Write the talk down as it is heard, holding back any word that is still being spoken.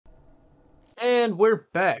And we're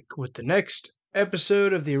back with the next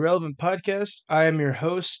episode of the Irrelevant Podcast. I am your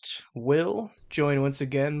host, Will, joined once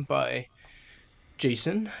again by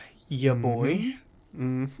Jason, ya boy.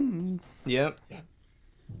 Yep.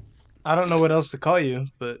 I don't know what else to call you,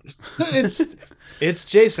 but it's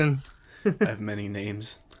Jason. I have many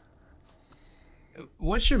names.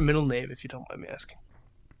 What's your middle name, if you don't mind me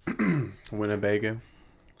asking? Winnebago.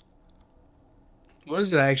 What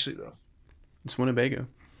is it actually, though? It's Winnebago.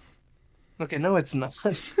 Okay, no, it's not.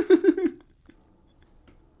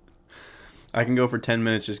 I can go for 10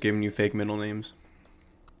 minutes just giving you fake middle names.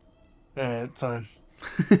 Alright, fine.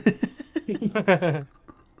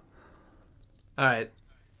 Alright.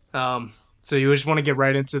 So you just want to get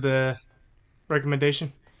right into the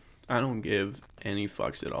recommendation? I don't give any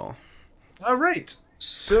fucks at all. Alright.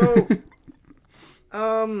 So,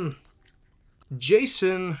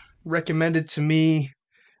 Jason recommended to me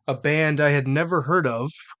a band I had never heard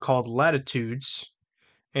of called Latitudes,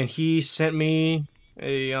 and he sent me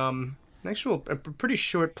a pretty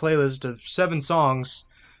short playlist of 7 songs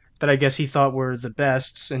that I guess he thought were the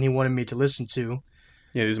best and he wanted me to listen to.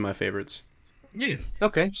 Yeah, these are my favorites. Yeah.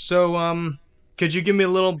 Okay. So could you give me a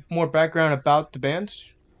little more background about the band?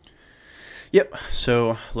 Yep.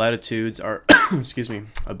 So Latitudes are excuse me,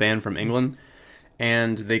 a band from England,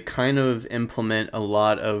 and they kind of implement a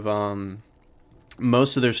lot of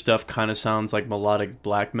most of their stuff kind of sounds like melodic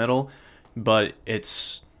black metal, but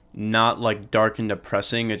it's not like dark and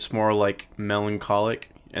depressing. It's more like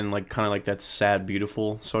melancholic and like kind of like that sad,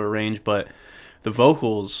 beautiful sort of range. But the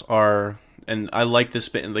vocals are, and I like this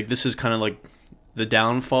band. Like this is kind of like the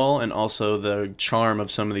downfall and also the charm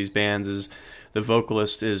of some of these bands is the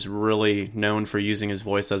vocalist is really known for using his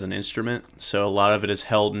voice as an instrument. So a lot of it is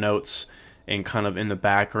held notes and kind of in the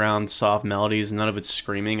background, soft melodies. None of it's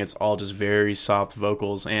screaming. It's all just very soft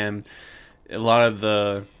vocals, and a lot of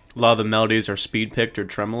the melodies are speed picked or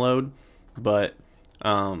tremoloed, but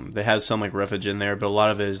they have some like riffage in there. But a lot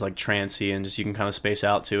of it is like trancey, and just you can kind of space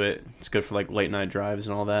out to it. It's good for like late night drives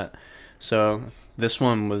and all that. So this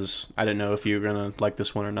one was, I didn't know if you were gonna like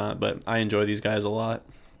this one or not, but I enjoy these guys a lot.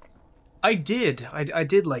 I did. I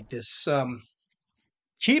did like this.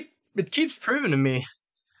 It keeps proving to me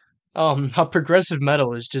how progressive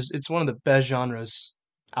metal is just it's one of the best genres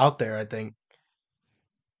out there, I think.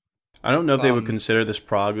 I don't know if they would Um consider this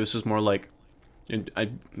prog. This is more like,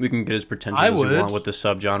 we can get as pretentious I as we would. want with the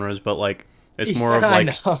subgenres, but like it's more of Yeah, I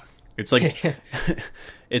like know. it's like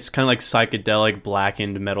it's kind of like psychedelic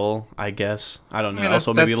blackened metal, I guess. I don't I know. mean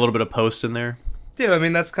Also, maybe a that's little bit of post in there. yeah, I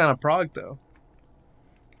mean that's kind of prog though.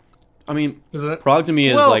 I mean, Is it? prog to me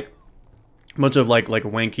is Well, like much of like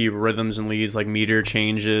wanky rhythms and leads, like meter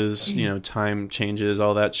changes, time changes,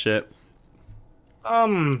 all that shit.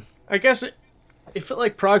 I guess it felt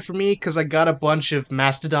like prog for me because I got a bunch of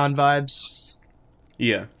Mastodon vibes.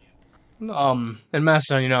 Yeah, And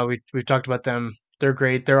Mastodon, we've talked about them. They're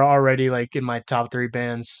great. They're already like in my top 3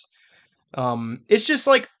 bands. It's just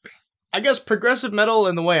like I guess progressive metal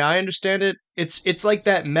in the way I understand it. It's like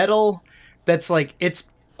that metal that's like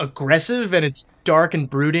it's aggressive and it's dark and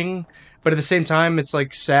brooding, but at the same time it's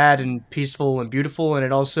like sad and peaceful and beautiful. And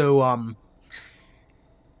it also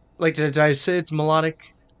like did I say it's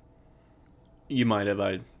melodic? you might have.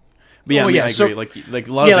 But yeah, I Oh mean, yeah, I agree. so Like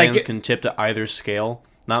a lot of yeah, like bands can tip to either scale.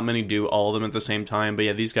 Not many do all of them at the same time. But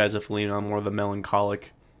yeah, these guys have leaned on more of the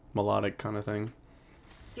melancholic, melodic kind of thing.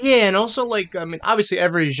 yeah, and also like I mean, obviously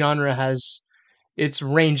every genre has its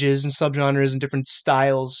ranges and subgenres and different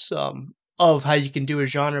styles of how you can do a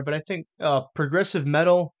genre. But I think progressive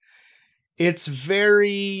metal, it's it's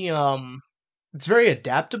very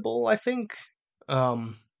adaptable. I think,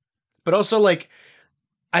 um, but also like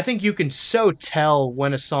I think you can so tell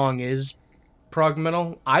when a song is prog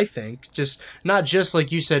metal. I think just not just like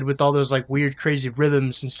you said with all those like weird crazy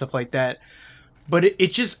rhythms and stuff like that, but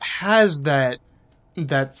it just has that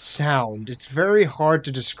sound. It's very hard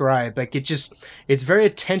to describe. Like it's very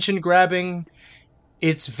attention grabbing.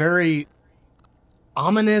 It's very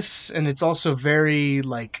ominous and it's also very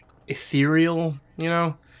like ethereal, you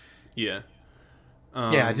know? Yeah.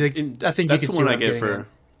 Yeah, And I think you that's can the see one what I I'm get getting at. for.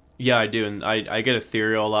 Yeah, I do, and I get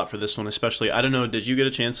ethereal a lot for this one, especially. I don't know. Did you get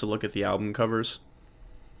a chance to look at the album covers?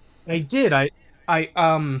 I did. I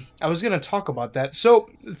was going to talk about that.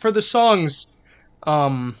 So, for the songs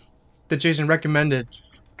um that Jason recommended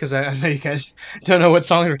cuz I know you guys don't know what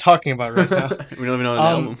songs we're talking about right now. We don't even know the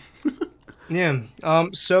Um album. yeah.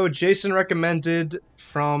 So Jason recommended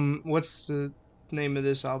from what's the name of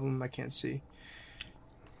this album? I can't see.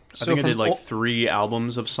 I So think I from did like 3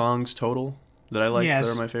 albums of songs total that I like that are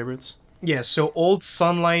yes. my favorites. Yeah, so Old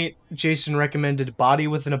Sunlight, Jason recommended Body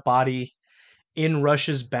Within a Body, In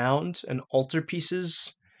Russia's Bound and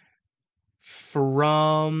Altarpieces.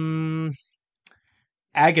 From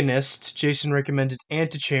Agonist, Jason recommended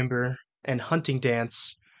Antechamber and Hunting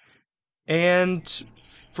Dance. And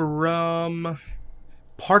from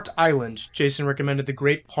Part Island, Jason recommended The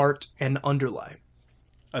Great Part and Underlie.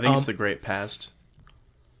 I think it's Um, The Great Past.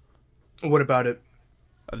 what about it?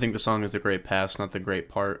 I think the song is The Great Past, not The Great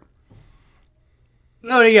Part.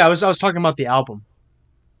 No, yeah, I was talking about the album.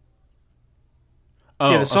 Yeah,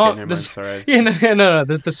 the Oh, okay, song. never mind. This. Sorry. Yeah, no.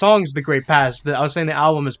 The song's The Great Past. I was saying the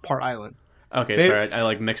album is Part Island. Okay, Maybe, sorry. I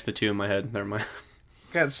like mixed the two in my head. Never mind.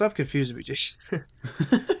 God, stop confusing me, Jason.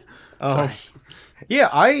 Um, Sorry. yeah,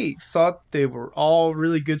 I thought they were all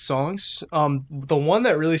really good songs. The one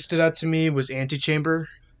that really stood out to me was Antechamber.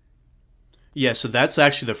 Yeah, so that's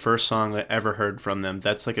actually the first song I ever heard from them.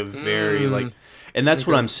 That's like a very Mm, like, and that's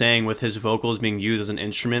what okay. I'm saying with his vocals being used as an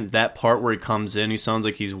instrument. That part where he comes in, he sounds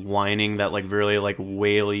like he's whining that like really like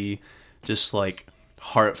waily, just like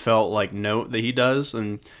heartfelt like note that he does,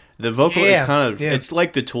 and the vocal it's Yeah, kind of yeah. it's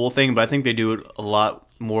like the Tool thing, but I think they do it a lot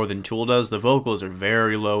more than Tool does. The vocals are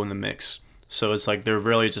very low in the mix. So it's like they're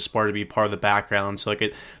really just part to be part of the background. So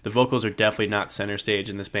like the vocals are definitely not center stage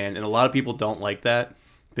in this band, and a lot of people don't like that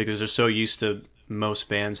because they're so used to most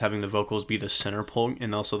bands having the vocals be the center point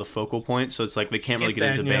and also the focal point. So it's like they can't really Get get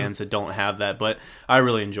that, into yeah. bands that don't have that. But I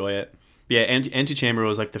really enjoy it. Yeah, Antichamber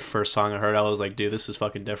was like the first song I heard. I was like, dude, this is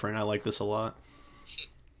fucking different. I like this a lot.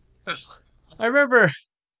 I remember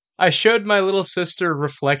I showed my little sister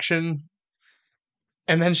Reflection,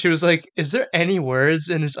 and then she was like, "Is there any words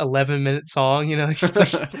in this 11-minute song?" You know, like It's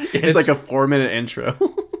like it's a 4 minute intro.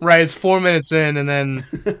 right. It's 4 minutes in, and then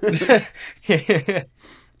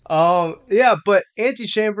yeah. But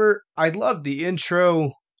Antechamber, I love the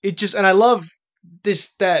intro. It just and I love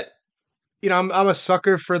this that I'm a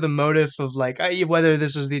sucker for the motive of like whether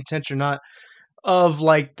this was the intention or not of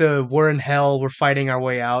like the we're in hell, we're fighting our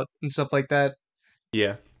way out and stuff like that.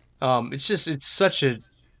 Yeah, It's such a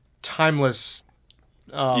timeless.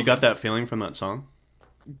 you got Um, that feeling from that song.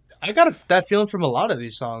 I got that feeling from a lot of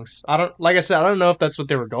these songs. I don't, like I said, I don't know if that's what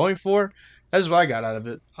they were going for. That's what I got out of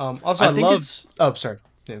it. Also, I I think love. it's Oh, sorry.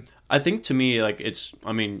 Yeah. I think to me, like it's.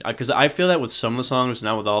 I mean, because I feel that with some of the songs,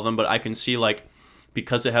 not with all of them, but I can see like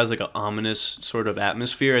because it has like an ominous sort of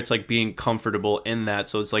atmosphere. It's like being comfortable in that.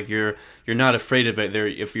 So it's like you're not afraid of it. There,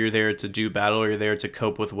 if you're there to do battle, or you're there to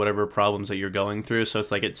cope with whatever problems that you're going through. So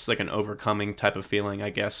it's like an overcoming type of feeling.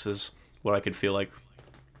 I guess is what I could feel like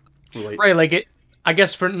Right, relates. like it. I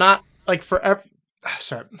guess for not like for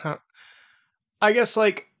sorry. I guess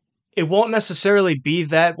like it won't necessarily be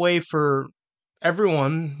that way for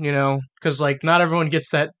everyone, because like not everyone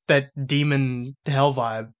gets that demon hell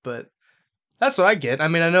vibe, but that's what I get. I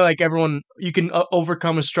mean, I know like everyone you can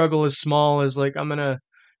overcome a struggle as small as like I'm gonna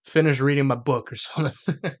finish reading my book or something.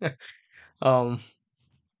 um,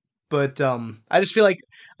 but I just feel like,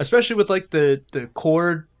 especially with like the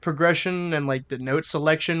chord progression and like the note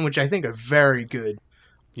selection, which I think are very good.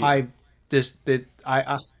 Yeah, I just that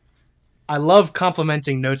I love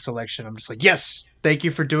complimenting note selection. I'm just like, yes, thank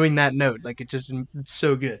you for doing that note. Like it's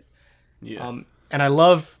so good. yeah. And I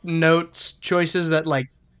love notes choices that like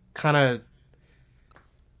kind of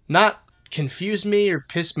not confuse me or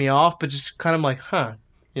piss me off, but just kind of like, huh,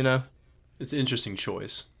 you know? It's an interesting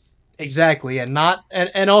choice. Exactly. And not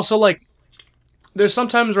and also like there's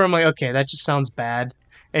sometimes where I'm like, okay, that just sounds bad.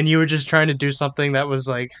 And you were just trying to do something that was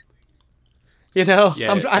like, Yeah,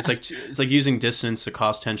 it's like using dissonance to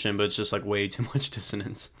cause tension, but it's just like way too much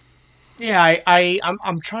dissonance. yeah,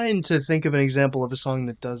 I'm trying to think of an example of a song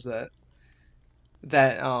that does that.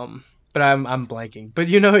 That but I'm blanking. But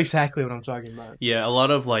you know exactly what I'm talking about. Yeah, a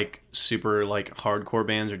lot of like super like hardcore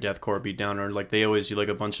bands or deathcore beatdown or like they always do like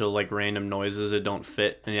a bunch of like random noises that don't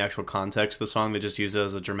fit in the actual context of the song. They just use it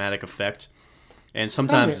as a dramatic effect. And Oh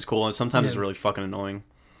sometimes yeah. it's cool and sometimes Yeah. it's really fucking annoying.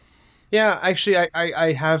 Yeah, actually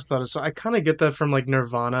I have thought of so I kind of get that from like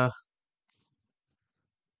Nirvana.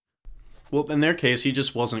 Well, in their case, he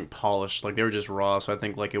just wasn't polished. Like they were just raw, so I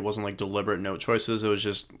think like it wasn't like deliberate note choices. It was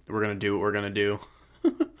just we're gonna do what we're gonna do.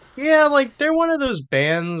 Yeah, like they're one of those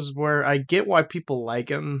bands where I get why people like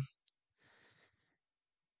them.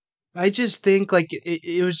 I just think like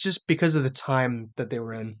it was just because of the time that they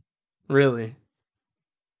were in, really.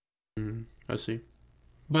 I see.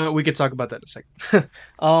 But we could talk about that in a second.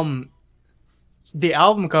 The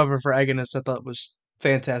album cover for Agonist I thought was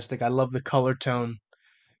fantastic. I love the color tone.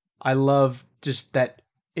 I love just that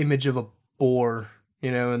image of a boar,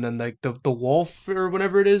 and then like the wolf or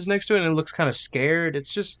whatever it is next to it, and it looks kind of scared.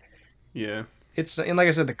 It's just Yeah, it's and like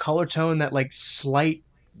I said, the color tone, that like slight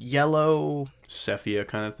yellow. sepia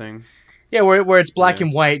kind of thing. Yeah, where it's black Yeah.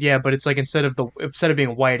 and white, yeah, but it's like instead of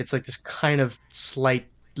being white, it's like this kind of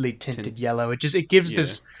slightly Tin. tinted yellow. It gives Yeah.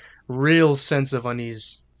 this real sense of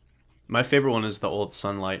unease. My favorite one is the old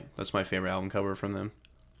Sunlight. That's my favorite album cover from them.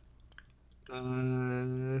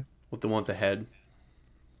 Uh, With the one with the head.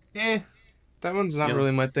 eh, that one's not You know,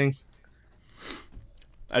 really my thing.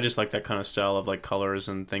 I just like that kind of style of like colors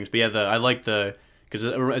and things. But yeah, I like the because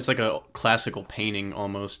it's like a classical painting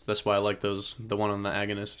almost. That's why I like those. The one on the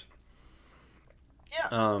agonist. Yeah,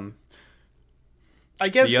 Um, I the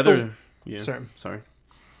guess the other, yeah, sorry, sorry.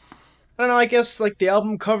 I don't know. I guess like the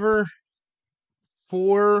album cover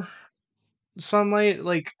for Sunlight,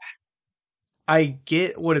 like I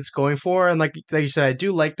get what it's going for, and like you said, I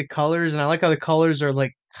do like the colors, and I like how the colors are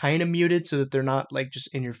like kind of muted so that they're not like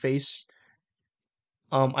just in your face.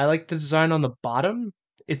 I like the design on the bottom.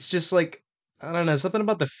 It's just like I don't know, something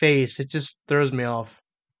about the face. It just throws me off.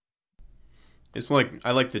 It's more like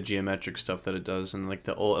I like the geometric stuff that it does, and like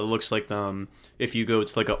the old. It looks like if you go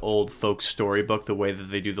to like an old folk storybook, the way that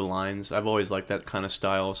they do the lines. I've always liked that kind of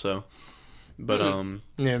style. So, but Hmm.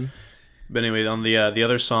 Yeah. but anyway, on the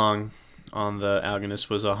other song on the Algonist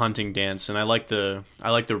was a hunting dance, and I like the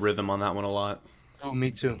rhythm on that one a lot. Oh, me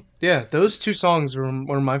too. Yeah, those two songs were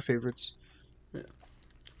one of my favorites.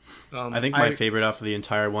 I think my I favorite off of the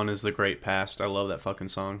entire one is the Great Past. I love that fucking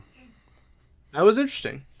song. That was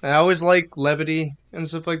interesting. I always like levity and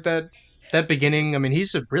stuff like that. That beginning, I mean,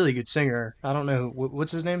 he's a really good singer. I don't know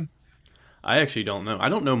what's his name. I actually don't know. I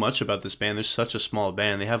don't know much about this band. They're such a small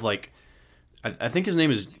band. They have like I think his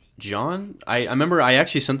name is John. I remember I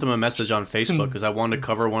actually sent them a message on Facebook because I wanted to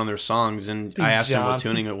cover one of their songs, and I asked him what John.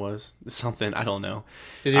 tuning it was. Something I don't know.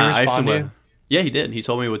 Did he I asked respond him to what. you? Yeah, he did. He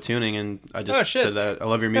told me what tuning, and I Oh just said shit. that I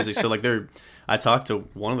love your music. So like they're, I talked to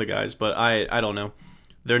one of the guys, but I don't know.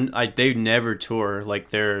 They never tour. Like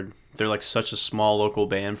they're like such a small local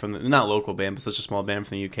band from the, not local band, but such a small band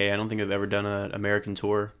from the UK. I don't think they've ever done an American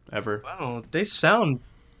tour ever. Wow, they sound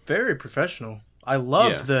very professional. I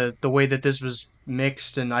loved Yeah, the way that this was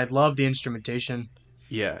mixed, and I love the instrumentation.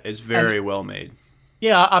 yeah, it's And very well made.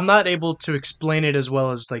 yeah, I'm not able to explain it as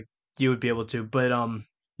well as like you would be able to, but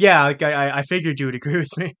yeah, like I figured you would agree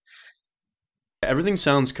with me. Everything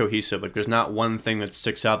sounds cohesive. Like there's not one thing that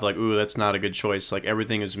sticks out like, ooh, that's not a good choice. Like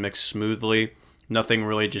everything is mixed smoothly. Nothing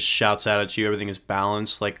really just shouts out at you. Everything is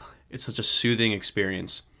balanced. Like it's such a soothing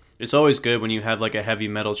experience. It's always good when you have like a heavy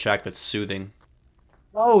metal track that's soothing.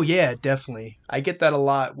 Oh yeah, definitely. I get that a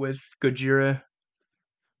lot with Gojira.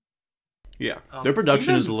 Yeah. Their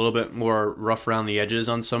production is a Even little bit more rough around the edges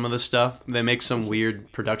on some of the stuff. They make some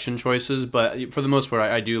weird production choices, but for the most part,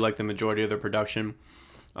 I do like the majority of their production.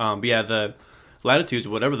 But yeah, the Latitudes,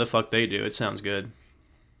 whatever the fuck they do, it sounds good.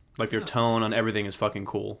 Like their tone on everything is fucking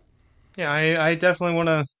cool. yeah, I definitely want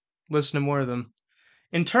to listen to more of them.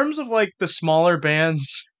 In terms of like the smaller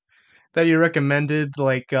bands that you recommended,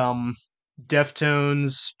 like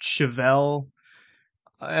Deftones, Chevelle,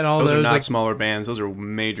 and all Those are those, not like smaller bands. Those are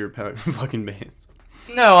major fucking bands.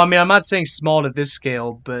 no, I mean I'm not saying small to this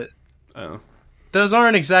scale, but Oh, those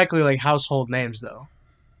aren't exactly like household names though.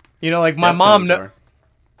 You know, like my mom Deftones no, are.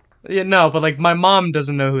 yeah, no, but like my mom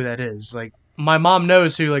doesn't know who that is. Like my mom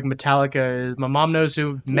knows who like Metallica is. My mom knows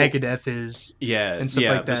who Well, Megadeth is yeah, and stuff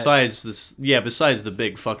yeah. like that. Besides this, yeah. Besides the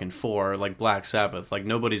big fucking four, like Black Sabbath, like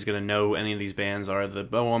nobody's gonna know who any of these bands are.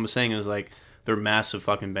 But what I'm saying is like they're massive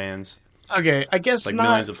fucking bands, Okay, I guess like not.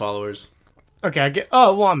 millions of followers. Okay, I get.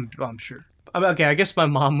 Oh well, I'm sure. Okay, I guess my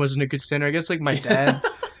mom wasn't a good singer. I guess like my dad,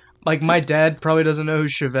 like my dad probably doesn't know who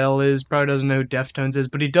Chevelle is. Probably doesn't know who Deftones is,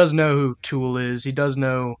 but he does know who Tool is. He does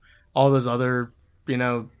know all those other,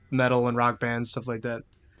 metal and rock bands, stuff like that.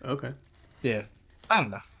 Okay. Yeah, I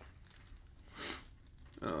don't know.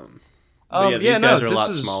 But yeah, Yeah, these no, guys are a this lot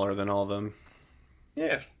is smaller than all of them.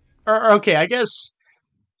 yeah. Okay, I guess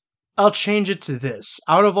I'll change it to this.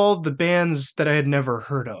 Out of all the bands that I had never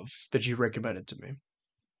heard of that you recommended to me,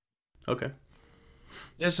 Okay.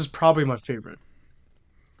 this is probably my favorite.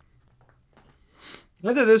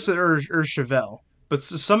 Either this or Chevelle. But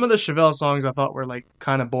some of the Chevelle songs I thought were like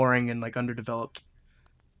kind of boring and like underdeveloped.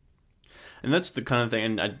 And that's the kind of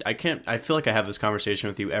thing, and I can't. I feel like I have this conversation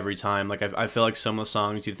with you every time. Like I feel like some of the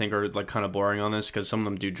songs you think are like kind of boring on this because some of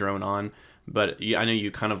them do drone on. But I know you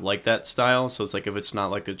kind of like that style, so it's like if it's not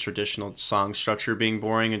like the traditional song structure being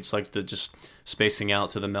boring, it's like the just spacing out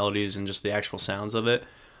to the melodies and just the actual sounds of it.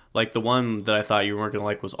 Like the one that I thought you weren't gonna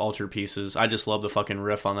like was Altar Pieces. I just love the fucking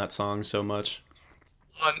riff on that song so much.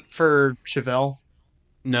 For Chevelle,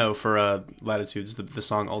 No, for Latitudes, the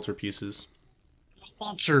song Altar Pieces.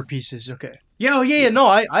 Vulture Pieces. Okay. Yeah, oh, yeah. No,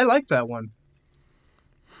 I like that one.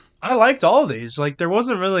 I liked all these. Like there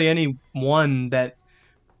wasn't really any one that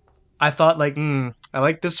I thought like, I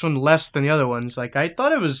like this one less than the other ones. Like I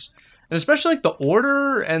thought it was, and especially like the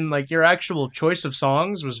order and like your actual choice of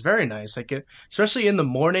songs was very nice. Like it, especially in the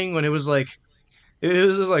morning when it was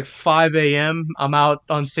just like 5 a.m. I'm out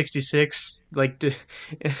on 66, like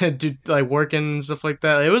like working and stuff like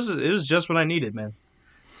that. It was just what I needed, man.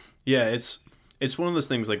 Yeah, it's one of those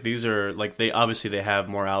things like these are like they obviously they have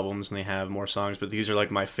more albums and they have more songs, but these are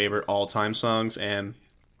like my favorite all-time songs and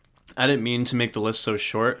I didn't mean to make the list so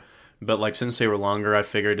short, but like since they were longer, I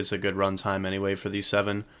figured it's a good runtime anyway for these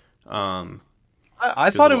seven. Um, I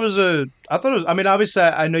because thought it was a. I thought it was. I mean, obviously,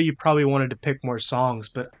 I know you probably wanted to pick more songs,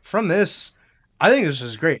 but from this, I think this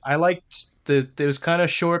was great. I liked the. It was kind of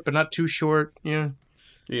short, but not too short. Yeah.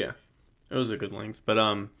 yeah, it was a good length. But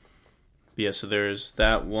yeah. So there's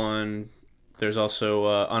that one. There's also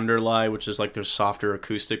Underlie, which is like their softer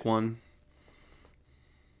acoustic one.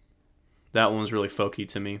 That one was really folky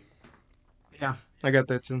to me. Yeah, I got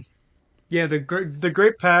that too. Yeah, the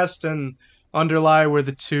Great Past and Underlie were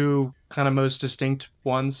the two kind of most distinct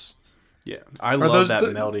ones. Yeah, I Are love those that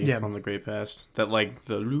the? melody Yeah. on the Great Past. That like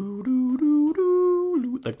the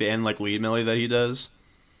like the end like lead melody that he does.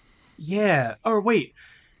 Yeah. Or wait,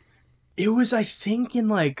 it was I think in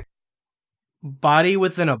like Body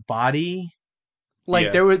Within a Body.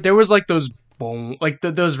 Like Yeah, there was like those boom, like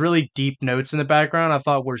those really deep notes in the background. I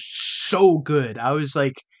thought were so good. I was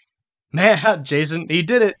like, man, Jason, he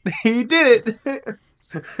did it. He did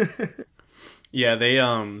it. yeah.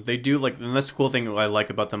 They do like, and that's the cool thing I like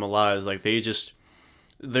about them a lot is like they just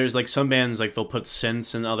there's like some bands like they'll put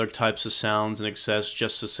synths and other types of sounds in excess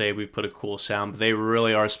just to say we put a cool sound, but they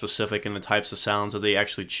really are specific in the types of sounds that they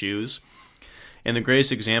actually choose. And the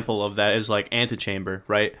greatest example of that is like Antechamber,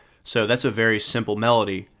 right? So that's a very simple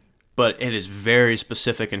melody, but it is very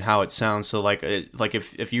specific in how it sounds. So like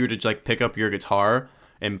if you were to like pick up your guitar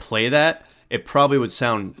and play that, it probably would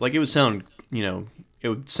sound like it would sound, it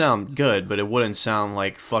would sound good, but it wouldn't sound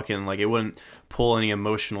like fucking like it wouldn't pull any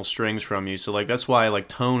emotional strings from you. So like that's why like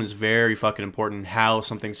tone is very fucking important, how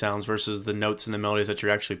something sounds versus the notes and the melodies that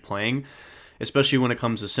you're actually playing, especially when it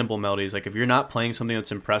comes to simple melodies. Like if you're not playing something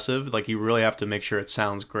that's impressive, like you really have to make sure it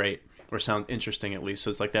sounds great or sounds interesting at least. So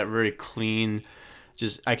it's like that very clean,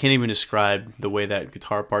 just I can't even describe the way that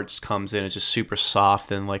guitar part just comes in. It's just super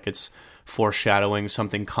soft and like it's foreshadowing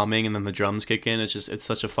something coming and then the drums kick in. It's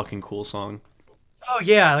such a fucking cool song. Oh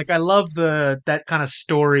yeah, like I love the that kind of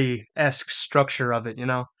story esque structure of it. You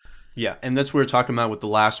know. Yeah, and that's what we were talking about with the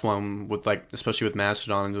last one, with like especially with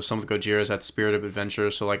Mastodon and with some of the Gojira's, that spirit of adventure.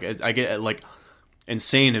 So like I get like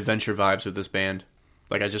insane adventure vibes with this band.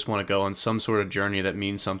 Like I just want to go on some sort of journey that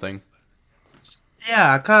means something.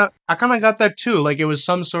 Yeah, I kind of got that too. Like it was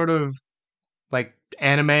some sort of like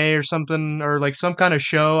anime or something, or like some kind of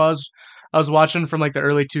show I was watching from like the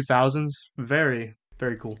early 2000s. Very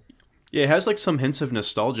very cool. Yeah, it has like some hints of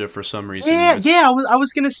nostalgia for some reason. Yeah, yeah, It's I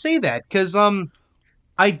was gonna say that because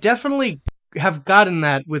I definitely have gotten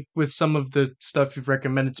that with some of the stuff you've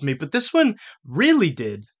recommended to me, but this one really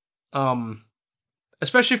did. Um,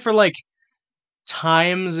 especially for like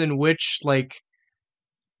times in which like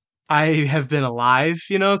I have been alive,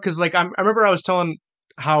 you know, because like I remember I was telling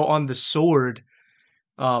how on the sword,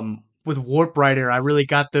 with Warp Rider, I really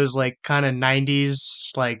got those like kind of 90s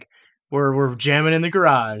like we're jamming in the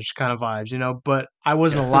garage kind of vibes, you know, but I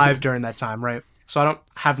wasn't yeah. alive during that time, right? So I don't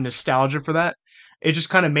have nostalgia for that. It just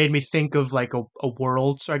kind of made me think of like a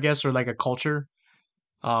world, I guess, or like a culture.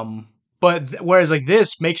 Um, but whereas like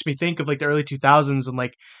this makes me think of like the early 2000s and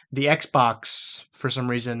like the Xbox for some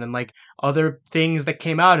reason and like other things that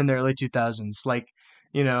came out in the early 2000s, like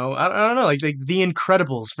I don't know, like The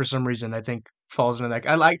Incredibles for some reason I think falls into that.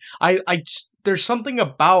 I like I just there's something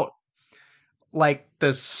about like the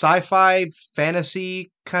sci-fi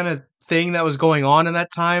fantasy kind of thing that was going on in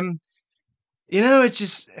that time. It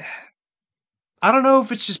just I don't know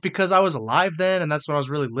if it's just because I was alive then and that's when I was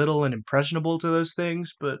really little and impressionable to those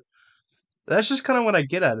things, but that's just kind of what I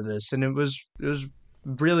get out of this, and it was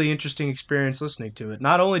really interesting experience listening to it.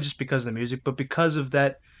 Not only just because of the music, but because of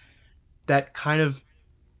that kind of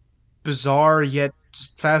bizarre yet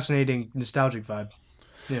fascinating nostalgic vibe.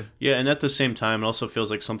 Yeah. Yeah, and at the same time, it also feels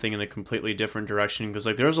like something in a completely different direction because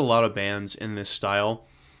like there's a lot of bands in this style,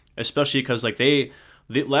 especially because like the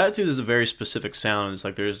Latitude is a very specific sound. It's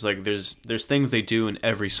like there's things they do in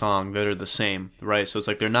every song that are the same, right? So it's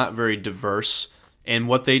like they're not very diverse in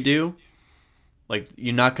what they do. Like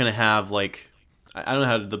you're not gonna have like I don't know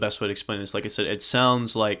how the best way to explain this. Like I said, it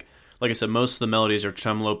sounds like I said, most of the melodies are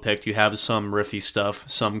tremolo picked. You have some riffy stuff,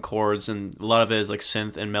 some chords, and a lot of it is like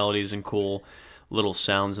synth and melodies and cool little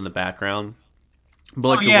sounds in the background. But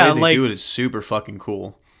Oh like the yeah, way they like do it is super fucking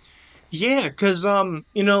cool. yeah, because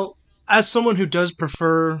as someone who does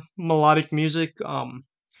prefer melodic music,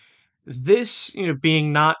 this,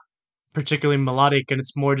 being not particularly melodic and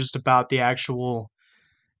it's more just about the actual,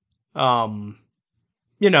 um,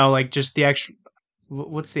 like just the actual,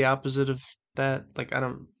 what's the opposite of that? Like, I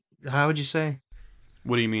don't, how would you say?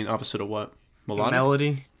 What do you mean opposite of what? Melodic?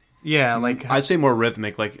 Melody? Yeah, like, I'd say more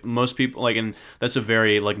rhythmic. Like most people, like, and that's a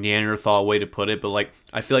very like Neanderthal way to put it. But like,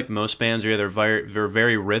 I feel like most bands are either they're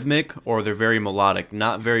very rhythmic or they're very melodic.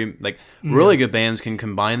 Not very like yeah. really good bands can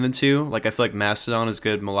combine the two. Like I feel like Mastodon is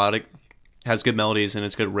good melodic, has good melodies, and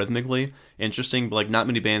it's good rhythmically interesting. But like, not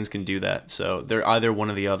many bands can do that. So they're either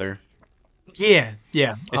one or the other. Yeah,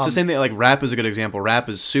 yeah. It's the same thing. Like rap is a good example. Rap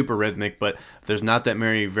is super rhythmic, but there's not that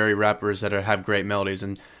many very rappers that have great melodies.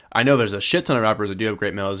 And I know there's a shit ton of rappers that do have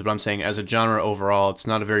great melodies, but I'm saying as a genre overall, it's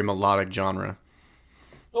not a very melodic genre.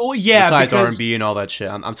 Oh, yeah, Besides R and because B and all that shit,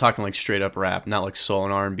 I'm talking like straight up rap, not like soul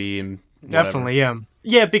and R&B and whatever. definitely, yeah.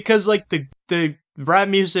 Yeah, because like the rap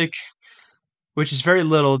music, which is very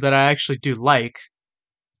little that I actually do like,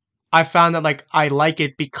 I found that like I like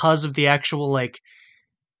it because of the actual like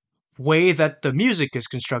way that the music is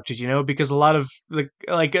constructed, because a lot of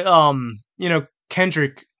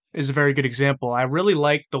Kendrick is a very good example. I really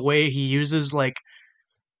like the way he uses like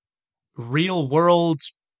real world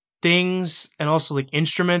things and also like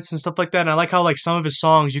instruments and stuff like that. And I like how like some of his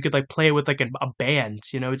songs you could like play with like a band,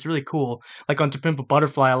 it's really cool. Like on To Pimp a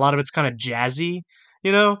Butterfly, a lot of it's kind of jazzy,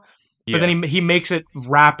 you know, but Yeah, then he makes it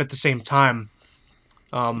rap at the same time,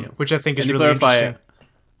 yeah. which I think And is to really clarify, interesting.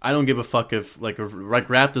 I don't give a fuck if like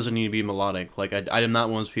rap doesn't need to be melodic. Like I am not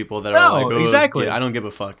one of those people that are like, No, oh yeah, exactly. I don't give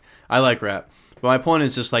a fuck. I like rap. But my point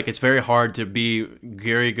is just like it's very hard to be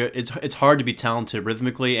very good. It's hard to be talented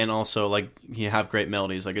rhythmically and also like you have great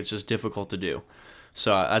melodies. Like it's just difficult to do.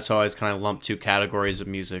 So that's how I always kind of lump two categories of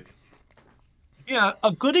music. Yeah,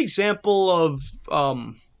 a good example of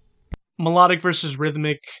melodic versus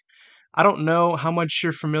rhythmic. I don't know how much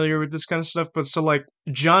you're familiar with this kind of stuff, but so like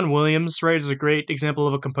John Williams, right, is a great example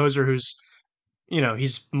of a composer who's,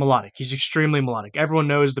 he's melodic. He's extremely melodic. Everyone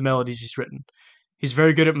knows the melodies he's written. He's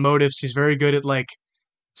very good at motives. He's very good at like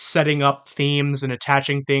setting up themes and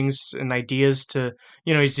attaching things and ideas to,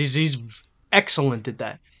 he's excellent at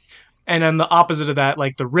that. And then the opposite of that,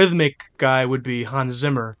 like the rhythmic guy would be Hans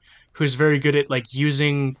Zimmer, who's very good at like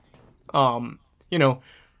using, um, you know,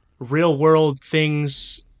 real world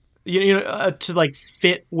things, to like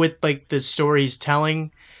fit with like the story he's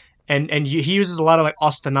telling, and he uses a lot of like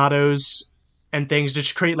ostinatos and things to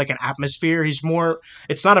just create like an atmosphere. He's more.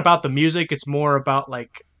 It's not about the music. It's more about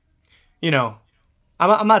like, you know,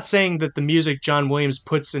 I'm not saying that the music John Williams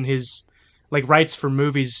puts in his like writes for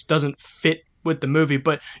movies doesn't fit with the movie,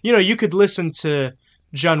 but you could listen to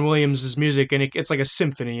John Williams's music and it's like a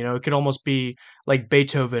symphony. It could almost be like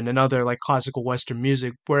Beethoven and other like classical Western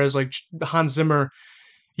music. Whereas like Hans Zimmer,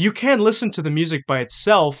 you can listen to the music by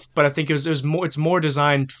itself, but I think it was more it's more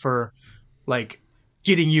designed for like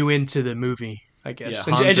getting you into the movie, I Yeah, guess,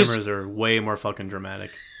 and Hans just Zimmer's are way more fucking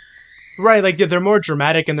dramatic. right, like they're more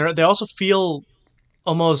dramatic and they also feel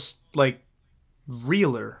almost like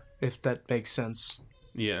realer, if that makes sense.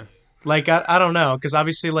 Yeah, Like I don't know, because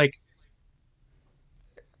obviously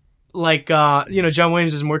John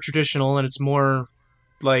Williams is more traditional and it's more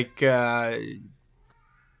like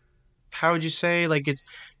how would you say, like it's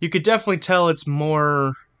you could definitely tell it's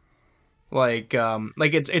more like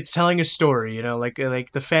it's telling a story, like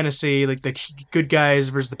the fantasy, like the good guys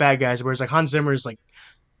versus the bad guys, whereas like Hans Zimmer is like,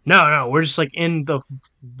 no, we're just like in the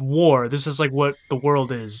war, this is like what the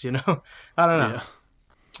world is. I don't know.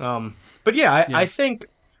 yeah, But yeah, I yeah. think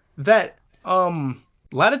that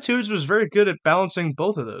Latitudes was very good at balancing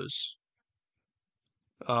both of those.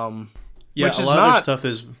 Um, Yeah, which a is lot of their not. stuff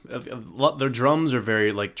is their drums are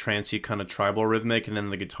very like trancey, kind of tribal rhythmic, and then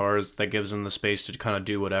the guitars that gives them the space to kind of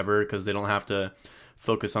do whatever because they don't have to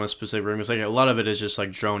focus on a specific rhythm. It's like a lot of it is just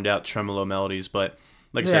like droned out tremolo melodies, but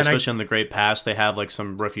like I Yeah, said, and I especially on the Great Past, they have like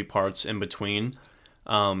some riffy parts in between,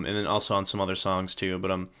 and then also on some other songs too.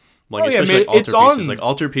 But like oh yeah, I especially mean like it's Altar Pieces, on. like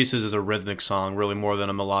Altar Pieces is a rhythmic song really more than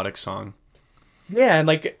a melodic song. Yeah, and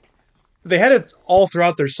like they had it all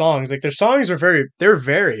throughout their songs. Like their songs are they're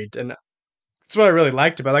varied, and that's what I really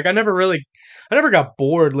liked about. Like I never got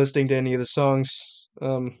bored listening to any of the songs,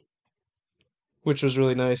 which was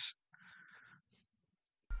really nice.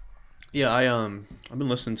 Yeah, I've been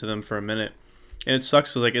listening to them for a minute, and it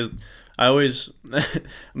sucks. Like I always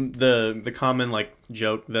the common like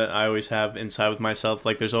joke that I always have inside with myself.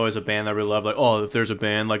 Like there's always a band I really love. Like oh, if there's a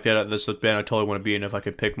band like that, that's a band I totally want to be in if I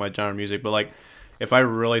could pick my genre of music. But like if I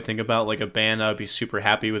really think about like a band I'd be super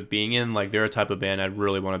happy with being in, like they're a type of band I'd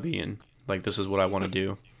really want to be in. Like this is what I want to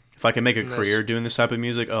do. If I could make a career Nice. doing this type of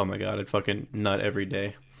music, oh my god, I'd fucking nut every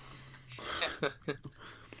day.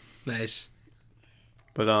 Nice.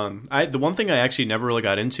 But I the one thing I actually never really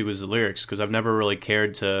got into was the lyrics because I've never really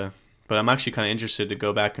cared to. But I'm actually kind of interested to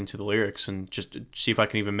go back into the lyrics and just see if I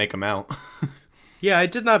can even make them out. Yeah, I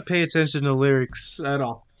did not pay attention to lyrics at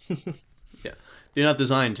all. Yeah, they're not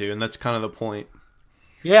designed to, and that's kind of the point.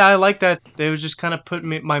 Yeah, I like that. They was just kind of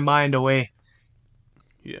putting my mind away.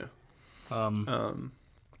 Yeah. Um, Um.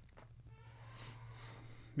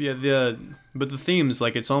 Yeah. But the themes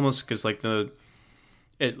like it's almost because like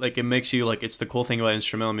it makes you like it's the cool thing about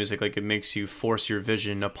instrumental music like it makes you force your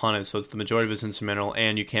vision upon it so it's the majority of it's instrumental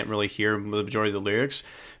and you can't really hear the majority of the lyrics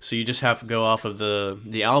so you just have to go off of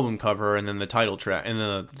the album cover and then the title track and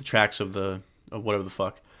the tracks of whatever the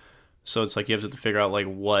fuck so it's like you have to figure out like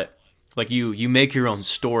what like you make your own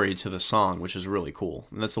story to the song which is really cool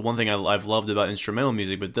and that's the one thing I've loved about instrumental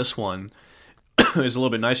music but this one is a little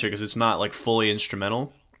bit nicer because it's not like fully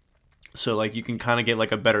instrumental so like you can kind of get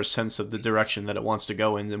like a better sense of the direction that it wants to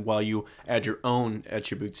go in, and while you add your own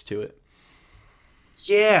attributes to it.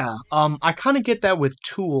 yeah. I kind of get that with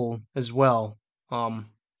Tool as well.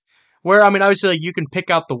 Um, where I mean, obviously, like you can pick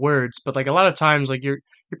out the words, but like a lot of times, like you're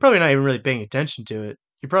probably not even really paying attention to it.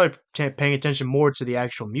 You're probably paying attention more to the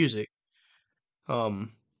actual music.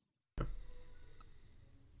 Um,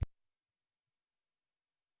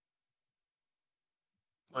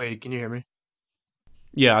 wait, can you hear me?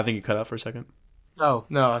 Yeah, I think you cut out for a second. Oh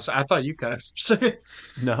no, I thought you cut it.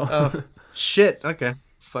 No. Oh shit. Okay.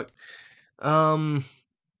 Fuck. Um.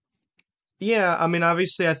 Yeah. I mean,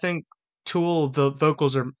 obviously, I think Tool the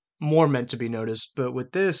vocals are more meant to be noticed, but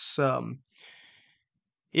with this,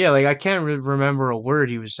 yeah, like I can't remember a word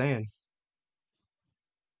he was saying.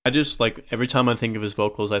 I just like every time I think of his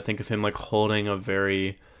vocals, I think of him like holding a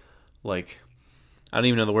very like I don't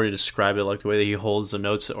even know the word to describe it, like the way that he holds the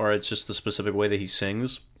notes, or it's just the specific way that he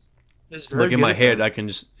sings. He's very Like in good my at head, that. I can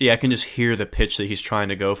just hear the pitch that he's trying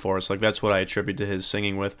to go for. It's like that's what I attribute to his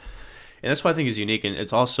singing with, and that's why I think he's unique. And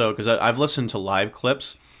it's also because I've listened to live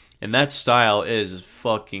clips, and that style is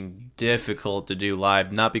fucking difficult to do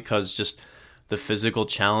live. Not because just the physical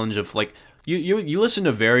challenge of like you listen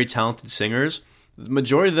to very talented singers. The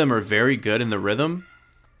majority of them are very good in the rhythm.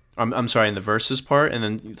 I'm sorry, in the verses part, and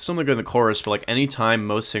then some are good in the chorus. But like anytime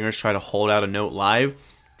most singers try to hold out a note live,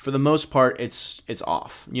 for the most part, it's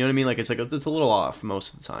off. You know what I mean? Like it's a little off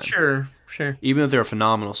most of the time Sure, sure. even if they're a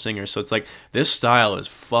phenomenal singer. So it's like this style is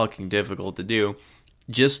fucking difficult to do.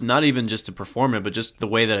 Just not even just to perform it, but just the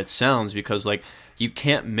way that it sounds because like you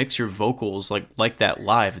can't mix your vocals like that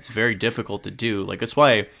live. It's very difficult to do. Like that's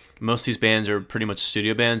why most of these bands are pretty much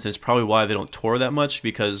studio bands, and it's probably why they don't tour that much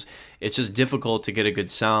because it's just difficult to get a good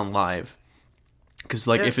sound live. Because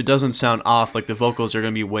like Yeah, if it doesn't sound off, like the vocals are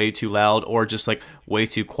gonna be way too loud or just like way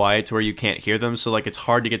too quiet to where you can't hear them. So like it's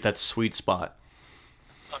hard to get that sweet spot.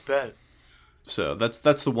 I bet. So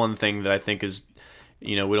that's the one thing that I think is,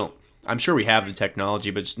 we don't. I'm sure we have the technology,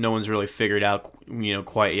 but just no one's really figured out,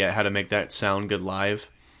 quite yet how to make that sound good live.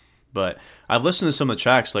 But I've listened to some of the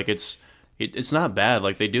tracks, like it's not bad.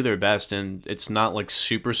 Like they do their best, and it's not like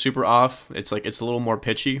super super off. It's like it's a little more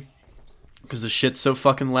pitchy because the shit's so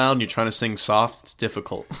fucking loud, and you're trying to sing soft. It's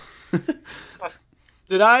difficult.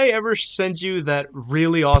 Did I ever send you that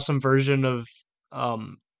really awesome version of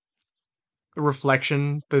um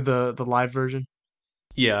Reflection, the live version?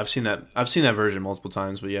 Yeah, I've seen that. I've seen that version multiple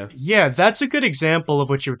times, but yeah, Yeah, that's a good example of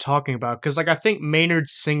what you were talking about. Because like I think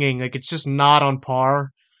Maynard's singing, like it's just not on par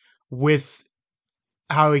with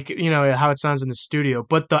how how it sounds in the studio.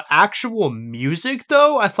 But the actual music,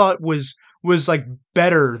 though, I thought was like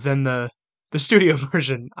better than the studio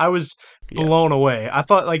version. I was yeah, blown away. I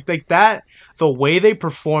thought like that the way they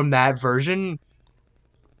performed that version.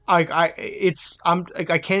 I'm like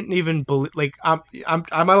I can't even believe like I'm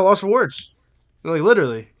at a loss for words. Like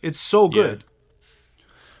literally, it's so yeah. good.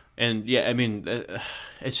 And yeah, I mean,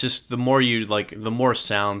 it's just the more you like, the more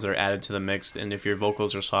sounds are added to the mix, and if your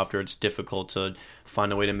vocals are softer, it's difficult to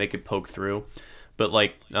find a way to make it poke through. But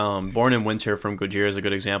like, "Born in Winter" from Gojira is a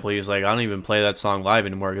good example. He's like, I don't even play that song live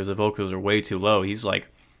anymore because the vocals are way too low. He's like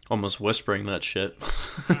almost whispering that shit.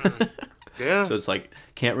 Mm. Yeah. So it's like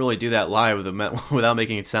can't really do that live without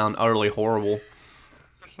making it sound utterly horrible.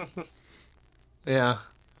 Yeah.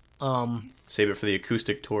 Um. Save it for the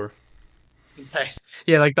acoustic tour. Right.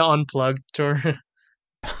 Yeah, like the unplugged tour.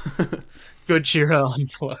 Gojira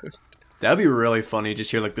unplugged. That'd be really funny.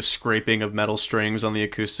 Just hear like the scraping of metal strings on the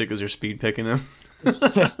acoustic as you're speed picking them.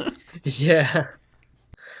 Yeah.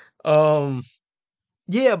 Um.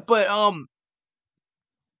 Yeah, but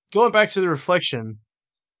going back to the reflection.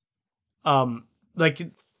 Um. Like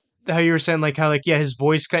how you were saying like how like yeah his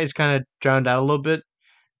voice is kind of drowned out a little bit,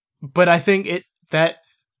 but I think it that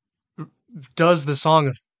does the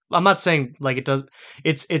song. I'm not saying like it does.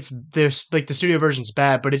 It's there's like the studio version's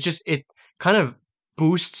bad, but it kind of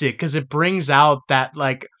boosts it because it brings out that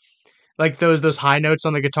like those high notes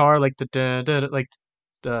on the guitar, like the da da like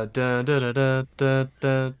the da da da da da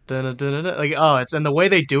da da da da like oh it's and the way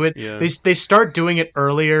they do it, Yeah, they start doing it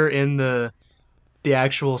earlier in the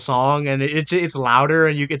actual song, and it's louder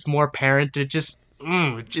and you it's more apparent. It just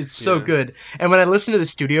it's so yeah. good. And when I listen to the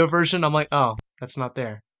studio version, I'm like, oh, that's not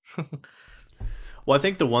there. Well, I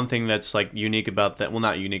think the one thing that's like unique about that, well,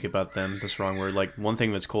 not unique about them, that's the wrong word. Like one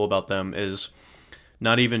thing that's cool about them is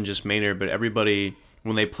not even just Maynard, but everybody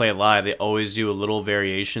when they play it live, they always do a little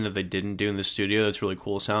variation that they didn't do in the studio. That's really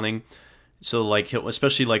cool sounding. So like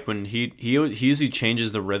especially like when he usually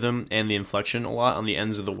changes the rhythm and the inflection a lot on the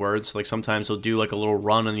ends of the words. Like sometimes he'll do like a little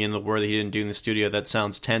run on the end of the word that he didn't do in the studio that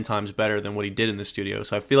sounds 10 times better than what he did in the studio.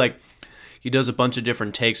 So I feel like he does a bunch of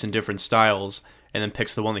different takes and different styles and then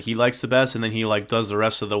picks the one that he likes the best and then he like does the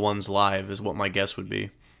rest of the ones live is what my guess would be.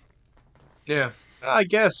 Yeah, I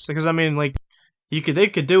guess because I mean, like they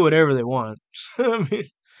could do whatever they want. I mean,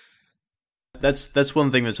 That's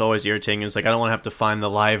one thing that's always irritating is like I don't want to have to find the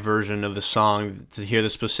live version of the song to hear the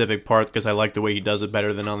specific part because I like the way he does it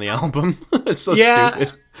better than on the album. It's so yeah,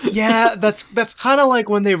 stupid. yeah, that's kind of like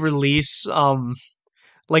when they release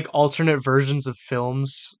like alternate versions of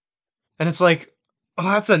films, and it's like, oh,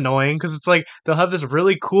 that's annoying because it's like they'll have this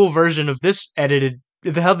really cool version of this edited.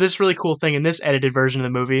 They have this really cool thing in this edited version of the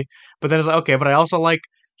movie, but then it's like, okay, but I also like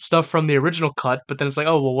stuff from the original cut. But then it's like,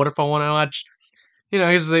 oh well, what if I want to watch? You know,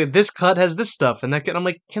 he's like, this cut has this stuff, and that. I'm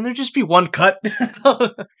like, can there just be one cut?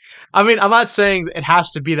 I mean, I'm not saying it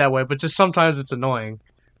has to be that way, but just sometimes it's annoying.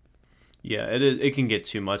 Yeah, it can get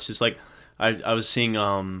too much. It's like I was seeing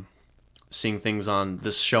things on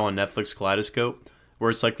this show on Netflix, Kaleidoscope, where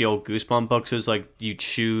it's like the old Goosebump books. Is like you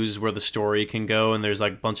choose where the story can go, and there's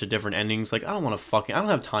like a bunch of different endings. Like I don't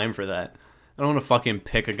have time for that. I don't want to fucking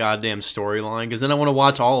pick a goddamn storyline because then I want to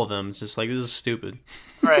watch all of them. It's just like this is stupid.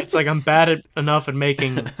 Right? It's like I'm bad enough at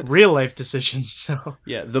making real life decisions. So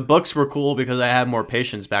Yeah, the books were cool because I had more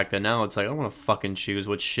patience back then. Now it's like I don't want to fucking choose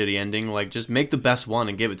what shitty ending. Like just make the best one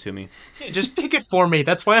and give it to me. just pick it for me.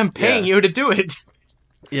 That's why I'm paying Yeah. you to do it.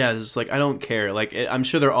 Yeah, it's like I don't care. Like I'm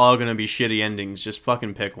sure they're all gonna be shitty endings. Just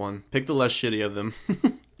fucking pick one. Pick the less shitty of them.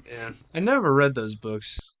 Yeah, I never read those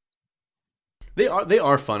books. They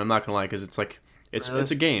are fun. I'm not gonna lie because it's like Really?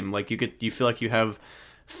 it's a game. Like you feel like you have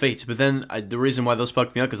fate. But then the reason why those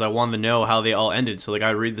fucked me up because I wanted to know how they all ended. So like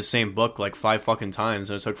I read the same book like 5 fucking times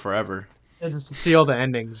and it took forever. Yeah, just to see all the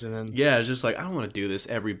endings, and then Yeah, it's just like I don't want to do this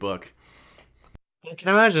every book. I can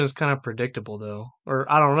imagine it's kind of predictable though, or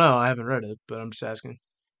I don't know. I haven't read it, but I'm just asking.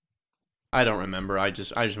 I don't remember. I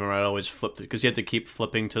just remember I'd always flip it because you have to keep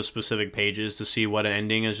flipping to specific pages to see what an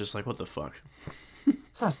ending is. Just like what the fuck.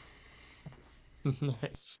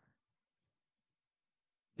 Nice.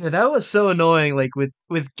 Yeah, that was so annoying. Like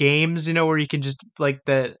with games, you know, where you can just like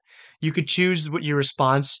that, you could choose what your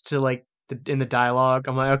response to like in the dialogue.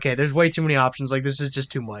 I'm like, okay, there's way too many options. Like this is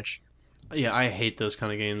just too much. Yeah, I hate those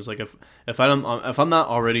kind of games. Like if I'm not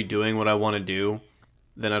already doing what I want to do,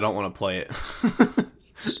 then I don't want to play it.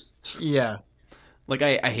 Yeah. Like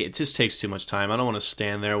I hate it. Just takes too much time. I don't want to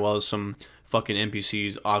stand there while some fucking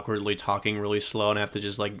NPC's awkwardly talking really slow and I have to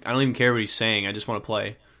just like I don't even care what he's saying. I just want to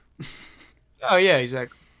play. Oh yeah,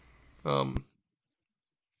 exactly. Um.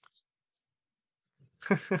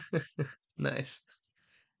 Nice.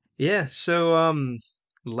 Yeah. So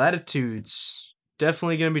Latitudes,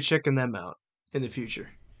 definitely gonna be checking them out in the future.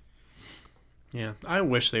 Yeah, I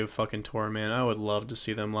wish they would fucking tour, man. I would love to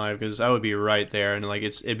see them live because I would be right there and like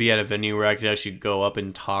it'd be at a venue where I could actually go up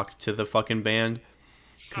and talk to the fucking band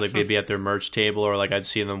because like they'd be at their merch table or like I'd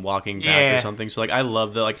see them walking back or Yeah. something. So like I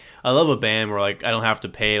love a band where like I don't have to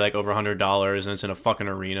pay like over $100 and it's in a fucking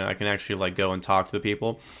arena. I can actually like go and talk to the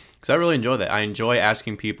people because I really enjoy that. I enjoy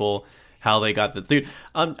asking people how they got the dude.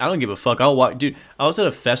 I don't give a fuck. I'll walk, dude. I was at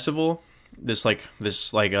a festival, this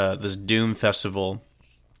Doom festival.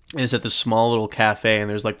 And it's at this small little cafe, and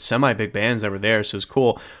there's like semi big bands that were there, so it was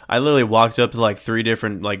cool. I literally walked up to like 3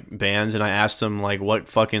 different like bands, and I asked them like what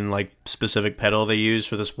fucking like specific pedal they use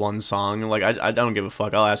for this one song. Like I don't give a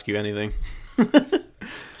fuck. I'll ask you anything.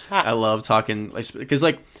 I love talking because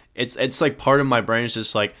like it's like part of my brain is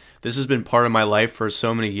just like this has been part of my life for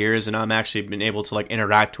so many years, and I'm actually been able to like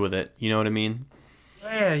interact with it. You know what I mean?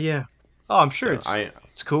 Yeah, yeah. Oh, I'm sure So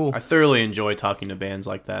it's cool. I thoroughly enjoy talking to bands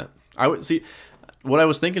like that. I would see what I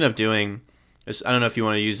was thinking of doing is I don't know if you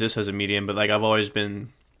want to use this as a medium, but like I've always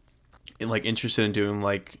been like interested in doing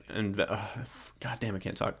like God damn, I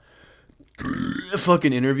can't talk.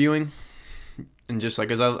 fucking interviewing. And just like,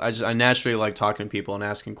 cause I naturally like talking to people and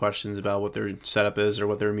asking questions about what their setup is or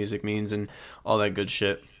what their music means and all that good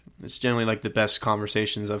shit. It's generally like the best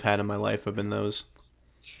conversations I've had in my life have been those.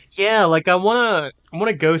 Yeah, like I wanna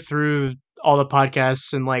go through all the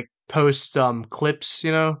podcasts and like post clips,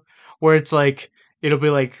 where it's like it'll be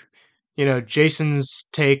like, Jason's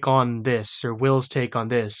take on this or Will's take on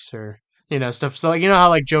this or stuff. So like how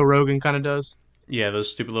like Joe Rogan kind of does. Yeah,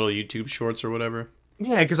 those stupid little YouTube shorts or whatever.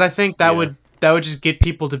 Yeah, because I think Yeah. that would just get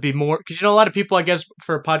people to be more. Because a lot of people, I guess,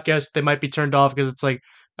 for a podcast, they might be turned off because it's like,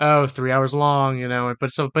 oh, 3 hours long,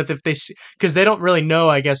 But if they because they don't really know,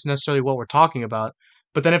 I guess, necessarily what we're talking about.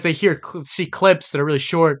 But then if they see clips that are really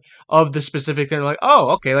short of the specific thing, they're like, oh,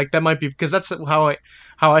 okay, like that might be because that's how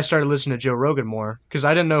I started listening to Joe Rogan more because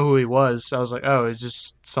I didn't know who he was. I was like, oh, it's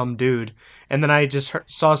just some dude, and then I just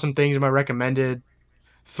saw some things in my recommended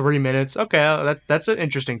 3 minutes. Okay, that's an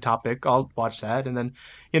interesting topic. I'll watch that, and then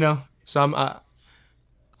so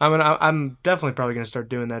I'm definitely probably gonna start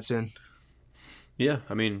doing that soon. Yeah,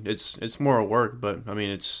 I mean it's more work, but I mean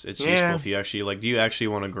it's useful Yeah, if you actually like. Do you actually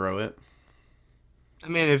want to grow it? I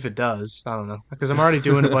mean if it does, I don't know because I'm already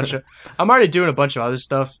doing a bunch of other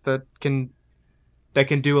stuff that can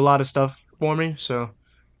do a lot of stuff for me. So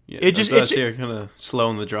Yeah, it I was just about to it's say you're kind of slow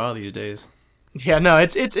in the draw these days. yeah no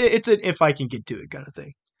it's an if I can get to it kind of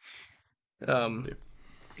thing. Um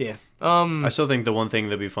Yeah. yeah I still think the one thing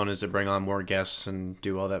that'd be fun is to bring on more guests and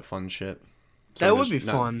do all that fun shit. So that we're would be just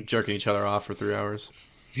not fun. jerking each other off for 3 hours.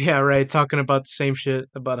 Yeah, right. Talking about the same shit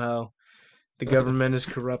about how the government is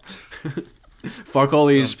corrupt. Fuck all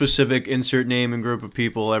these Um, specific insert name and group of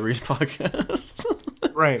people every podcast.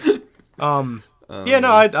 right. Um, Oh yeah, no,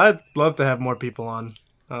 man. I'd love to have more people on.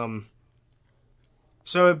 Um,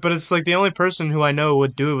 but it's like the only person who I know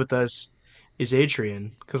would do it with us is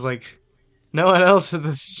Adrian, because like no one else at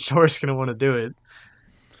the store is gonna want to do it.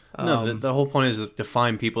 No, Um, the whole point is to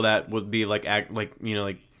find people that would be like act like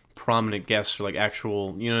like prominent guests or like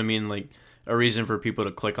actual, you know what I mean, like a reason for people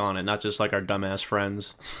to click on it, not just like our dumbass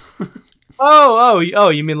friends. oh,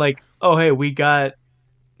 you mean like oh hey we got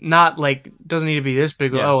not like doesn't need to be this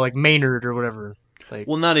big. Yeah. Oh, like Maynard or whatever. Like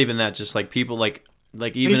Well, not even that. Just like people like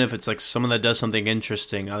even me, if it's like someone that does something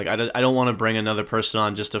interesting. Like I don't want to bring another person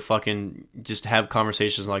on just to fucking just have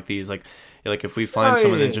conversations like these. Like if we find oh yeah,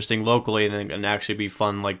 someone yeah. interesting locally and actually be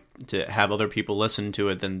fun like to have other people listen to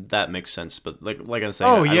it, then that makes sense. But like I'm saying,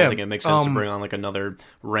 Oh I don't yeah. think it makes sense to bring on like another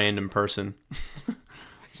random person.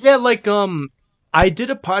 Yeah, like I did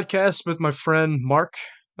a podcast with my friend Mark.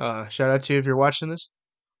 Shout out to you if you're watching this.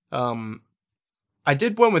 Um I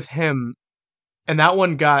did one with him and that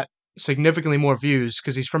one got significantly more views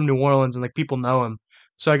because he's from New Orleans and like people know him.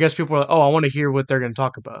 So I guess people are like, "Oh, I want to hear what they're going to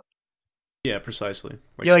talk about." Yeah, precisely.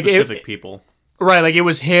 Like Yeah, like specific people. right, like it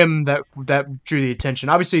was him that drew the attention.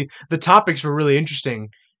 Obviously, the topics were really interesting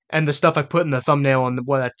and the stuff I put in the thumbnail and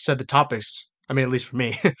what I said the topics, I mean at least for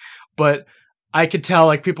me. But I could tell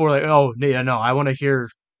like people were like, "Oh, yeah, no, I want to hear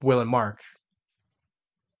Will and Mark."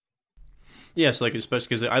 Yes, like especially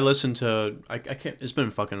because I listened to I can't. It's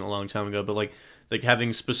been fucking a long time ago, but like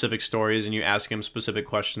having specific stories and you ask him specific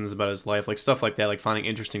questions about his life, like stuff like that, like finding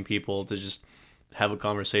interesting people to just have a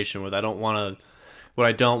conversation with. I don't want to. What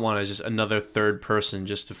I don't want is just another third person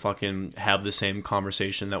just to fucking have the same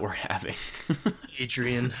conversation that we're having.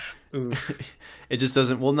 Adrian. Ooh. It just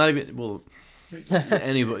doesn't. Well, not even. Well,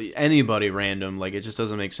 anybody random, like it just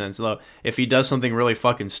doesn't make sense. Though if he does something really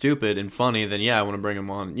fucking stupid and funny, then yeah, I want to bring him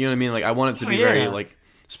on. You know what I mean? Like I want it to Oh be very yeah. like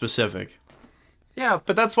specific. Yeah,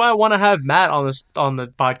 but that's why I want to have Matt on the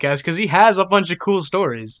podcast because he has a bunch of cool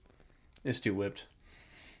stories. It's too whipped.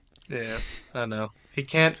 Yeah, I know. He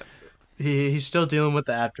can't. He's still dealing with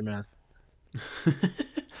the aftermath. I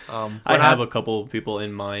What have happened? a couple people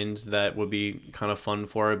in mind that would be kind of fun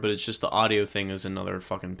for it, but it's just the audio thing is another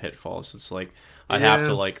fucking pitfall. So it's like I'd have to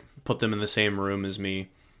Yeah. like put them in the same room as me,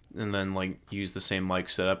 and then like use the same mic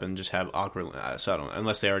setup and just have awkward. So I don't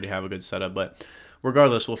unless they already have a good setup, but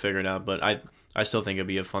regardless, we'll figure it out. But I still think it'd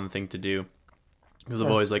be a fun thing to do because I've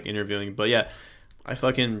Yeah. always like interviewing. But yeah, I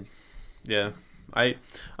fucking yeah. I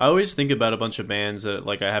always think about a bunch of bands that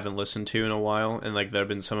like I haven't listened to in a while, and like there have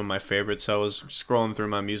been some of my favorites. So I was scrolling through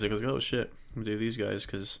my music. I was like, oh shit, I'm gonna do these guys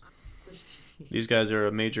because these guys are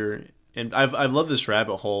a major. And I've loved this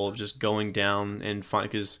rabbit hole of just going down and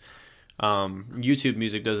find because YouTube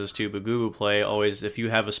Music does this too, but Google Play always if you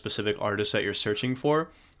have a specific artist that you're searching for,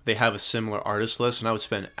 they have a similar artist list, and I would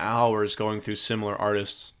spend hours going through similar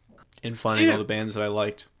artists and finding all Yeah. the bands that I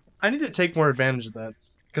liked. I need to take more advantage of that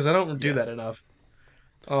because I don't do Yeah. that enough.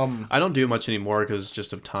 Um. I don't do much anymore because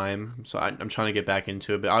just of time. So I'm trying to get back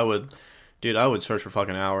into it. But I would Dude, I would search for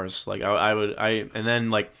fucking hours. Like I would and then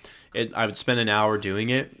like I would spend an hour doing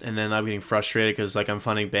it, and then I'm getting frustrated because like I'm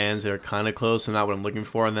finding bands that are kind of close and not what I'm looking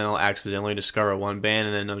for, and then I'll accidentally discover one band,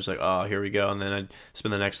 and then I'm just like, oh, here we go, and then I'd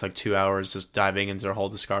spend the next like 2 hours just diving into their whole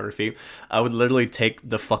discography. I would literally take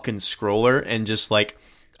the fucking scroller and just like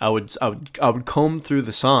I would comb through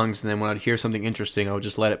the songs, and then when I'd hear something interesting, I would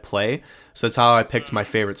just let it play. So that's how I picked my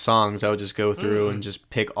favorite songs. I would just go through and Mm. just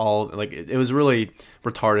pick all like it was really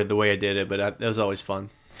retarded the way I did it, but it was always fun.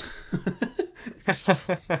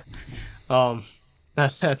 um,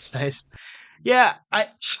 that's nice. Yeah,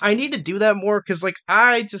 I need to do that more because like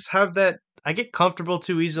I just have that I get comfortable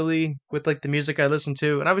too easily with like the music I listen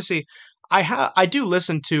to, and obviously I do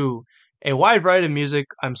listen to a wide variety of music.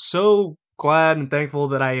 I'm so glad and thankful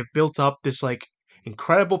that I have built up this like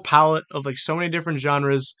incredible palette of like so many different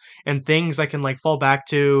genres and things I can like fall back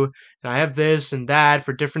to, and I have this and that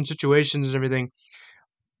for different situations and everything.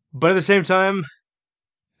 But at the same time,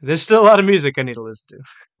 there's still a lot of music I need to listen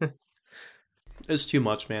to. It's too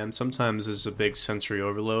much, man. Sometimes it's a big sensory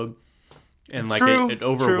overload, and like True, it true.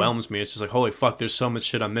 overwhelms me. It's just like, holy fuck, there's so much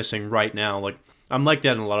shit I'm missing right now. Like I'm like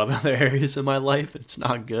that in a lot of other areas of my life. It's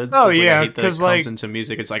not good. Oh So it's like I yeah, hate that it because comes like into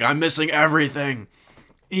music. It's like I'm missing everything.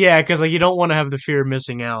 yeah, because like you don't want to have the fear of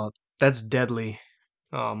missing out. That's deadly.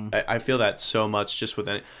 I feel that so much just with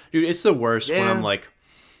any dude. It's the worst when I'm Yeah. like,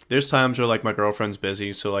 there's times where like my girlfriend's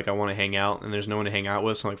busy, so like I want to hang out and there's no one to hang out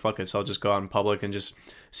with. So I'm like, fuck it, so I'll just go out in public and just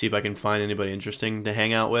see if I can find anybody interesting to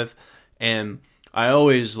hang out with. And I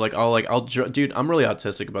always dude, I'm really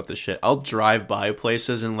autistic about this shit. I'll drive by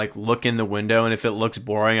places and like look in the window, and if it looks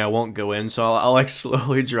boring, I won't go in. So I'll like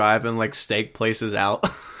slowly drive and like stake places out.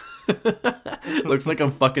 Looks like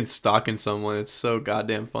I'm fucking stalking someone. It's so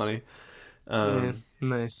goddamn funny. Yeah, Um,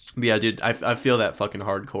 nice. but yeah, dude, I feel that fucking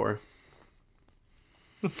hardcore.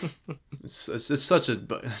 It's such a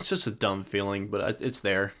it's just a dumb feeling, but it's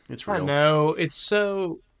there. It's I real. know it's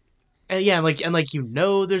so yeah, like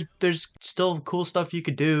there's still cool stuff you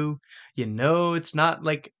could do. You know, it's not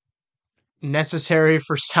like necessary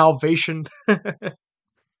for salvation.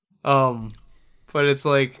 um, but it's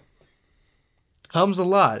like comes a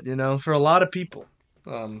lot, you know, for a lot of people.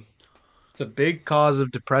 Um, it's a big cause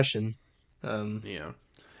of depression. Um, Yeah.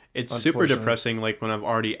 It's super unfortunately. depressing like when I'm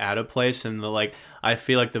already at a place and the like I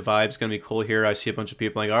feel like the vibe's gonna be cool here. I see a bunch of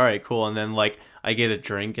people like, all right, cool, and then like I get a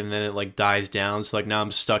drink and then it like dies down. So like now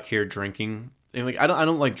I'm stuck here drinking. And like I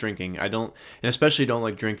don't like drinking. I don't and especially don't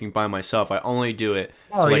like drinking by myself. I only do it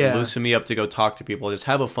Oh to like yeah. loosen me up to go talk to people, just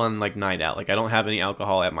have a fun like night out. Like I don't have any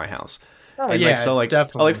alcohol at my house. Oh And like yeah, so like I like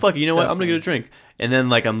definitely. fuck it, you know what? I'm gonna get a Definitely. drink. And then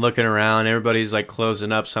like I'm looking around, everybody's like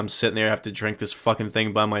closing up, so I'm sitting there, I have to drink this fucking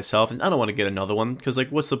thing by myself, and I don't want to get another one because like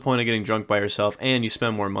what's the point of getting drunk by yourself? And you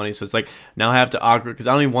spend more money, so it's like now I have to awkward because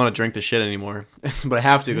I don't even want to drink the shit anymore, but I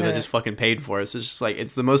have to because I Yeah. just fucking paid for it. So it's just like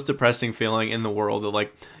it's the most depressing feeling in the world that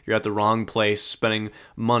like you're at the wrong place, spending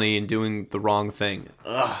money and doing the wrong thing.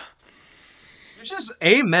 Ugh. You just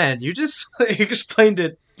amen. You just explained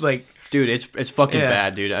it like Dude, it's fucking yeah.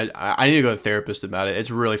 bad, dude. I need to go to a therapist about it.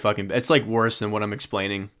 It's really fucking. It's like worse than what I'm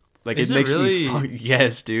explaining. Like it Is it makes me really fuck.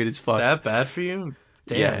 Yes, dude, it's fucked. that bad for you?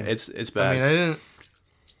 Yeah, Damn. it's I mean, bad. I didn't.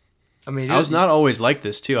 I mean, I was not always like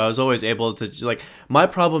this too. I was always able to like. My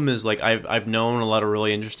problem is like I've known a lot of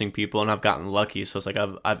really interesting people and I've gotten lucky. So it's like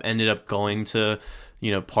I've ended up going to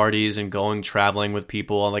parties and going traveling with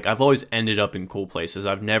people and like I've always ended up in cool places.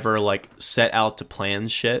 I've never like set out to plan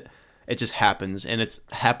shit. It just happens and it's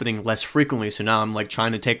happening less frequently. So now I'm like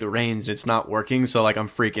trying to take the reins and it's not working. So like I'm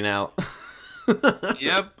freaking out.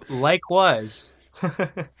 yep. Likewise.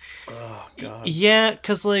 Oh God. Yeah,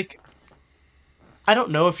 cause like I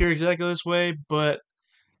don't know if you're exactly this way, but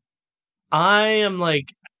I am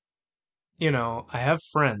like I have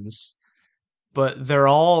friends, but they're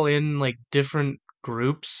all in like different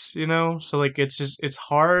groups, so like it's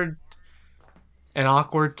hard and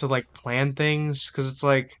awkward to like plan things because it's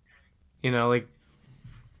like like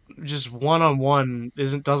just one on one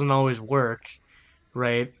isn't doesn't always work,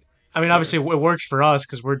 right? I mean, Yeah. obviously it works for us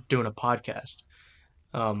because we're doing a podcast,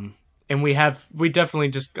 um, and we definitely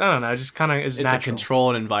just I don't know, just kind of is It's a natural,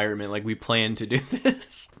 controlled environment. Like we plan to do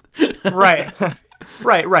this. right?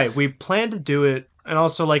 Right. We plan to do it, and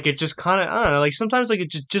also like it just kind of I don't know, like sometimes like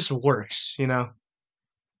it just works.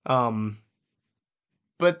 Um,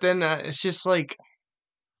 but then it's just like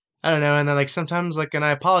I don't know, and then like sometimes like, and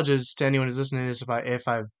I apologize to anyone who's listening to this if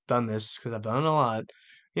I've done this because I've done it a lot,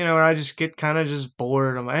 where I just get kind of just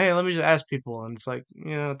bored. I'm like, hey, let me just ask people, and it's like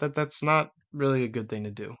that's not really a good thing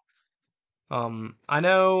to do. I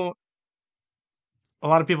know a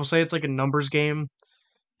lot of people say it's like a numbers game,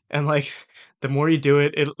 and like the more you do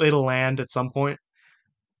it, it'll land at some point.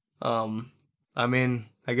 Um, I mean,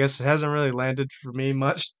 I guess it hasn't really landed for me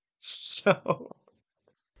much. So,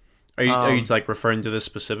 Are you um, like referring to this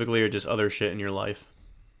specifically, or just other shit in your life?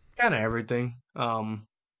 kind of everything.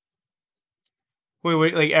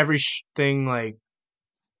 Wait, like every thing, like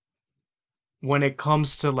when it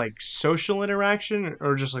comes to like social interaction,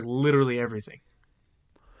 or just like literally everything.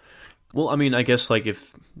 Well, I mean, I guess like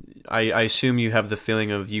if I assume you have the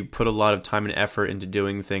feeling of you put a lot of time and effort into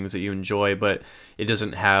doing things that you enjoy, but it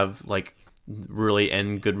doesn't have like really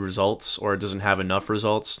end good results, or it doesn't have enough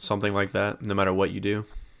results, something like that, no matter what you do.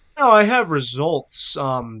 No, I have results.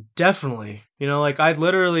 Definitely. Like I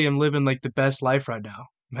literally am living like the best life right now.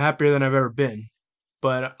 I'm happier than I've ever been.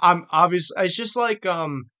 But I'm obvious. It's just like I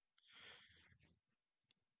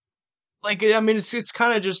mean, it's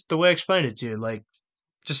kind of just the way I explained it to you. Like,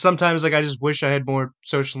 just sometimes like I just wish I had more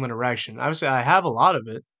social interaction. Obviously, I have a lot of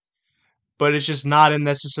it, but it's just not in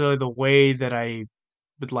necessarily the way that I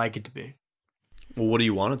would like it to be. Well, what do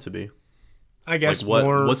you want it to be? I Like guess what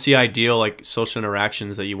more. what's the ideal like social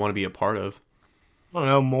interactions that you want to be a part of? I don't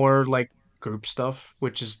know, more like group stuff,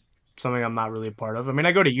 which is something I'm not really a part of. I mean,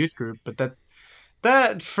 I go to youth group, but that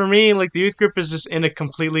for me, like the youth group is just in a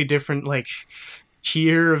completely different like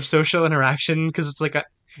tier of social interaction because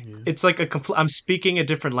Yeah. it's like a complete. I'm speaking a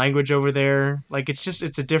different language over there. Like it's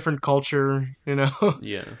a different culture, you know.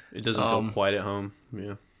 Yeah. It doesn't feel um, quite at home.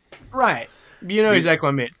 Yeah. right. You know You exactly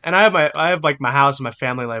what I mean. And I have like my house and my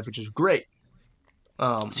family life, which is great. so you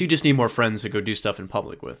Um, just need more friends to go do stuff in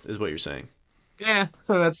public with, is what you're saying. yeah,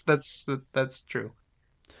 that's true.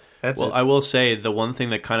 That's Well, it. I will say the one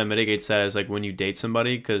thing that kind of mitigates that is like when you date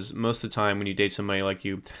somebody, because most of the time when you date somebody, like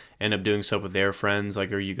you end up doing stuff with their friends,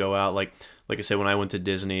 like or you go out, like I said, when I went to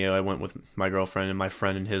Disney, I went with my girlfriend and my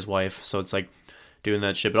friend and his wife, so it's like doing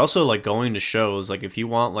that shit, but also like going to shows. Like if you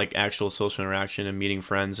want like actual social interaction and meeting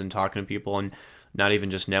friends and talking to people and not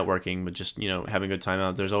even just networking, but just having a good time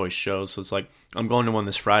out, there's always shows. So it's like I'm going to one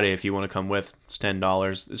this Friday. If you want to come with, it's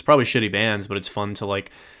 $10. It's probably shitty bands, but it's fun to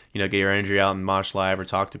like get your energy out and mosh live or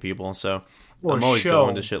talk to people. So Or I'm always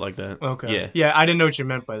going to show. shit like that. Okay. Yeah, Yeah, I didn't know what you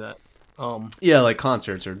meant by that. Um, yeah, like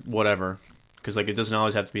concerts or whatever. Because like it doesn't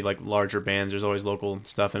always have to be like larger bands. There's always local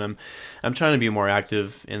stuff, and I'm trying to be more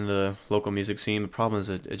active in the local music scene. The problem is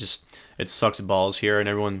that it sucks balls here,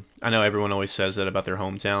 and I know everyone always says that about their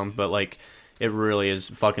hometown, but like it really is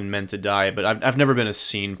fucking meant to die. But I've never been a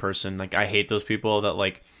scene person. Like I hate those people that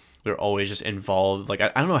like they're always just involved. Like I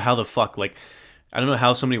don't know how the fuck like I don't know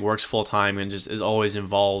how somebody works full time and just is always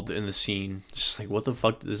involved in the scene. Just like what the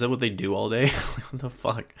fuck is that? What they do all day? What the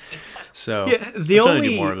fuck? So yeah, I'm the trying to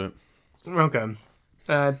do more only of it. okay.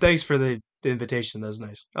 Thanks for the invitation. That was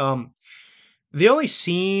nice. The only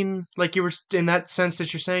scene, like you were in that sense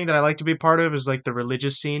that you're saying that I like to be part of is like the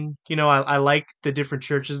religious scene. I like the different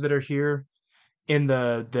churches that are here in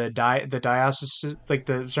the diocese, like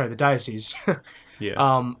the diocese.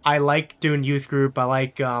 Yeah. I like doing youth group. I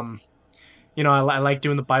like I like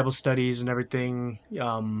doing the Bible studies and everything.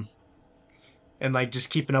 And like just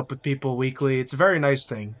keeping up with people weekly. It's a very nice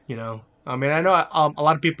thing. I mean, I know a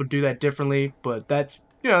lot of people do that differently, but that's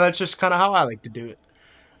just kind of how I like to do it.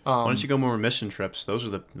 Why don't you Um, go more mission trips? Those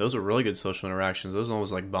are really good social interactions. Those are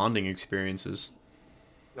almost like bonding experiences.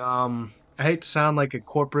 I hate to sound like a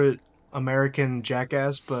corporate American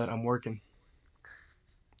jackass, but I'm working.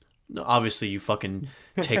 No, obviously, you fucking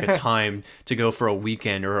take a time to go for a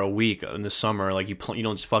weekend or a week in the summer. Like you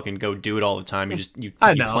don't just fucking go do it all the time. You just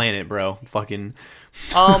I you know. plan it, bro. Fucking,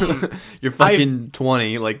 Um, you're I've fucking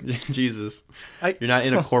 20. Like Jesus, I you're not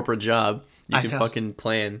in a corporate job. You I can know. fucking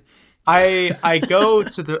plan. I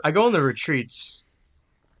go on the retreats.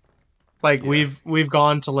 Like Yeah, we've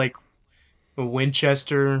gone to like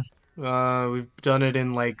Winchester. We've done it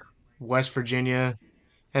in like West Virginia,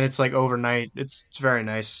 and it's like overnight. It's very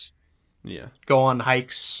nice. yeah. Go on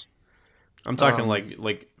hikes. I'm talking Um,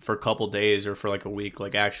 like for a couple days or for like a week.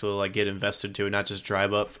 Like actually like get invested to it, not just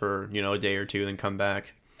drive up for a day or two and then come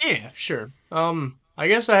back. yeah, sure. I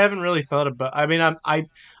guess I haven't really thought about. I mean,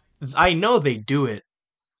 I know they do it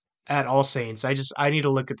at All Saints. I need to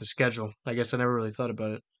look at the schedule. I guess I never really thought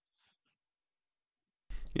about it.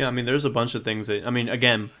 Yeah, I mean, there's a bunch of things that I mean,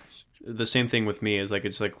 again, the same thing with me is like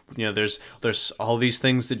it's like there's all these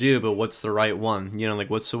things to do, but what's the right one? Like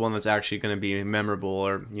what's the one that's actually going to be memorable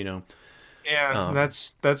or Yeah, um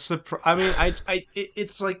that's I mean,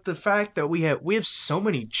 it's like the fact that we have so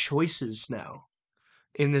many choices now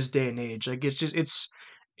in this day and age. Like it's just it's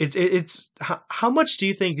how much do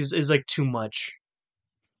you think is like too much?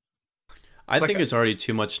 I Like, think it's already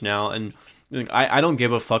too much now, and like, I don't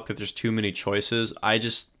give a fuck that there's too many choices. I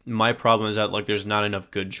just my problem is that like there's not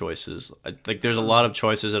enough good choices. Like there's a lot of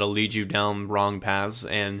choices that'll lead you down wrong paths,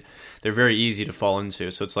 and they're very easy to fall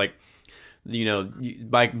into. So it's like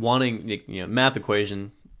by wanting math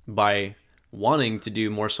equation by wanting to do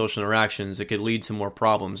more social interactions, it could lead to more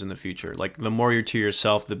problems in the future. Like the more you're to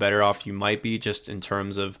yourself, the better off you might be, just in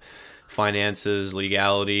terms of finances,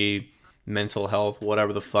 legality, mental health,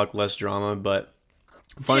 whatever the fuck, less drama. But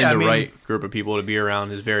finding yeah, I the mean, right group of people to be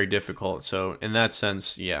around is very difficult. So in that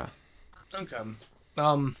sense, yeah. okay.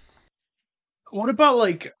 Um, what about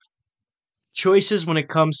like choices when it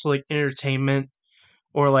comes to like entertainment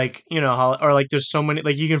or like how or like there's so many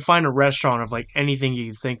like you can find a restaurant of like anything you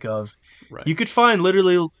can think of. Right. You could find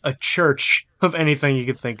literally a church of anything you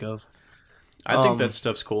could think of. I think that Um,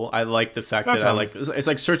 stuff's cool. I like the fact that I okay. like it's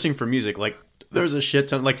like searching for music. Like there's a shit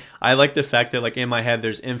ton. Like I like the fact that like in my head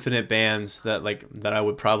there's infinite bands that like that I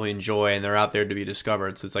would probably enjoy, and they're out there to be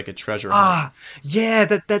discovered. So it's like a treasure hunt. Yeah,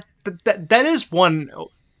 that is one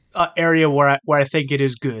area where I think it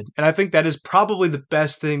is good, and I think that is probably the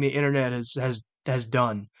best thing the internet has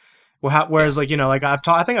done. Yeah. Whereas like like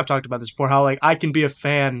I think I've talked about this before, how like I can be a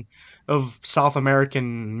fan of South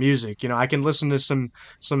American music. I can listen to some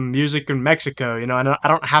music in Mexico. And I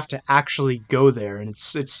don't have to actually go there, and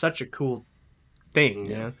it's such a cool thing.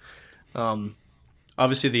 Yeah. Um,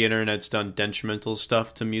 Obviously, the internet's done detrimental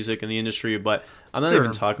stuff to music in the industry, but I'm not even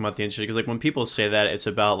sure. talking about the industry because like when people say that, it's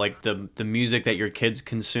about like the music that your kids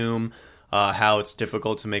consume. How it's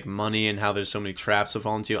difficult to make money and how there's so many traps to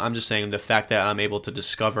fall into. I'm just saying the fact that I'm able to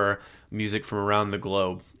discover music from around the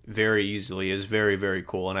globe very easily is very, very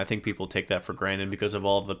cool. And I think people take that for granted because of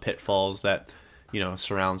all the pitfalls that,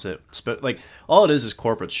 surrounds it. But like all it is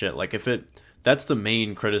corporate shit. Like if it, that's the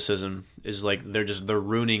main criticism is like they're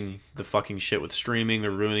ruining the fucking shit with streaming.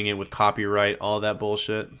 They're ruining it with copyright, all that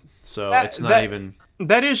bullshit. So That it's not that even,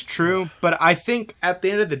 that is true, but I think at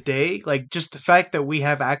the end of the day, like just the fact that we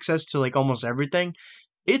have access to like almost everything,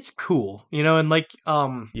 it's cool, and like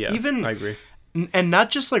yeah, even I agree. and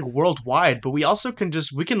not just like worldwide, but we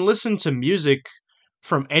can listen to music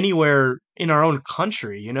from anywhere in our own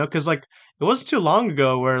country, because like it wasn't too long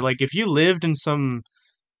ago where like if you lived in some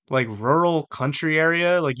like rural country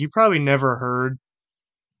area, like you probably never heard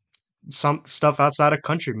some stuff outside of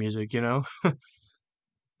country music.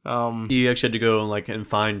 Um You actually had to go and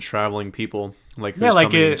find traveling people like yeah, who's like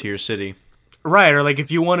coming it into your city. right, or like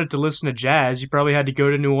if you wanted to listen to jazz, you probably had to go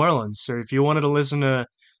to New Orleans, or if you wanted to listen to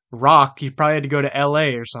rock, you probably had to go to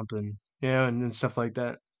LA or something, and stuff like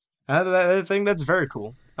that. I think that's very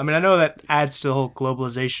cool. I mean, I know that adds to the whole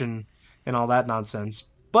globalization and all that nonsense,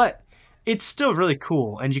 but it's still really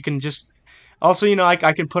cool, and you can just also,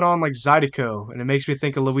 I can put on like Zydeco, and it makes me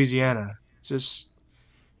think of Louisiana. It's just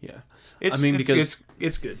Yeah, I it's mean it's because it's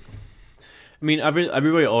it's good.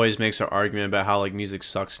 everybody always makes an argument about how like music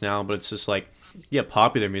sucks now, but it's just like yeah,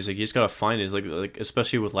 popular music you just gotta find it. It's like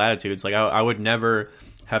especially with Latitudes. Like I would never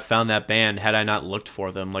have found that band had I not looked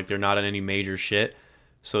for them. Like they're not in any major shit.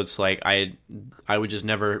 So it's like I would just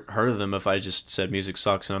never heard of them if I just said music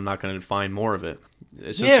sucks and I'm not going to find more of it.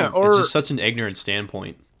 Yeah, It's or just such an ignorant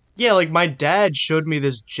standpoint. yeah, like my dad showed me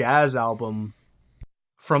this jazz album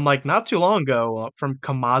from like not too long ago from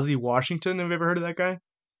Kamasi Washington. Have you ever heard of that guy?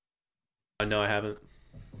 No, I haven't.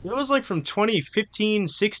 It was like from 2015,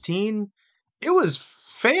 16. It was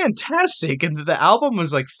fantastic. And the album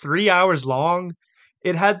was like 3 hours long.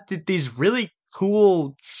 It had these really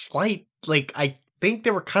cool, slight, like, I think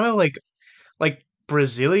they were kind of like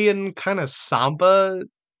Brazilian kind of samba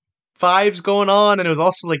vibes going on. And it was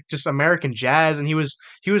also like just American jazz. And he was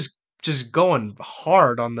just going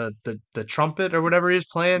hard on the trumpet or whatever he was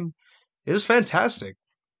playing. It was fantastic.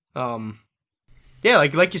 Um, yeah,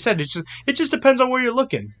 like you said, it just depends on where you're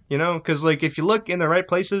looking, because like if you look in the right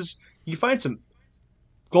places, you find some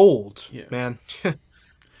gold, Yeah. man.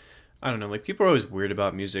 I don't know. Like people are always weird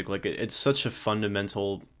about music. Like it's such a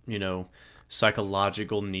fundamental,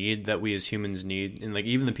 psychological need that we as humans need. And like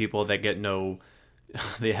even the people that get no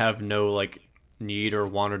they have no like need or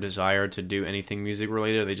want or desire to do anything music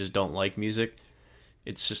related. They just don't like music.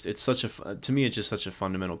 It's such a to me it's just such a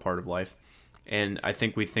fundamental part of life. And I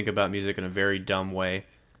think we think about music in a very dumb way.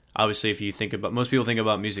 Obviously, if you think about most people think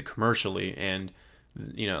about music commercially, and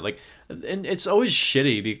like, and it's always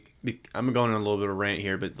shitty. I'm going on a little bit of a rant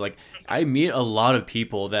here, but like, I meet a lot of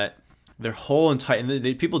people that their whole entire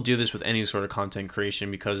and people do this with any sort of content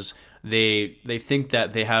creation because they think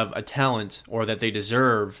that they have a talent or that they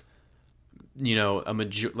deserve,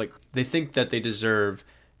 like they think that they deserve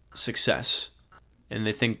success, and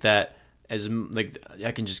they think that like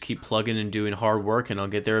I can just keep plugging and doing hard work and I'll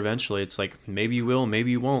get there eventually. It's like maybe you will,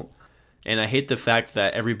 maybe you won't. And I hate the fact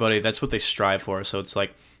that everybody, that's what they strive for. So it's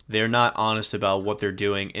like they're not honest about what they're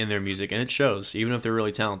doing in their music, and it shows even if they're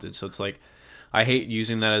really talented. So it's like I hate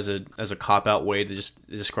using that as a cop out way to just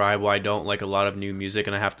describe why I don't like a lot of new music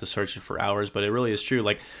and I have to search it for hours, but it really is true.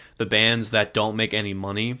 Like the bands that don't make any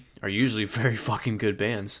money are usually very fucking good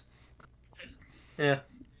bands. Yeah.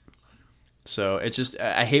 So it's just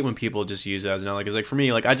I hate when people just use it as an outlet. Because like for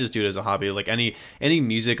me, like I just do it as a hobby. Like any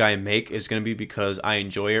music I make is gonna be because I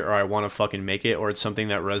enjoy it or I want to fucking make it or it's something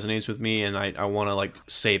that resonates with me and I want to like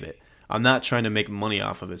save it. I'm not trying to make money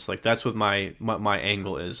off of it. It's like that's what my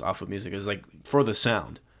angle is off of music is like for the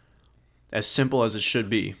sound, as simple as it should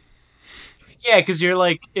be. Yeah, because you're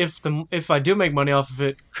like, if I do make money off of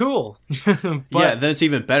it, cool. Yeah, But then it's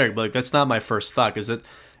even better. But like that's not my first thought because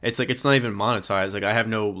it's like it's not even monetized. Like I have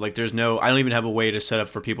no like there's no I don't even have a way to set up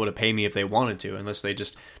for people to pay me if they wanted to unless they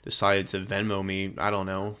just decided to Venmo me. I don't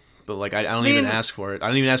know. But like I don't even mean, ask for it. I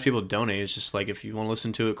don't even ask people to donate. It's just like if you want to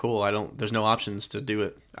listen to it, cool. I don't. There's no options to do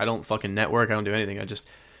it. I don't fucking network. I don't do anything. I just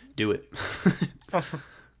do it.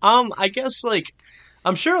 I guess like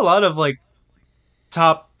I'm sure a lot of like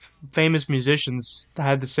top famous musicians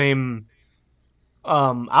had the same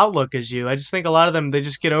outlook as you. I just think a lot of them they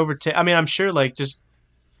just get over to. I mean, I'm sure like just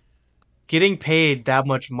getting paid that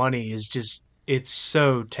much money is just it's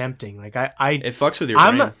so tempting. Like It fucks with your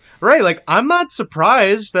I'm brain. not right. Like I'm not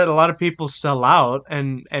surprised that a lot of people sell out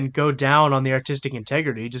and go down on the artistic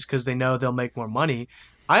integrity just because they know they'll make more money.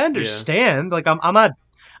 I Yeah. understand. Like I'm not.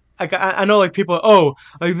 Like I know like people. Oh,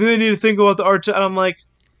 like they need to think about the art. And I'm like,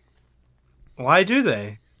 why do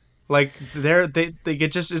they? Like they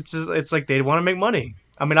get it's like they want to make money.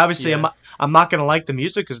 I mean, obviously Yeah. I'm not gonna like the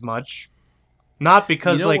music as much. Not You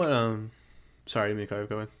because know like what? Sorry, Miko,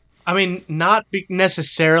 go ahead. I mean, not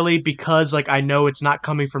necessarily because like I know it's not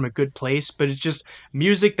coming from a good place, but it's just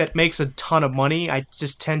music that makes a ton of money. I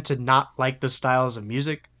just tend to not like the styles of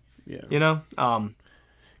music, Yeah. you know.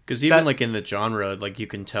 Because even That like in the genre, like you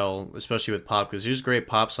can tell, especially with pop, because there's great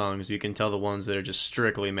pop songs. You can tell the ones that are just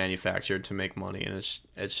strictly manufactured to make money, and it's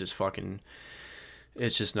just fucking,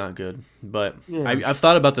 it's just not good. But yeah I've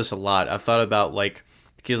thought about this a lot. I've thought about like,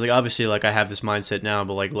 because like obviously like I have this mindset now,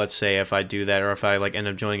 but like let's say if I do that, or if I like end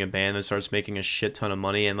up joining a band that starts making a shit ton of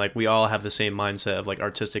money, and like we all have the same mindset of like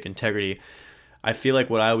artistic integrity. I feel like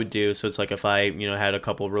what I would do, so it's like if I, had a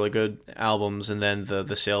couple really good albums and then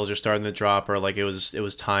the sales are starting to drop or like it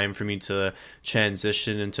was time for me to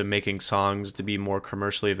transition into making songs to be more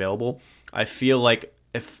commercially available. I feel like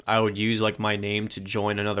if I would use like my name to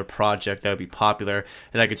join another project that would be popular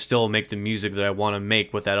and I could still make the music that I want to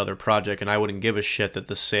make with that other project and I wouldn't give a shit that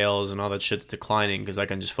the sales and all that shit's declining because I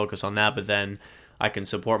can just focus on that, but then I can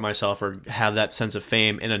support myself or have that sense of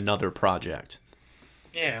fame in another project.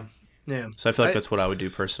 yeah yeah. So I feel like I that's what I would do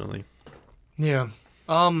personally. yeah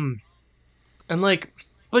and like,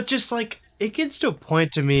 but just like it gets to a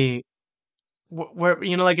point to me where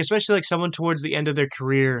like especially like someone towards the end of their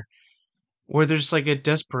career where there's like a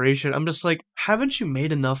desperation. I'm just like, haven't you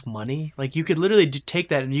made enough money? Like you could literally take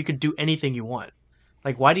that and you could do anything you want.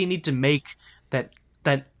 Like why do you need to make that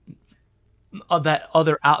that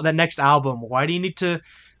that next album? Why do you need to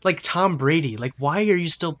like Tom Brady? Like why are you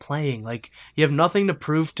still playing? Like you have nothing to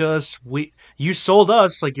prove to us. You sold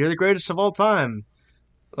us like you're the greatest of all time.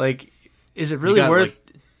 Like is it You really got like worth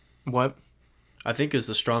what? I think it's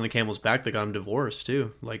the straw on the camel's back that got him divorced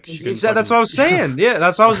too. Like she couldn't That's what fucking I was saying. Yeah,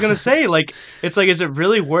 that's what I was gonna say. Like it's like is it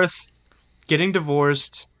really worth getting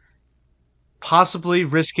divorced, possibly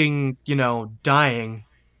risking, dying?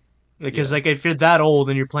 Because yeah. like if you're that old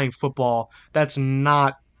and you're playing football, that's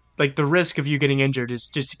not like the risk of you getting injured is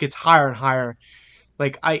just it gets higher and higher.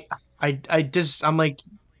 Like I'm like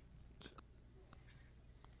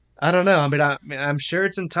I don't know. I'm sure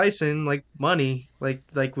it's enticing, like money, like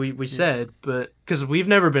we Yeah. said, but because we've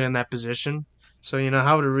never been in that position, so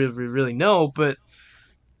how would we really know? But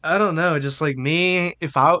I don't know. Just like me,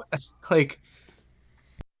 if I like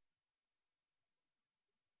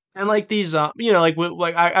and like these, like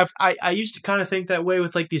I used to kind of think that way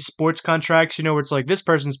with like these sports contracts, where it's like this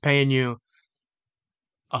person's paying you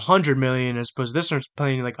 100 million as opposed to this one's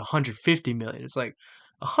paying you like 150 million. It's like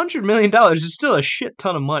 $100 million is still a shit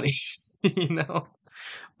ton of money, you know.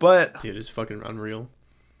 But Dude, it's fucking unreal.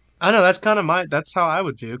 I know that's kind of that's how I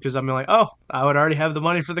would view because I'm like, oh, I would already have the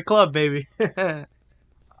money for the club, baby.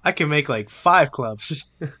 I can make like 5 clubs.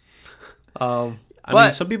 Um, I mean,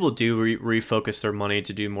 but some people do refocus their money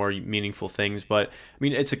to do more meaningful things, but I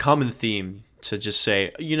mean, it's a common theme to just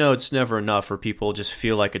say, it's never enough, or people just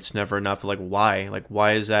feel like it's never enough. Like, why? Like,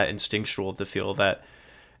 why is that instinctual to feel that?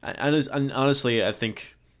 honestly, I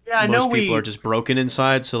think Yeah, I know most people are we. just broken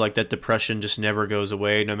inside, so like that depression just never goes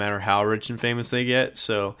away, no matter how rich and famous they get.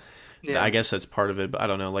 So I Yeah, guess that's part of it, but I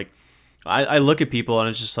don't know. Like I look at people and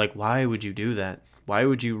it's just like, why would you do that? Why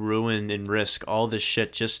would you ruin and risk all this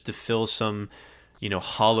shit just to fill some,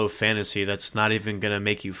 hollow fantasy that's not even gonna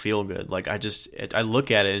make you feel good? Like I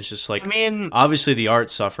look at it and it's just I like, mean, obviously the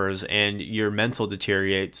art suffers and your mental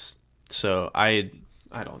deteriorates. So I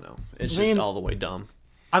don't know. I It's just mean, all the way dumb.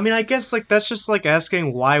 I guess like that's just like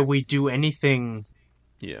asking why we do anything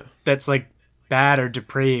Yeah. that's like bad or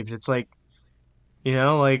depraved. It's like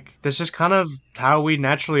like that's just kind of how we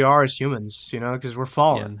naturally are as humans. Because we're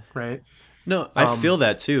Yeah. fallen, right? No, I Um, feel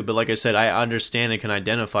that too, but like I said, I understand and can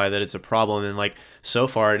identify that it's a problem, and like so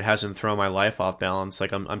far, it hasn't thrown my life off balance.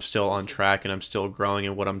 Like I'm still on track, and I'm still growing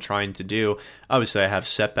in what I'm trying to do. Obviously, I have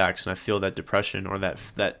setbacks, and I feel that depression or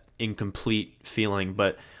that incomplete feeling,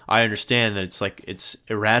 but I understand that it's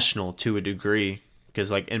irrational to a degree because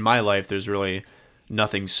like in my life, there's really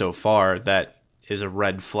nothing so far that is a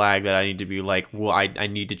red flag that I need to be like, well, I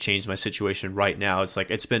need to change my situation right now. It's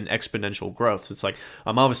like it's been exponential growth. It's like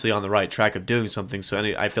I'm obviously on the right track of doing something. So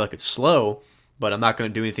I feel like it's slow, but I'm not going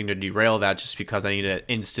to do anything to derail that just because I need an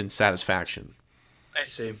instant satisfaction. I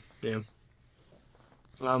see. Yeah.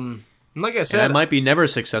 Like I And I said, might be never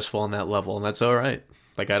successful on that level, and that's all right.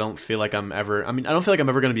 Like I don't feel like I'm ever. I mean, I don't feel like I'm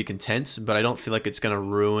ever going to be content, but I don't feel like it's going to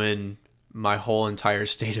ruin my whole entire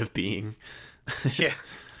state of being. yeah.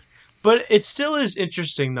 But it still is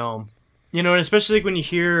interesting though, and especially like when you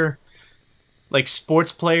hear like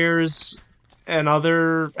sports players and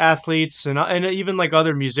other athletes and even like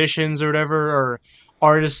other musicians or whatever or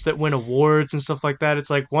artists that win awards and stuff like that. It's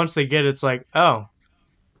like once they get it, it's like, oh,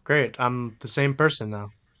 great, I'm the same person now,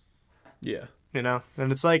 Yeah.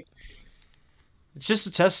 and it's like it's just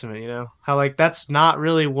a testament, how like that's not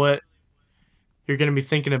really what you're gonna be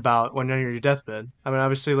thinking about when you're on your deathbed. I mean,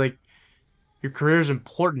 obviously, like your career is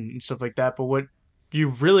important and stuff like that, but what you're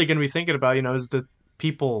really gonna be thinking about, is the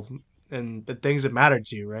people and the things that matter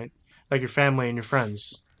to you, right? Like your family and your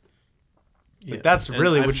friends. Like Yeah. that's And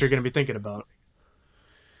really what you're gonna be thinking about.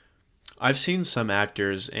 I've seen some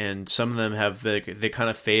actors, and some of them have they kind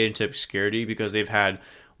of fade into obscurity because they've had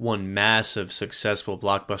one massive successful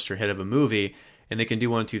blockbuster hit of a movie, and they can do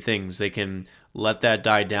one of two things. They can let that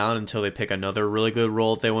die down until they pick another really good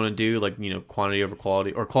role that they want to do, like quantity over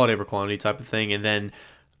quality or quality over quantity type of thing, and then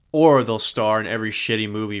or they'll star in every shitty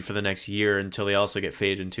movie for the next year until they also get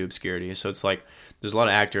faded into obscurity. So it's like there's a lot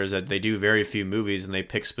of actors that they do very few movies and they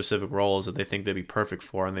pick specific roles that they think they'd be perfect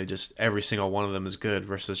for, and they just every single one of them is good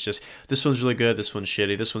versus just this one's really good, this one's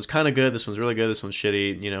shitty, this one's kind of good, this one's really good, this one's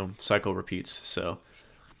shitty. Cycle repeats. So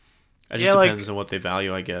it just Yeah, like depends on what they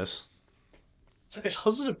value, I guess. it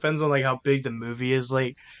also depends on like how big the movie is.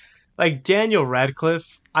 Like Daniel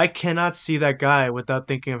Radcliffe, I cannot see that guy without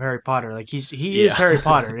thinking of Harry Potter. Like he is Yeah. Harry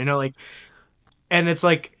Potter, like and it's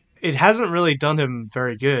like it hasn't really done him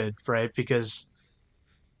very good, right? Because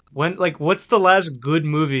when like what's the last good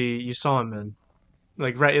movie you saw him in?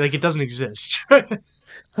 Like right, like it doesn't exist.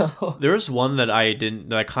 Oh. There was one that I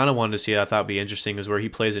kind of wanted to see that I thought would be interesting is where he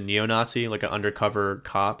plays a neo-Nazi, like an undercover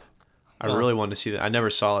cop. I really wanted to see that. I never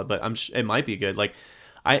saw it, but it might be good. Like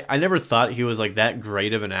I never thought he was like that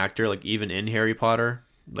great of an actor, like even in Harry Potter.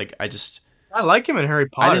 Like I like him in Harry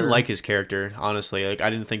I didn't Potter. like his character, honestly. Like I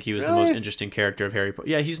didn't think he was the most Really? interesting character of Harry Potter.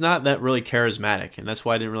 Yeah, he's not that really charismatic, and that's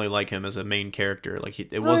why I didn't really like him as a main character. Like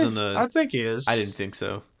it Really? wasn't a I think he I is. didn't think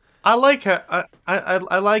so. I like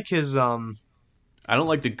his I don't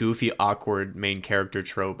like the goofy, awkward main character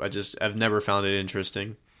trope. I've never found it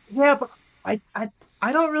interesting. yeah, but I I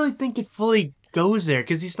I don't really think it fully goes there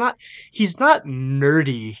because he's not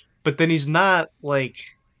nerdy, but then he's not like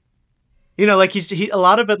like he a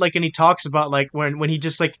lot of it like and he talks about like when he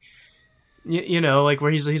just like like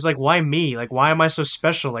where he's like why me, like why am I so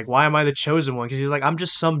special, like why am I the chosen one, because he's like I'm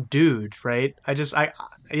just some dude, right?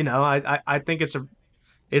 I think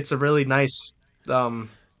it's a really nice um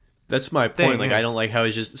That's my point. thing, Like, I yeah. don't like how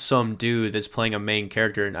he's just some dude that's playing a main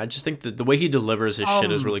character, and I just think that the way he delivers his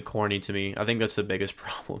shit is um really corny to me. I think that's the biggest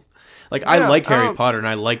problem. Like, I yeah like Harry Potter, and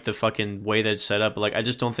I like the fucking way that's set up, but like, I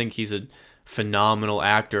just don't think he's a phenomenal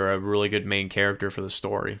actor, a really good main character for the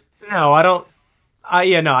story. no, I don't.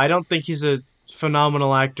 No, I don't think he's a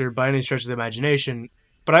phenomenal actor by any stretch of the imagination.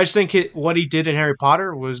 But I just think what he did in Harry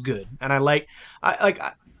Potter was good, and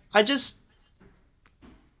I just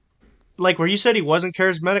like where you said he wasn't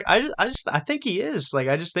charismatic. I think he is. Like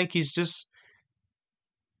I just think he's just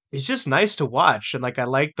nice to watch, and like I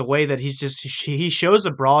like the way that he shows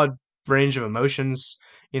a broad range of emotions,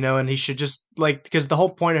 and he should just like because the whole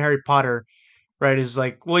point of Harry Potter, right, is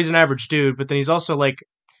like well he's an average dude, but then he's also like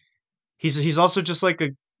he's also just like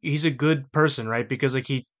he's a good person, right? Because like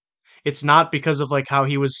it's not because of like how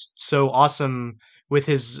he was so awesome with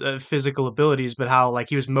his physical abilities, but how like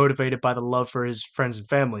he was motivated by the love for his friends and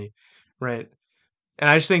family, right? And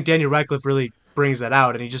I just think Daniel Radcliffe really brings that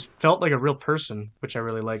out, and he just felt like a real person, which I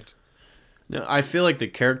really liked. No, I feel like the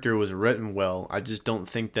character was written well. I just don't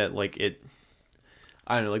think that like it.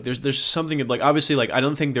 I don't know. Like there's something like obviously like I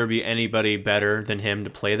don't think there'd be anybody better than him to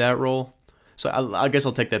play that role. So I guess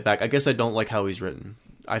I'll take that back. I guess I don't like how he's written.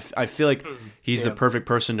 I feel like Mm. he's the Yeah, perfect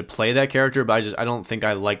person to play that character, but I don't think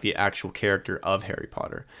I like the actual character of Harry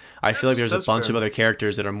Potter. I feel like there's a that's bunch fair. of other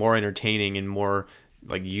characters that are more entertaining and more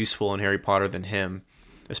like useful in Harry Potter than him.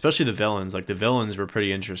 Especially the villains. Like the villains were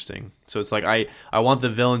pretty interesting. So it's like I want the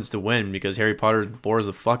villains to win because Harry Potter bores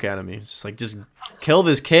the fuck out of me. It's just like just kill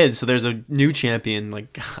this kid so there's a new champion.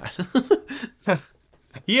 Like God.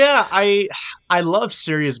 Yeah, I love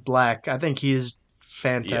Sirius Black. I think he is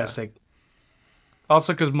Yeah. fantastic.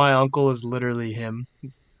 Also, because my uncle is literally him.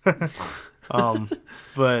 um,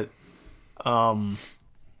 but um,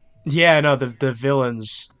 yeah, no, the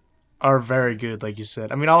villains are very good, like you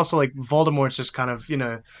said. I mean, also like Voldemort's just kind of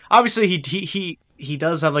obviously he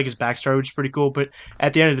does have like his backstory, which is pretty cool. But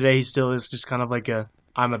at the end of the day, he still is just kind of like a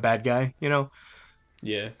I'm a bad guy.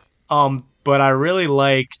 Yeah. But I really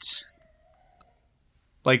liked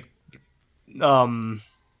like um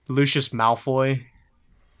Lucius Malfoy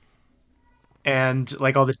and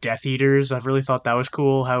like all the Death Eaters. I really thought that was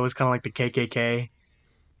cool. How it was kind of like the KKK.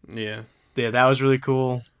 Yeah. Yeah, that was really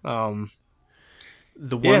cool.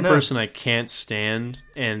 The Yeah, one no. person I can't stand,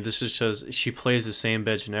 and this is just she plays the same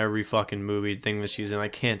bitch in every fucking movie thing that she's in. I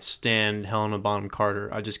can't stand Helena Bonham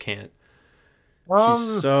Carter. I just can't. She's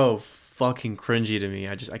Um, so fucking cringy to me.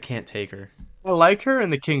 I can't take her. I like her in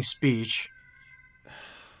the King's Speech.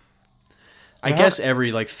 I But how? guess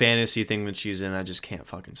every like fantasy thing that she's in, I just can't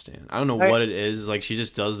fucking stand. I don't know I, what it is. Like she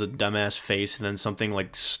just does the dumbass face and then something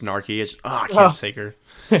like snarky. It's I oh, can't take her.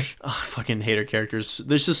 Oh, I fucking hate her characters.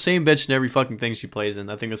 There's the same bitch in every fucking thing she plays in.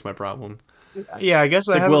 I think that's my problem. yeah, I guess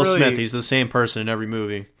It's I like haven't Will Smith. really. He's the same person in every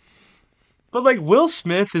movie. But like Will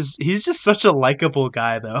Smith he's just such a likable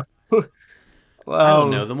guy though. I don't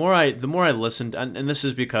know. um, The more I listened, and this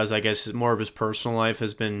is because I guess more of his personal life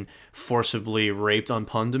has been forcibly raped on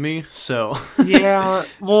pun to me. So yeah.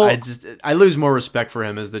 Well, I lose more respect for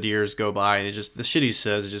him as the years go by, and it just the shit he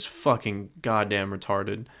says is just fucking goddamn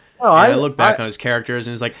retarded. no, And I look I back on his characters,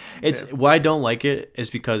 and it's like it's yeah. why I don't like it is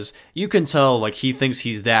because you can tell like he thinks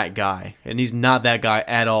he's that guy, and he's not that guy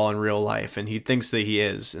at all in real life, and he thinks that he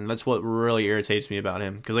is, and that's what really irritates me about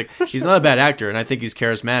him because like he's not a bad actor, and I think he's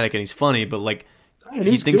charismatic and he's funny, but like And he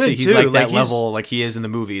he's thinks that good he's too. like Like that he's level like he is in the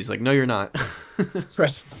movies. Like, no, you're not.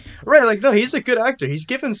 right, right. Like no, he's a good actor. He's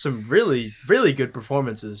given some really, really good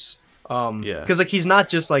performances. Yeah, Because like he's not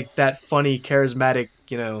just like that funny, charismatic,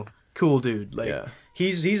 cool dude. Like yeah,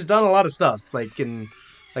 he's done a lot of stuff. Like in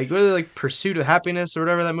like really like Pursuit of Happiness or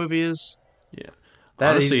whatever that movie is. yeah.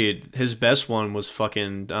 That he's Honestly, his best one was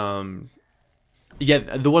fucking. Yeah,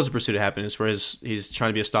 there was a Pursuit of Happiness where he's trying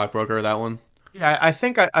to be a stockbroker. That one. yeah. I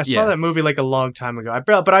think I saw Yeah, that movie like a long time ago.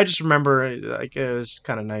 But I just remember like it was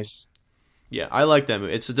kind of nice. yeah. I like that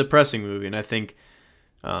movie. It's a depressing movie, and I think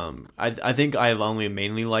I think I only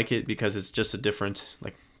mainly like it because it's just a different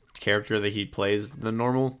like character that he plays than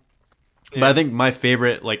normal. But I Yeah. think my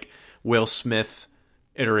favorite like Will Smith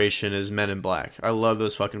iteration is Men in Black. I love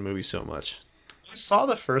those fucking movies so much. I saw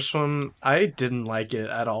the first one. I didn't like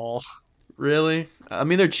it at all. Really? I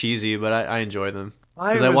mean, they're cheesy, but I enjoy them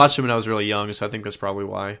I because I was watched them when I was really young, so I think that's probably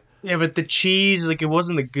why. Yeah, but the cheese, like it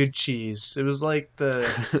wasn't the good cheese. It was like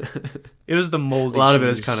it was the A moldy lot of it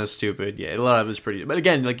is kind of cheese. stupid. Yeah, a lot of it is pretty. But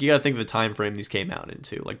again, like you got to think of the time frame these came out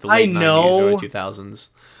into, like the I late '90s, early know, 2000s.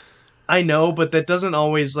 I know, but that doesn't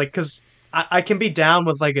always like because I can be down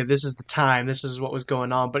with like this is the time, this is what was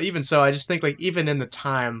going on. But even so, I just think like even in the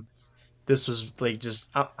time, this was like just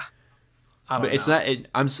I But don't it's know.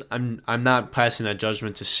 not. I'm not passing that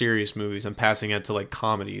judgment to serious movies. I'm passing it to like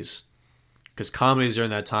comedies because comedies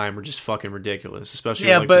during that time were just fucking ridiculous, especially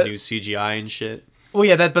with Yeah, like the but new CGI and shit. well,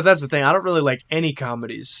 yeah, that but that's the thing. I don't really like any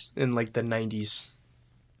comedies in like the '90s.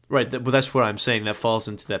 Right, but that's what I'm saying. That falls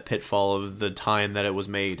into that pitfall of the time that it was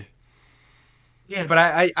made. Yeah, but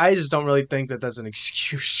I just don't really think that that's an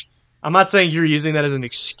excuse. I'm not saying you're using that as an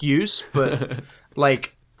excuse, but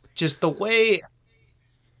like just the way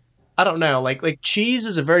I don't know, like cheese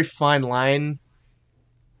is a very fine line,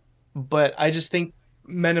 but I just think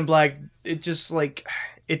Men in Black it just like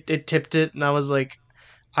it tipped it and I was like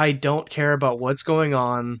I don't care about what's going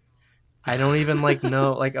on. I don't even like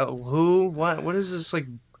know who what is this like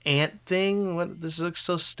ant thing? What this looks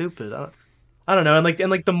so stupid. I I don't know, and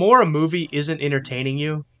like the more a movie isn't entertaining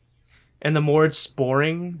you, and the more it's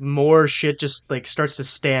boring, more shit just like starts to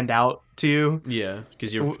stand out to you. Yeah,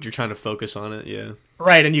 because you're trying to focus on it. Yeah,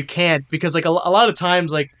 Right, and you can't because like a lot of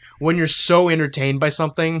times like when you're so entertained by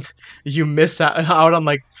something, you miss out on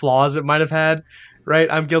like flaws it might have had. Right,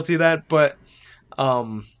 I'm guilty of that, but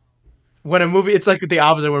um when a movie it's like the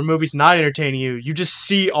opposite where a movie's not entertaining you, you just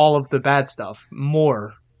see all of the bad stuff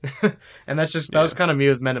more. And that was yeah. kind of me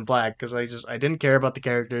with Men in Black because I didn't care about the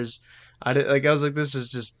characters. I was like this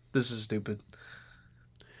is stupid.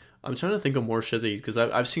 I'm trying to think of more shit that because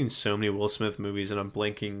I've seen so many Will Smith movies and I'm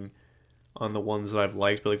blanking on the ones that I've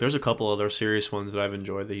liked. But like, there's a couple other serious ones that I've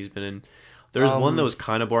enjoyed that he's been in. There's one that Um was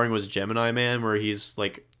kind of boring was Gemini Man where he's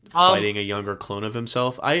like um fighting a younger clone of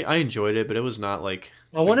himself. I enjoyed it, but it was not like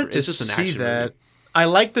I wanted to it's just an see action movie. that. I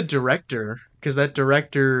like the director because that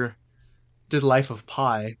director did Life of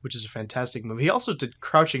Pi, which is a fantastic movie. He also did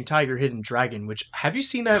Crouching Tiger, Hidden Dragon. Which have you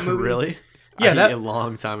seen that movie? Really? Yeah, A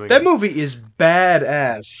long time that ago. movie is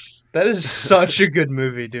badass. That is such a good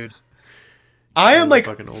movie, dude. I That am is a like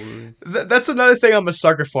fucking old movie. that's another thing I'm a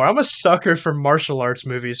sucker for. I'm a sucker for martial arts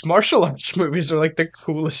movies. Martial arts movies are like the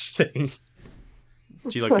coolest thing.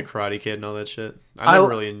 Do you like the Karate Kid and all that shit? I never I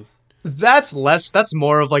really. that's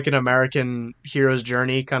more of like an American hero's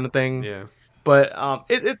journey kind of thing. Yeah, But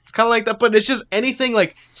it's kind of like that. But it's just anything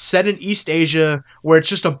like set in East Asia where it's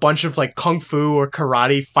just a bunch of like kung fu or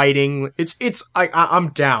karate fighting. I'm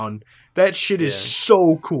down. That shit is yeah.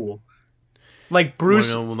 so cool. Like Want to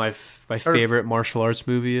Bruce know what my or favorite martial arts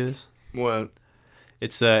movie is? what?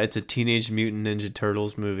 It's a Teenage Mutant Ninja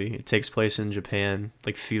Turtles movie. It takes place in Japan,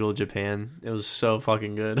 like feudal Japan. It was so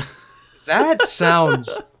fucking good. That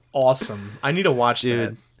sounds awesome. I need to watch that.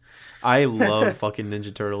 Dude, I love fucking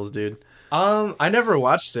Ninja Turtles, dude. I never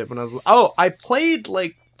watched it when I was. Oh, I played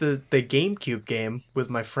like the GameCube game with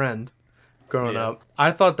my friend growing Yeah. up.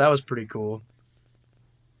 I thought that was pretty cool.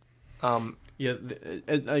 Um, Yeah,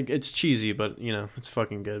 it's cheesy, but you know it's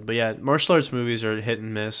fucking good. But yeah, martial arts movies are hit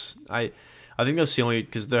and miss. I think that's the only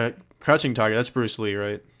because the Crouching Tiger that's Bruce Lee,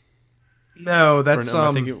 right? no, Or that's no, am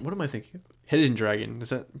I thinking? What am I thinking? Hidden Dragon. Is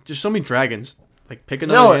that there's so many dragons? Like pick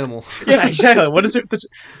another no, animal. yeah, exactly. What is it?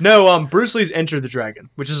 No, Bruce Lee's Enter the Dragon,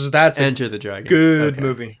 which is that's a Enter the Dragon. good Okay.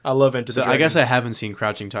 movie. I love Enter the So I Dragon. guess I haven't seen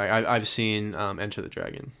Crouching Tiger. I've seen Enter the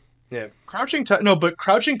Dragon. Yeah, but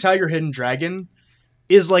Crouching Tiger, Hidden Dragon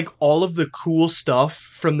is like all of the cool stuff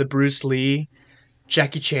from the Bruce Lee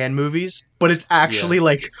Jackie Chan movies, but it's Yeah, actually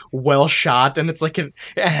like well shot and it's like an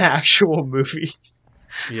actual movie.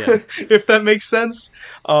 yeah, If that makes sense.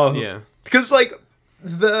 yeah, Because like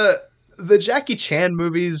the the Jackie Chan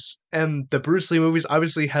movies and the Bruce Lee movies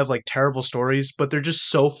obviously have like terrible stories, but they're just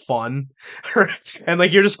so fun. And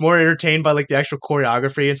like you're just more entertained by like the actual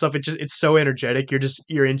choreography and stuff. It's so energetic.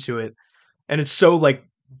 You're into it. And it's so like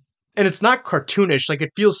and it's not cartoonish. Like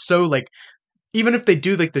it feels so like even if they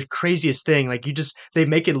do like the craziest thing, like they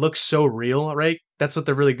make it look so real, right? That's what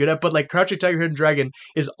they're really good at. But like Crouching Tiger, Hidden Dragon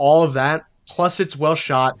is all of that. Plus, it's well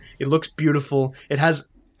shot. It looks beautiful. It has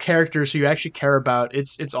characters who you actually care about.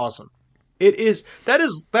 It's awesome. It is that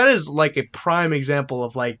is like a prime example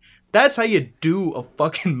of like that's how you do a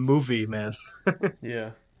fucking movie, man. yeah.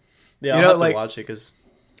 Yeah, You I'll know, have to like watch it because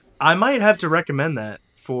I might have to recommend that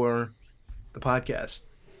for the podcast.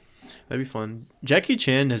 that'd be fun. Jackie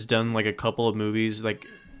Chan has done like a couple of movies like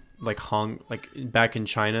back in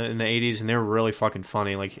China in the 80s and they were really fucking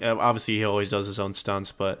funny. Like obviously he always does his own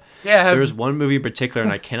stunts, but Yeah, there was one movie in particular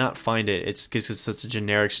and I cannot find it. It's because it's such a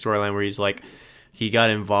generic storyline where he's like he got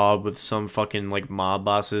involved with some fucking like mob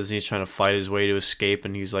bosses and he's trying to fight his way to escape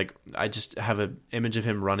and he's like I just have an image of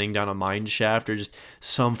him running down a mine shaft or just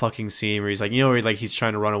some fucking scene where he's like where like he's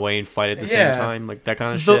trying to run away and fight at the same yeah. time like that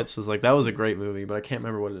kind of The shit. So it's like that was a great movie, but I can't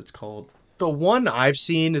remember what it's called. the one I've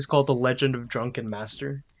seen is called The Legend of Drunken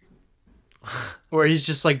Master, where he's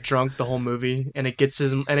just like drunk the whole movie, and it gets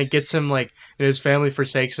him like and his family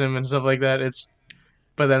forsakes him and stuff like that. It's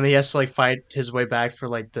but then he has to like fight his way back for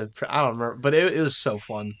like I don't remember, but it was so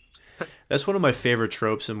fun. That's one of my favorite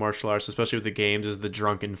tropes in martial arts, especially with the games, is the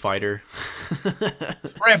drunken fighter.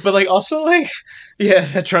 Right, but like also like yeah,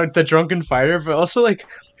 the drunken fighter, but also like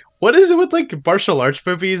what is it with like martial arts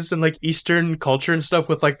movies and like Eastern culture and stuff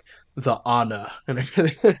with like the honor and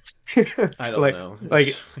everything? I don't like know. like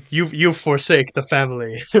you forsake the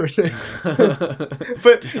family. But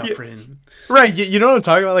yeah, Discipline. right, you know what I'm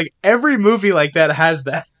talking about? Like every movie like that has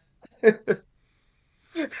that.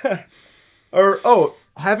 Or oh,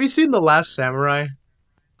 have you seen The Last Samurai?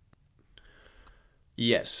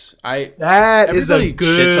 Yes, I. That is a Everybody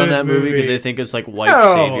good shits on that movie because movie. they think it's like white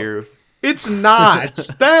No. savior. It's not.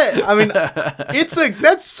 That I mean,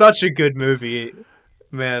 that's such a good movie,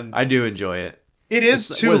 man. I do enjoy it. It It's is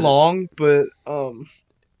what too is it? long, but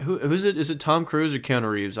Who's it? Is it Tom Cruise or Keanu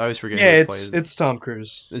Reeves? I always forget who yeah, plays it. it's Tom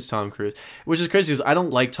Cruise. It's Tom Cruise, which is crazy because I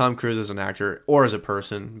don't like Tom Cruise as an actor or as a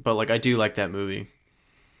person, but like I do like that movie.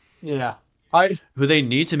 Yeah. I Who they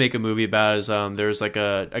need to make a movie about is there's like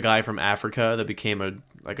a guy from Africa that became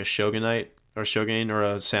a shogunate or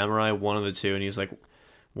a samurai, one of the two, and he's like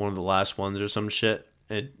one of the last ones or some shit.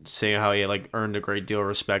 And saying how he like earned a great deal of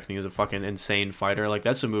respect and he was a fucking insane fighter. Like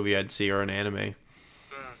that's a movie I'd see or an anime.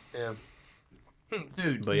 yeah.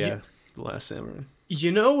 Dude, But yeah, The Last Samurai.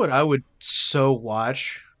 you know what I would so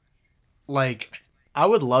watch? Like I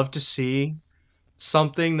would love to see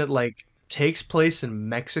something that like takes place in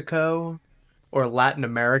Mexico or Latin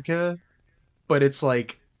America, but it's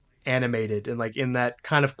like animated and like in that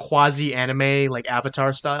kind of quasi anime like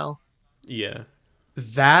Avatar style. Yeah,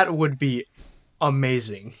 That would be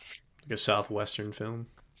amazing. like a southwestern film.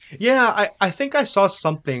 Yeah, I think I saw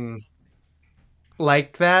something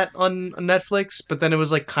like that on Netflix, but then it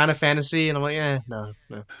was like kind of fantasy, and I'm like, no,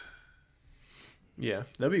 no. Yeah,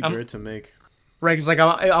 that'd be I'm great to make. right, cause like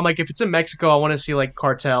I'm like if it's in Mexico, I want to see like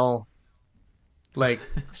cartel, like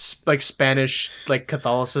like Spanish like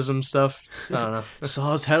Catholicism stuff. I don't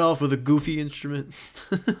Saw his head off with a goofy instrument.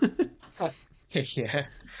 know. Yeah.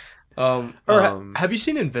 Or um, have you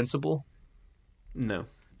seen Invincible? no.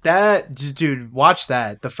 Dude, watch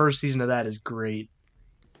that. The first season of that is great.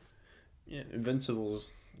 Yeah,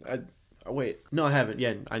 Invincibles. I oh, wait, no, I haven't.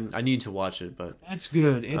 Yeah, I need to watch it, but That's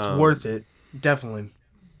good. It's worth um, it. Definitely.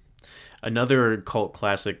 another cult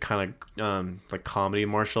classic kind of like comedy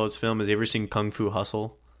martial arts film. Has you ever seen Kung Fu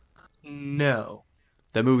Hustle? No.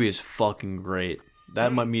 That movie is fucking great.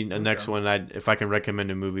 That might be the Okay. next one. If I can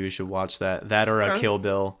recommend a movie, we should watch that. That or a Okay. Kill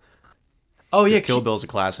Bill, Oh yeah, because Kill Bill's a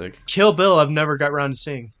classic. Kill Bill. I've never got around to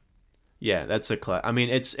seeing. Yeah, that's I mean,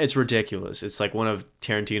 it's ridiculous. It's like one of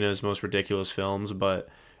Tarantino's most ridiculous films, but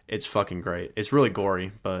it's fucking great. It's really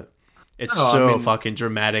gory, but it's Oh, I so mean, fucking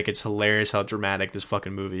dramatic. It's hilarious how dramatic this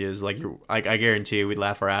fucking movie is. Like, I guarantee you, we'd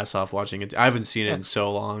laugh our ass off watching it. I haven't seen it in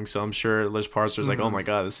so long, so I'm sure there's parts where it's like, oh mhm. my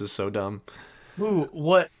god, this is so dumb. Ooh,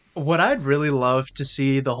 what I'd really love to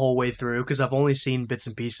see the whole way through because I've only seen bits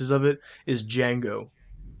and pieces of it is Django.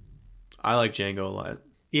 I like Django a lot.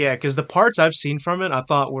 Yeah, because the parts I've seen from it I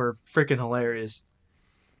thought were freaking hilarious.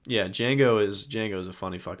 Yeah, Django is a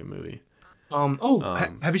funny fucking movie. Um,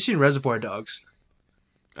 Have you seen Reservoir Dogs?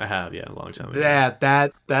 I have, yeah, a long time ago.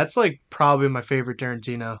 That's like probably my favorite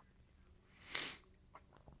Tarantino.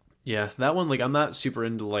 Yeah, that one, like, I'm not super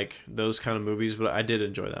into like those kind of movies, but I did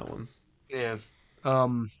enjoy that one. Yeah.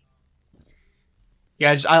 Um.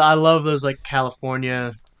 Yeah, I love those like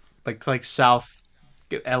California, like South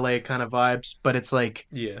LA kind of vibes, but it's like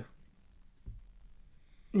Yeah,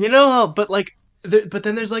 you know how, but like, but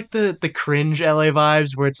then there's like the cringe LA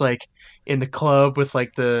vibes where it's like in the club with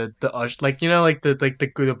like like you know like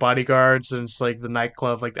the bodyguards and it's like the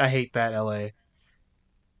nightclub. Like I hate that LA.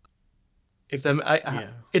 If them, yeah,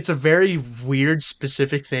 it's a very weird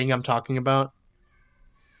specific thing I'm talking about.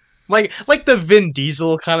 Like the Vin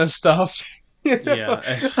Diesel kind of stuff. You know?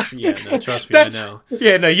 yeah. Yeah, no, trust me, I That's know.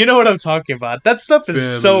 yeah, no, you know what I'm talking about. That stuff is Family.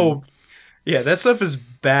 so yeah, that stuff is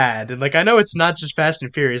bad. And like I know it's not just Fast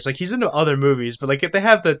and Furious. Like he's into other movies, but like they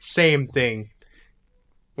have that same thing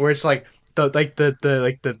where it's like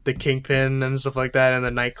the kingpin and stuff like that and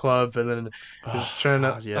the nightclub and then just Oh trying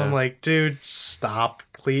to God, I'm yeah, like, dude, stop,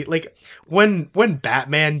 please. Like when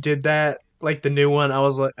Batman did that, like the new one, I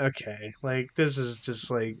was like, okay, like this is just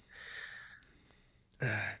like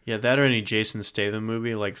yeah. That or any Jason Statham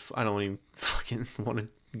movie, like I don't even fucking want to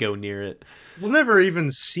go near it. I've never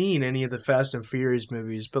even seen any of the Fast and Furious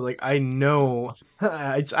movies, but like I know,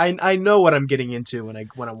 I know what I'm getting into when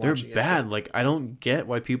I'm They're watching it. So bad. Like I don't get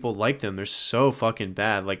why people like them. They're so fucking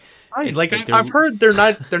bad. right, like Like they're I've heard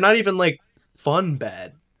they're not even like fun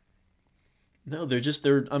bad. no,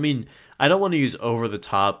 they're. I mean, I don't want to use over the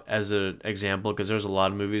top as an example because there's a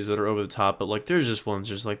lot of movies that are over the top, but like there's just ones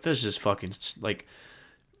just like there's just fucking like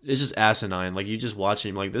it's just asinine. Like you just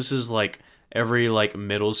watching like this is like every like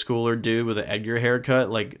middle schooler dude with an Edgar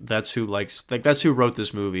haircut. Like that's who wrote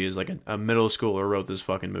this movie is like a middle schooler wrote this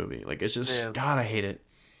fucking movie. Like it's Yeah, just God, I hate it.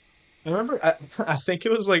 I remember. I think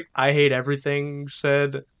it was like I Hate Everything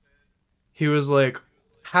said he was like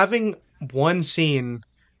having one scene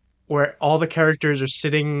where all the characters are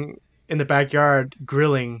sitting in the backyard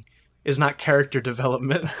grilling is not character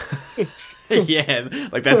development. Yeah,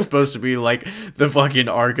 like that's supposed to be like the fucking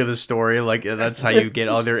arc of the story. Like that's how you get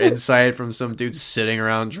all their insight from some dude sitting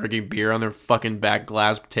around drinking beer on their fucking back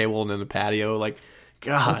glass table and in the patio. Like,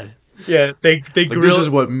 God, Yeah, they Like this is grilled.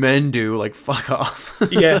 what men do. Like fuck off.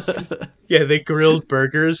 Yeah, yeah, they grilled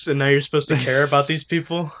burgers, and now you're supposed to care about these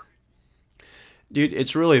people. Dude,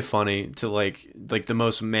 it's really funny to like the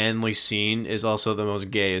most manly scene is also the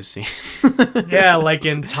most gayest scene. Yeah, like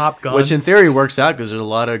in Top Which in Gun. theory works out because there's a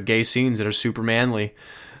lot of gay scenes that are super manly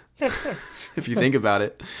if you think about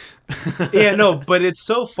it. Yeah, no, but it's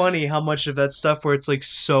so funny how much of that stuff where it's like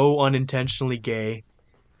so unintentionally gay,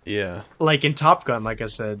 Yeah. like in Top Gun, like I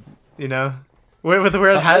said, you know, where it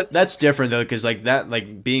had. That's different though, because like that,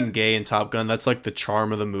 like being gay in Top Gun, that's like the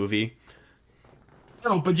charm of the movie.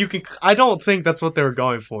 No, but you can. I don't think that's what they were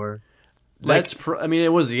going for. Like, I mean,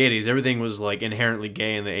 it was the '80s. Everything was like inherently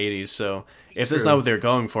gay in the '80s. So if that's not true. what they're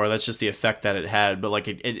going for, that's just the effect that it had. But like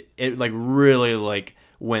it like really like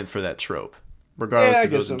went for that trope, Yeah, regardless I if it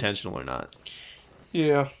guess was so. intentional or not.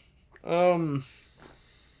 Yeah. Um.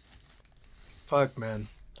 Fuck, man.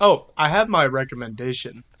 Oh, I have my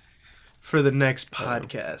recommendation for the next Oh,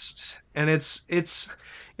 podcast, and it's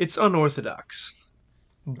unorthodox,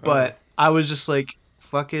 oh, but I was just like,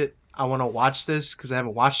 fuck it, I want to watch this because I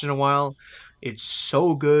haven't watched it in a while. It's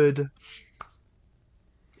so good.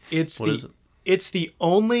 It's what the is it? it's the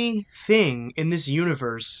only thing in this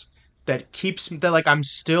universe that keeps that like I'm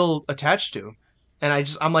still attached to,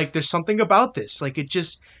 and I'm like, there's something about this. Like it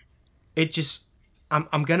just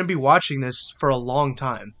I'm gonna be watching this for a long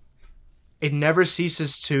time. It never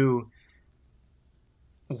ceases to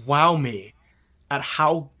wow me at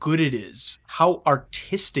how good it is, how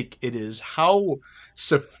artistic it is, how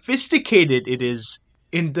sophisticated it is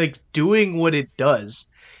in like doing what it does.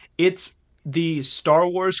 It's the Star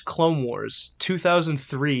Wars Clone Wars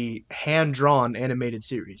 2003 hand-drawn animated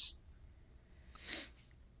series.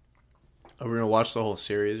 Are we gonna watch the whole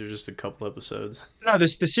series or just a couple episodes? No,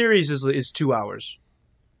 this the series is 2 hours.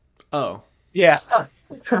 Oh, Yeah.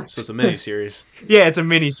 so it's a mini series. Yeah, it's a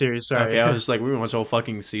mini series. Okay, Sorry. I was just like, we're gonna watch a whole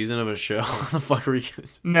fucking season of a show. What the fuck are we? Gonna...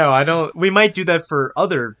 No, I don't. We might do that for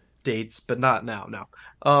other dates, but not now. No.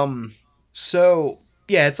 Um. So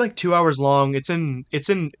yeah, it's like 2 hours long. It's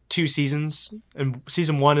in two seasons, and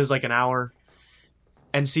season one is like an hour,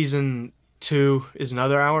 and season two is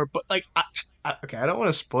another hour. But like, okay, I don't want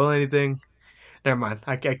to spoil anything. Never mind.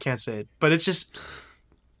 I can't say it. But it's just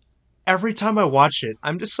every time I watch it,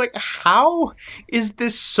 I'm just like, how is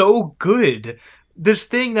this so good? This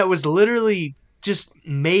thing that was literally just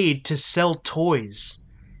made to sell toys.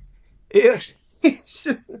 It,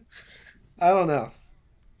 I don't know.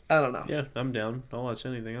 I don't know. Yeah, I'm down. I'll watch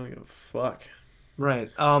anything. I don't give a fuck. Right.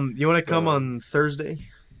 You want to But come on Thursday?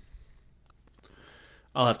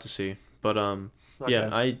 I'll have to see. But yeah,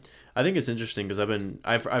 Okay. I think it's interesting because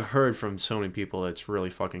I've heard from so many people it's really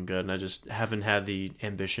fucking good, and I just haven't had the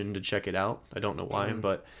ambition to check it out. I don't know why, Mm.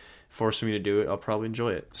 but forcing me to do it, I'll probably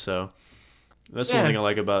enjoy it. So that's the one Yeah. thing I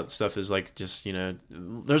like about stuff is like just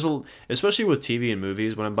there's a especially with TV and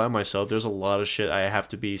movies when I'm by myself, there's a lot of shit I have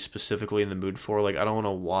to be specifically in the mood for. Like I don't want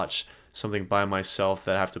to watch something by myself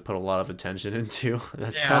that I have to put a lot of attention into.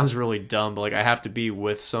 That Yeah. sounds really dumb, but like I have to be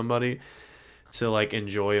with somebody to like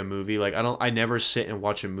enjoy a movie. Like I never sit and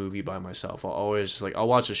watch a movie by myself. I'll always just like I'll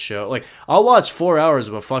watch a show. Like I'll watch 4 hours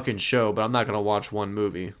of a fucking show, but I'm not gonna watch one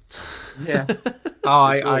movie. Yeah. Oh, It's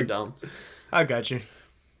I really I dumb I got you.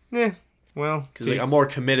 Yeah. Well, because like I'm more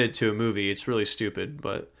committed to a movie. It's really stupid,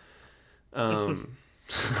 but um,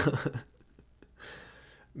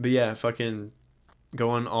 but yeah, fucking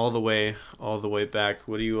going all the way back.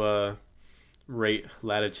 What do you rate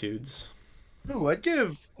Latitudes? Ooh, I'd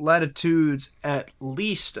give Latitudes at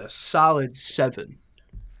least a solid 7.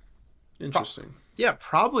 Pro- Interesting. yeah,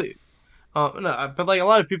 probably. No, but like a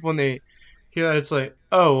lot of people when they hear that, it's like,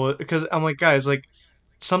 oh, because I'm like, guys, like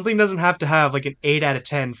something doesn't have to have like an 8 out of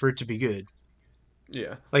 10 for it to be good.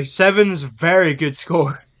 Yeah. Like seven's very good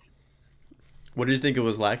score. What did you think it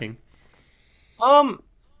was lacking? Um,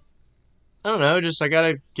 I don't know, just I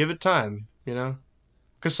gotta give it time, you know?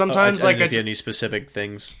 Because Oh, I sometimes, didn't like, know if you had any specific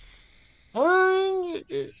things. uh,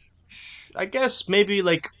 I guess maybe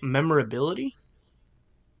like memorability.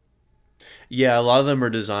 Yeah, a lot of them are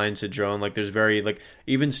designed to drone. Like, there's very like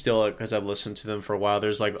even still because I've listened to them for a while.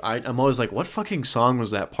 There's like I'm always like, what fucking song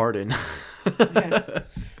was that part in? Yeah.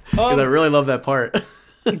 Because I Um, really love that part.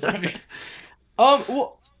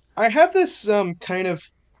 well, I have this kind of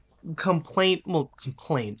complaint,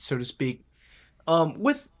 so to speak,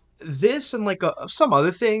 with this and like some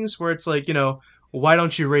other things where it's like, why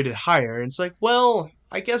don't you rate it higher? And it's like, well,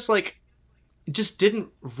 I guess like it just didn't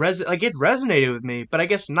like it resonated with me, but I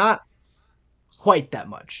guess not quite that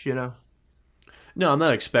much. No, I'm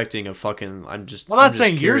not expecting a fucking. I'm I'm not just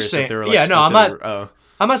saying you're curious if saying, there were like yeah, no, specific. Oh,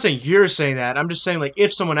 I'm not saying you're saying that. I'm just saying like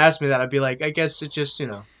if someone asked me that, I'd be like, I guess it just.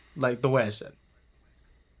 like the way I said.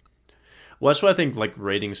 Well, that's why I think like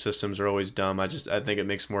rating systems are always dumb. I think it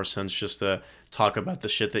makes more sense just to talk about the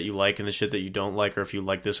shit that you like and the shit that you don't like, or if you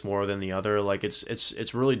like this more than the other. Like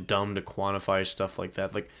it's really dumb to quantify stuff like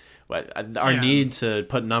that. Like our Yeah. need to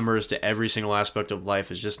put numbers to every single aspect of life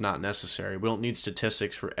is just not necessary. We don't need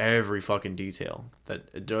statistics for every fucking detail.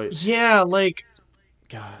 Yeah, like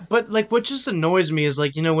God, but like what just annoys me is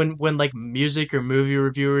like, when like music or movie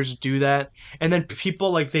reviewers do that and then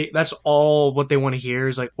people like that's all what they want to hear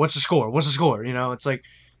is like what's the score? What's the score? It's like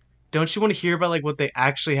don't you want to hear about like what they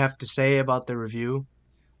actually have to say about the review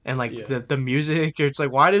and like yeah. the music? Or it's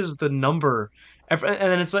like why does the number and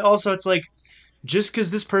then it's like also it's like just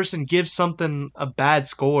because this person gives something a bad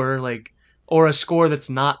score, like, or a score that's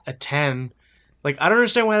not a 10, like, I don't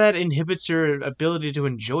understand why that inhibits your ability to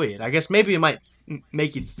enjoy it. I guess maybe it might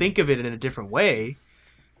make you think of it in a different way,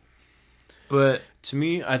 but To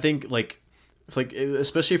me, I think like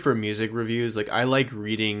especially for music reviews, like I like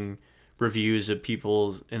reading reviews of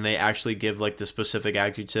people and they actually give like the specific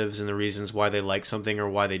adjectives and the reasons why they like something or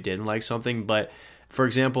why they didn't like something. But for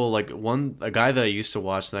example, like a guy that I used to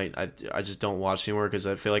watch, and I just don't watch anymore because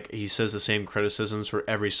I feel like he says the same criticisms for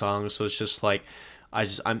every song. So it's just like I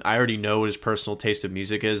already know what his personal taste of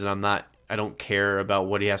music is, and I don't care about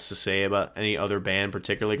what he has to say about any other band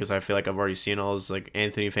particularly because I feel like I've already seen all his like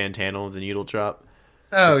Anthony Fantano, the Needle Drop.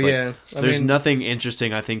 So oh it's like yeah, I there's mean, nothing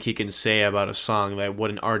interesting I think he can say about a song that I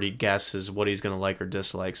wouldn't already guess is what he's gonna like or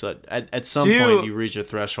dislike. So at some point do you reach a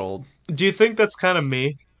threshold. do you think that's kind of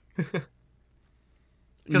me?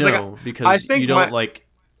 Because like No, I because think my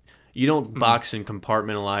you don't mm, box and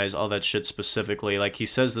compartmentalize all that shit specifically. Like he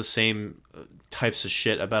says the same types of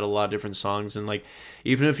shit about a lot of different songs, and like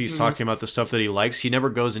even if he's mm, talking about the stuff that he likes, he never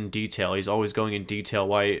goes in detail. He's always going in detail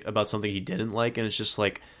why about something he didn't like, and it's just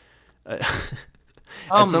like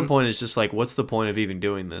at some um point it's just like what's the point of even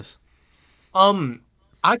doing this? um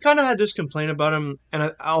I kind of had this complaint about him,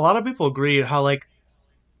 and a lot of people agreed how like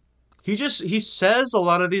he says a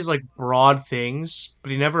lot of these like broad things,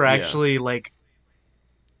 but he never Yeah. actually like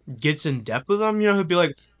gets in depth with them. He'd be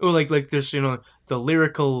like, oh, like there's the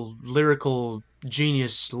lyrical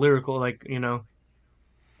genius, lyrical like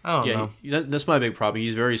I don't Yeah, know. that's my big problem.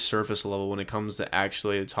 He's very surface level when it comes to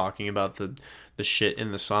actually talking about the shit in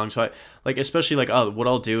the song. So I like, especially like, oh, what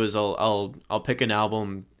I'll do is I'll pick an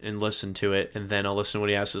album and listen to it, and then I'll listen to what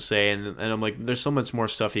he has to say, and I'm like, there's so much more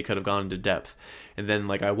stuff he could have gone into depth, and then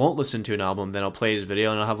like I won't listen to an album, then I'll play his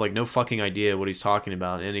video, and I'll have like no fucking idea what he's talking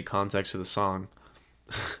about in any context of the song.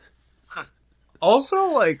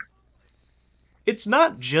 Also, like it's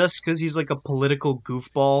not just because he's like a political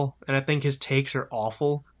goofball, and I think his takes are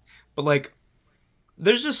awful, but like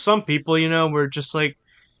there's just some people where just like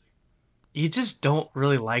you just don't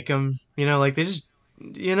really like him. Like they just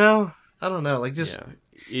I don't know, like just Yeah,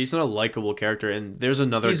 he's not a likable character, and there's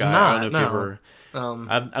another he's guy. I don't know not if you no. ever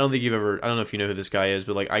Um, I don't think you've ever. I don't know if you know who this guy is,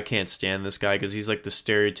 but like I can't stand this guy because he's like the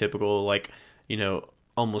stereotypical like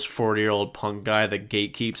almost 40-year-old punk guy that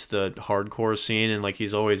gatekeeps the hardcore scene, and like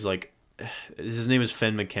he's always like his name is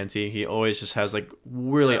Finn McKenty. He always just has like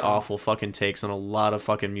really oh. awful fucking takes on a lot of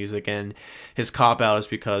fucking music, and his cop out is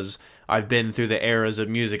because I've been through the eras of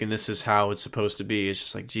music and this is how it's supposed to be. It's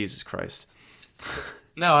just like Jesus Christ.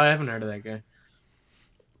 No, I haven't heard of that guy.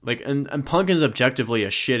 Like and punk is objectively a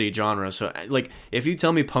shitty genre. So like if you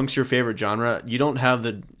tell me punk's your favorite genre, you don't have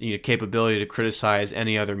the capability to criticize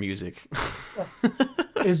any other music.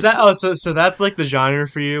 Is that so that's like the genre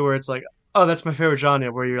for you where it's like, oh, that's my favorite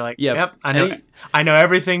genre, where you're like, Yeah, yep, any I know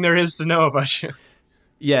everything there is to know about you.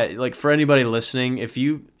 yeah, like for anybody listening,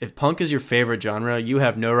 if punk is your favorite genre, you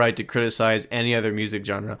have no right to criticize any other music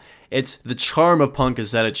genre. It's the charm of punk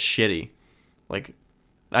is that it's shitty. Like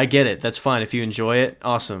I get it. That's fine if you enjoy it.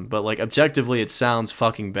 Awesome. But like objectively it sounds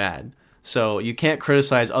fucking bad. So you can't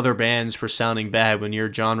criticize other bands for sounding bad when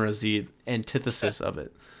your genre is the antithesis of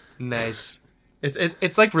it. Nice.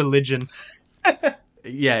 It's like religion.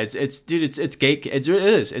 Yeah, it's dude, it's gate it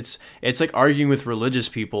is. It's like arguing with religious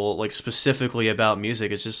people like specifically about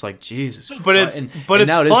music. It's just like Jesus But Christ. it's And but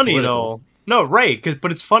it's now it is funny political. though. No, right?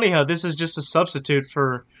 But it's funny how this is just a substitute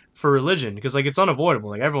for religion because like it's unavoidable.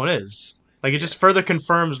 Like everyone is. Like it Yeah. just further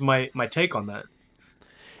confirms my take on that.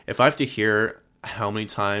 If I have to hear how many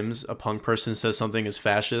times a punk person says something is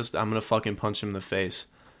fascist, I'm gonna fucking punch him in the face.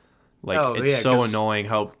 Like Oh it's yeah, so because annoying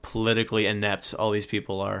how politically inept all these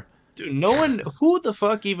people are. dude, no one who the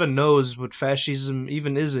fuck even knows what fascism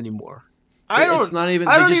even is anymore. I It's don't. not even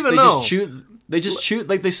I don't even they just know. shoot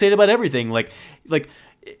like they say it about everything. Like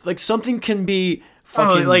like something can be Oh,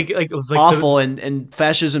 fucking like the awful, and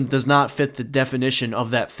fascism does not fit the definition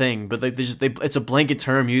of that thing. But like it's a blanket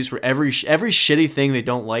term used for every shitty thing they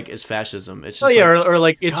don't like is fascism. It's oh just yeah, like, or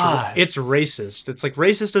like God. it's racist. It's like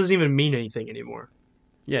racist doesn't even mean anything anymore.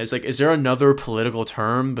 Yeah, it's like, is there another political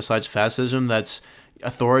term besides fascism that's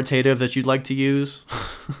authoritative that you'd like to use?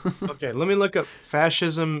 Okay, let me look up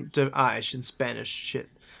fascism in Spanish. Shit.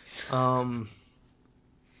 Um,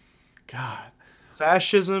 God.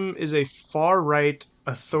 Fascism is a far right,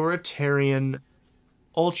 authoritarian,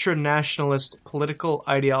 ultra nationalist political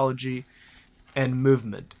ideology and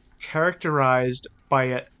movement characterized by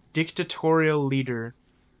a dictatorial leader,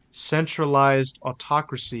 centralized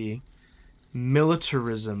autocracy,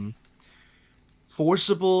 militarism,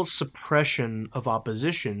 forcible suppression of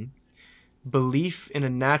opposition, belief in a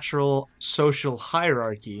natural social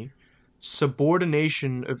hierarchy,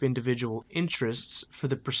 subordination of individual interests for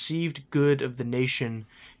the perceived good of the nation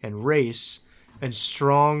and race, and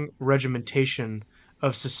strong regimentation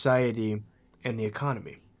of society and the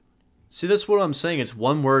economy. See, that's what I'm saying. It's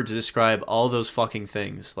one word to describe all those fucking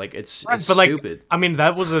things. Like, it's Right, but like, stupid. I mean,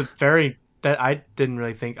 that was a very that I didn't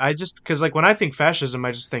really think. I just because like when I think fascism,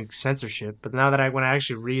 I just think censorship. But now that when I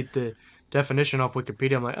actually read the definition off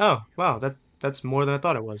Wikipedia, I'm like, oh wow, that's more than I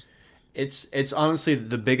thought it was. It's honestly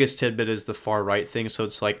the biggest tidbit is the far right thing. So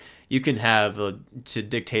it's like you can have to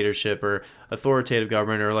dictatorship or authoritative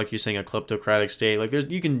government, or like you're saying, a kleptocratic state. Like,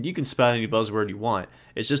 you can spout any buzzword you want.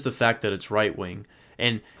 It's just the fact that it's right wing.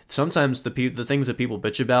 And sometimes the things that people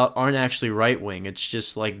bitch about aren't actually right wing. It's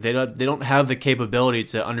just like they don't have the capability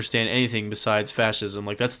to understand anything besides fascism.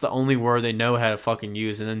 Like, that's the only word they know how to fucking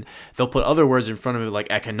use, and then they'll put other words in front of it like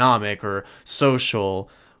economic or social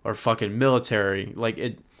or fucking military.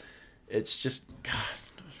 Like, it's just, God,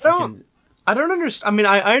 I don't fucking. I don't understand. I mean,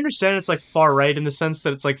 I understand it's like far right in the sense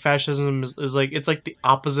that it's like fascism is like it's like the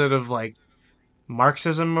opposite of like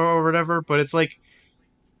Marxism or whatever. But it's like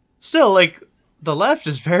still like the left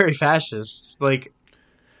is very fascist. Like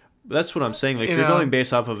That's what I'm saying. Like, if you you're going know,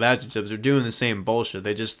 based off of adjectives, they're doing the same bullshit.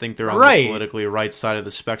 They just think they're on the right? politically right side of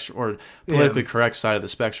the spectrum, or Yeah. politically correct side of the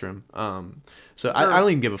spectrum. So I Or don't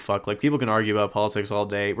even give a fuck. Like, people can argue about politics all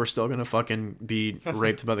day. We're still gonna fucking be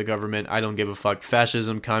raped by the government. I don't give a fuck.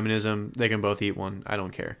 Fascism, communism, they can both eat one. I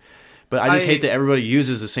don't care. But I just hate I that everybody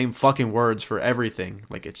uses the same fucking words for everything.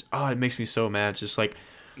 Like, it makes me so mad. It's just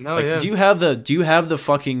no, like, yeah. do you have the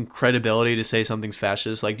fucking credibility to say something's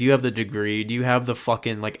fascist? Like, do you have the degree? Do you have the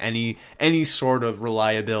fucking, like, any sort of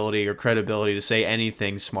reliability or credibility to say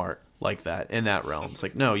anything smart like that in that realm? It's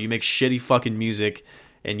like, no, you make shitty fucking music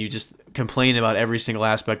and you just complain about every single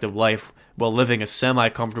aspect of life while living a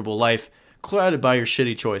semi-comfortable life clouded by your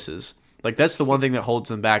shitty choices. Like, that's the one thing that holds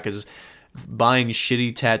them back, is buying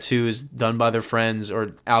shitty tattoos done by their friends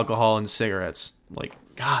or alcohol and cigarettes. Like,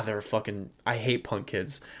 God, they're fucking. I hate punk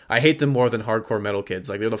kids. I hate them more than hardcore metal kids.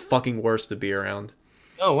 Like, they're the fucking worst to be around.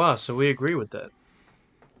 Oh wow, so we agree with that.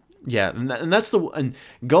 Yeah, and that's and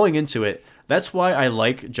going into it, that's why I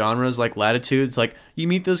like genres like Latitudes. Like, you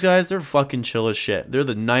meet those guys, they're fucking chill as shit. They're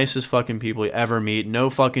the nicest fucking people you ever meet. No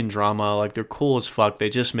fucking drama. Like, they're cool as fuck. They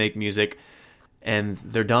just make music and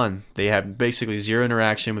they're done. They have basically zero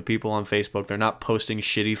interaction with people on Facebook. They're not posting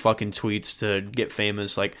shitty fucking tweets to get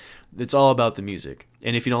famous. Like, it's all about the music.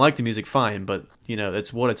 And if you don't like the music, fine, but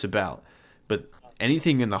that's what it's about. But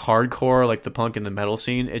anything in the hardcore, like the punk and the metal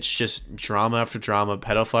scene, it's just drama after drama,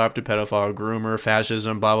 pedophile after pedophile, groomer,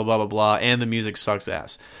 fascism, blah blah blah blah blah, and the music sucks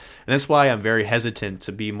ass. And that's why I'm very hesitant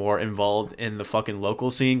to be more involved in the fucking local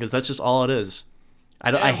scene, because that's just all it is. I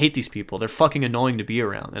Yeah. hate these people. They're fucking annoying to be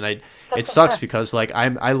around, and it sucks because, like,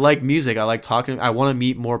 I like music. I like talking. I want to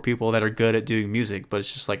meet more people that are good at doing music, but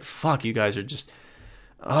it's just like, fuck, you guys are just,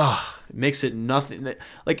 it makes it nothing.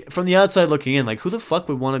 Like, from the outside looking in, like, who the fuck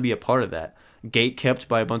would want to be a part of that? Gate kept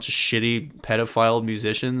by a bunch of shitty pedophile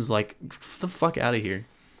musicians. Like, get the fuck out of here.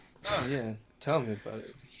 Oh yeah, tell me about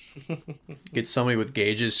it. Get somebody with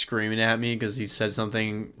gauges screaming at me because he said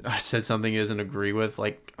something. I said something he doesn't agree with.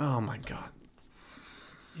 Like, oh my God.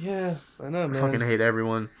 Yeah, I know, I fucking man. hate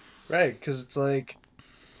everyone. Right, because it's like,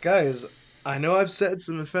 guys, I know I've said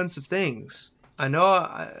some offensive things. I know,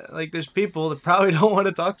 like, there's people that probably don't want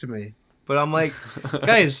to talk to me, but I'm like,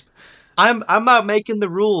 guys, I'm not making the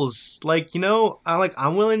rules. Like,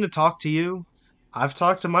 I'm willing to talk to you. I've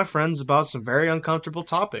talked to my friends about some very uncomfortable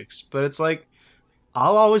topics, but it's like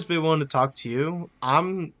I'll always be willing to talk to you.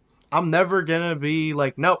 I'm never gonna be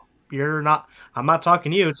like, nope, you're not. I'm not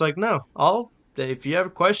talking to you. It's like, no, I'll if you have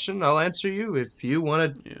a question, I'll answer you. If you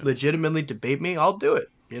want to Yeah. legitimately debate me, I'll do it.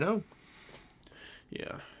 You know?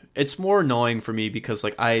 Yeah. It's more annoying for me because,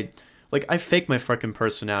 like, like I fake my fucking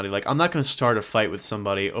personality. Like I'm not gonna start a fight with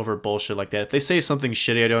somebody over bullshit like that. If they say something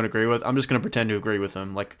shitty I don't agree with, I'm just gonna pretend to agree with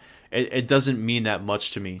them. Like it doesn't mean that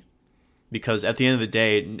much to me because at the end of the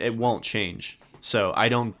day, it won't change. So I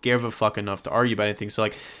don't give a fuck enough to argue about anything. So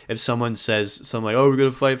like, if someone says something like, "Oh, we're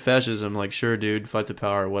gonna fight fascism," I'm like, "Sure, dude, fight the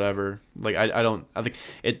power, whatever." Like I don't. I think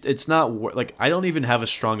it's not like I don't even have a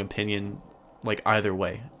strong opinion like either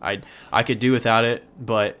way. I could do without it,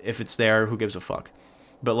 but if it's there, who gives a fuck?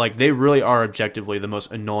 But like they really are objectively the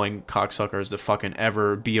most annoying cocksuckers to fucking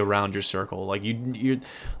ever be around your circle. Like you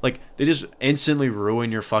like they just instantly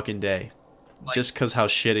ruin your fucking day, Like just because how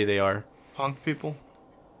shitty they are. punk people.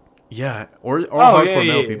 Yeah, or Oh yeah, hardcore yeah,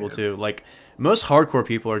 metal yeah. people too. Like most hardcore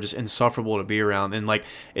people are just insufferable to be around, and like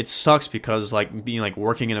it sucks because like being like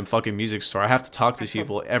working in a fucking music store, I have to talk to these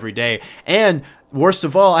people every day, and worst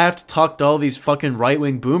of all, I have to talk to all these fucking right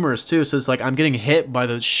wing boomers too. So it's like I'm getting hit by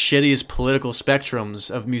the shittiest political spectrums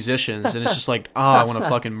of musicians, and it's just like I want to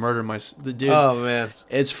fucking murder the dude. Oh man,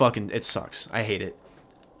 It sucks. I hate it.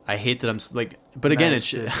 I hate that I'm like, but again,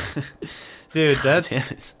 nice, it's dude. God That's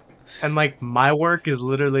damn it. and like my work is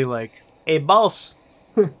literally like, "Hey, boss."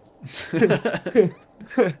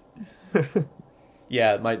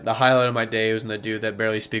 Yeah, the highlight of my day was when the dude that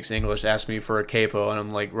barely speaks English asked me for a capo, and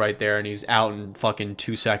I'm like right there, and he's out in fucking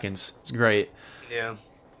 2 seconds. It's great. Yeah,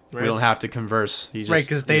 We right. don't have to converse. He's Right, just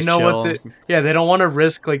because they he's know chill. what the yeah they don't want to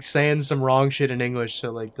risk like saying some wrong shit in English,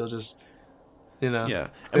 so like they'll just Yeah, I they mean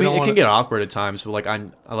don't it want can get awkward at times, but like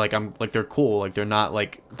I'm like they're cool. Like they're not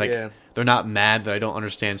like yeah. they're not mad that I don't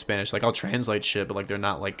understand Spanish. Like I'll translate shit, but like they're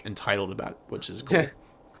not like entitled about it, which is cool.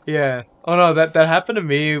 Yeah. Oh no, that happened to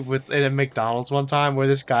me with at McDonald's one time where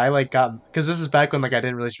this guy like got because this is back when like I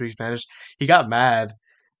didn't really speak Spanish. He got mad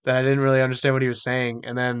that I didn't really understand what he was saying,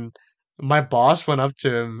 and then my boss went up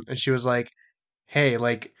to him and she was like, "Hey,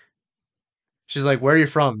 like," she's like, "Where are you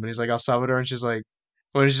from?" And he's like, "El Salvador," and she's like,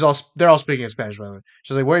 "Well, they're all speaking in Spanish by the way."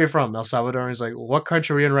 She's like, "Where are you from?" "El Salvador," and he's like, "What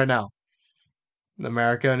country are we in right now?"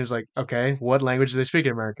 "America," and he's like, "Okay, what language do they speak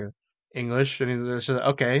in America?" "English," and he's like,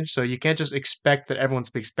 "Okay, so you can't just expect that everyone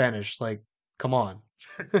speaks Spanish. Like, come on."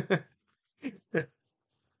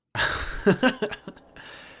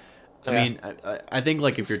 I Yeah. mean, I think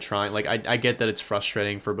like if you're trying, like I get that it's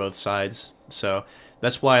frustrating for both sides, so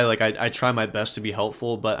that's why like I try my best to be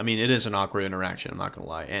helpful. But I mean, it is an awkward interaction. I'm not gonna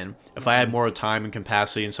lie. And if I had more time and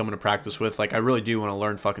capacity and someone to practice with, like I really do want to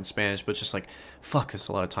learn fucking Spanish. But it's just like fuck, it's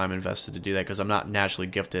a lot of time invested to do that because I'm not naturally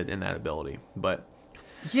gifted in that ability. But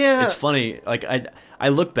it's Yeah. funny. Like I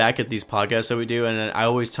look back at these podcasts that we do, and I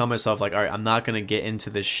always tell myself like, all right, I'm not gonna get into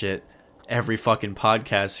this shit every fucking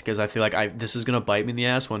podcast because I feel like this is gonna bite me in the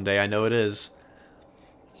ass one day. I know it is.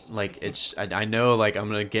 Like I know like I'm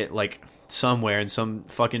gonna get like somewhere and some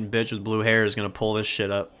fucking bitch with blue hair is gonna pull this shit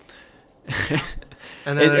up.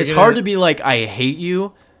 And then It's they're hard to gonna, be like I hate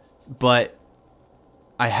you, but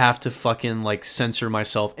I have to fucking like censor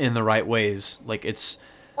myself in the right ways. Like oh it's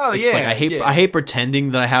like yeah, yeah. I hate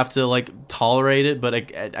pretending that I have to like tolerate it, but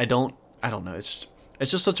I don't know. It's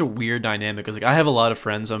just such a weird dynamic because like I have a lot of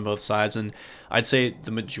friends on both sides, and I'd say the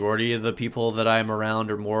majority of the people that I'm around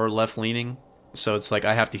are more left leaning. So it's like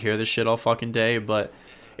I have to hear this shit all fucking day, but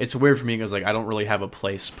it's weird for me because like I don't really have a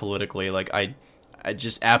place politically. Like I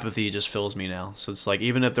just apathy just fills me now. So it's like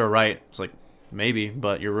even if they're right, it's like maybe,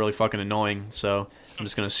 but you're really fucking annoying. So I'm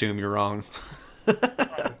just gonna assume you're wrong.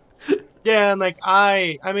 Yeah, and like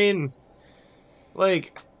I mean,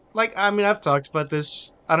 like I mean, I've talked about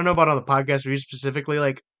this. I don't know about on the podcast for you specifically.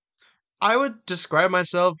 Like, I would describe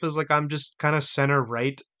myself as like I'm just kind of center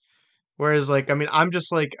right. Whereas, like, I mean, I'm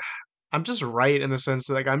just right in the sense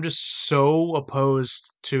that like I'm just so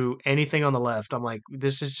opposed to anything on the left. I'm like,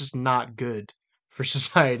 this is just not good for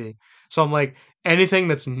society. So I'm like, anything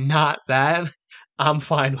that's not that, I'm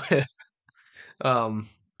fine with. Um,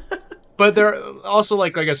 but there also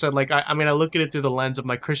like I said, like I mean, I look at it through the lens of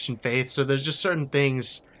my Christian faith. So there's just certain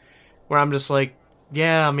things where I'm just like,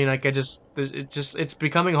 yeah, I mean, like it's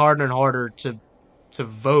becoming harder and harder to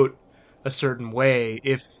vote a certain way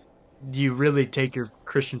if you really take your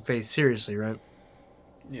Christian faith seriously, right?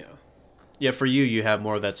 Yeah. Yeah, for you, you have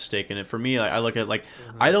more of that stake in it. For me, I look at like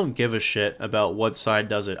Mhm. I don't give a shit about what side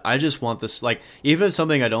does it. I just want this like even if it's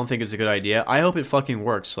something I don't think is a good idea. I hope it fucking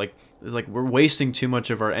works. Like we're wasting too much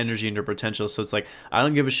of our energy into potential. So it's like I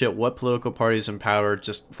don't give a shit what political parties in power.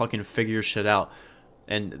 Just fucking figure shit out,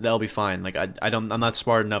 and that'll be fine. Like I'm not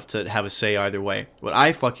smart enough to have a say either way. What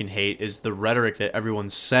I fucking hate is the rhetoric that everyone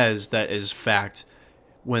says that is fact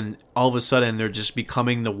when all of a sudden they're just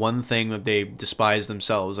becoming the one thing that they despise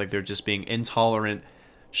themselves. Like they're just being intolerant,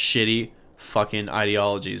 shitty fucking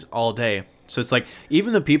ideologies all day. So it's like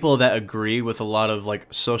even the people that agree with a lot of like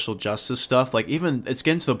social justice stuff, like even it's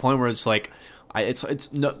getting to the point where it's like,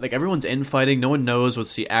 it's no, like everyone's infighting. No one knows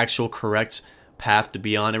what's the actual correct path to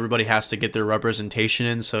be on. Everybody has to get their representation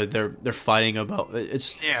in, so they're fighting about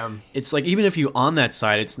it's. Yeah. It's like even if you on that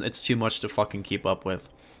side, it's too much to fucking keep up with.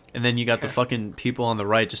 And then you got the fucking people on the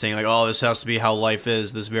right just saying like, oh, this has to be how life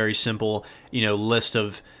is. This very simple, list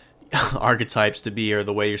of archetypes to be or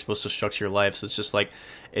the way you're supposed to structure your life. So it's just like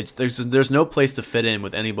there's no place to fit in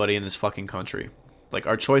with anybody in this fucking country. Like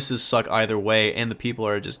our choices suck either way, and the people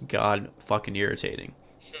are just god fucking irritating.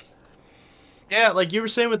 Yeah, like you were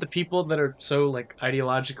saying with the people that are so like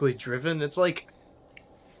ideologically driven, it's like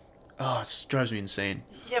Oh, it drives me insane.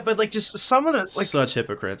 yeah, but like just some of the like Such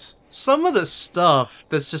hypocrites. some of the stuff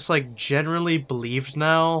that's just like generally believed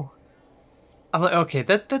now. I'm like, okay,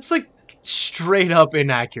 that's like straight up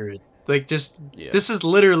inaccurate. Like just Yeah. this is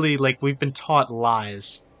literally like we've been taught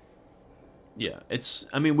lies. Yeah, it's.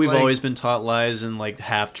 I mean, we've Like always been taught lies and like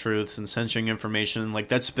half truths and censoring information. Like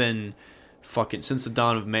that's been fucking since the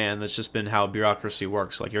dawn of man. That's just been how bureaucracy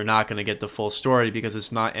works. Like you're not going to get the full story because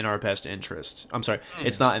it's not in our best interest. I'm sorry,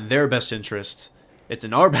 it's not in their best interest. It's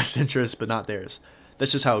in our best interest, but not theirs.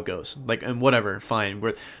 That's just how it goes. Like and whatever, fine.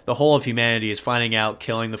 The whole of humanity is finding out,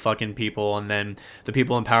 killing the fucking people, and then the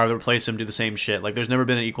people in power that replace them do the same shit. Like there's never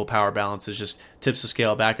been an equal power balance. It's just tips the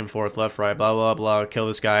scale back and forth, left, right, blah blah blah. Kill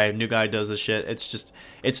this guy, new guy does this shit.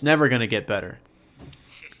 It's never gonna get better.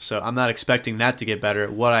 So I'm not expecting that to get better.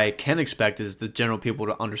 What I can expect is the general people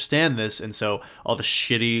to understand this, and so all the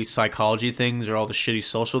shitty psychology things or all the shitty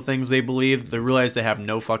social things they believe, they realize they have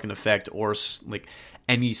no fucking effect or like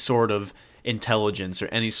any sort of intelligence or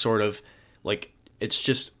any sort of like it's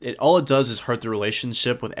just all it does is hurt the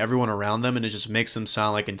relationship with everyone around them, and it just makes them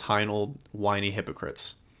sound like entitled whiny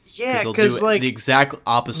hypocrites yeah, they'll because do like the exact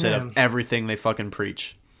opposite yeah, of everything they fucking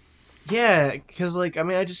preach. yeah, because like I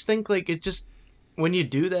mean I just think like it just when you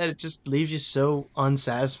do that it just leaves you so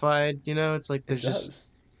unsatisfied. It's like It there's just does.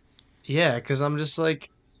 yeah, because I'm just like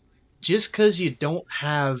just because you don't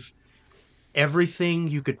have everything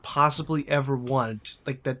you could possibly ever want,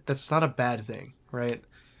 like that's not a bad thing, right?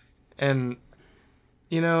 And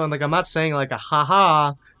and like I'm not saying like a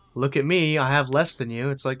haha, look at me, I have less than you.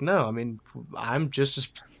 It's like no, I mean I'm just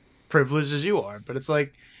as privileged as you are, but it's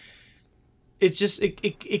like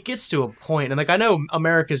it gets to a point and like I know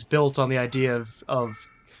America's built on the idea of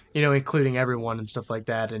including everyone and stuff like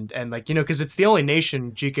that and like because it's the only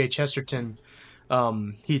nation. GK Chesterton,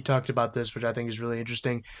 he talked about this, which I think is really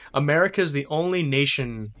interesting. America is the only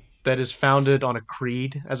nation that is founded on a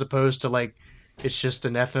creed, as opposed to like it's just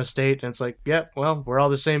an ethno state. And it's like, yeah, well, we're all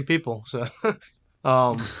the same people. So,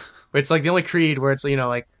 um, it's like the only creed where it's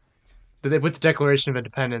like with the Declaration of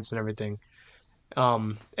Independence and everything.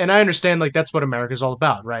 And I understand like that's what America's all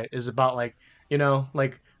about, right? Is about like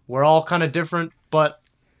like we're all kind of different, but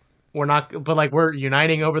we're not, but like we're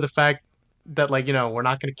uniting over the fact that like we're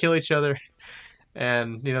not going to kill each other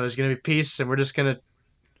and there's gonna be peace, and we're just gonna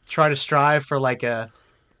try to strive for like a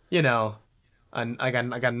you know like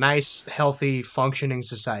a nice, healthy, functioning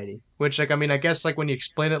society. Which like I mean, I guess like when you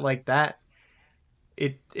explain it like that,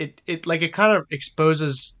 it like it kind of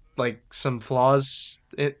exposes like some flaws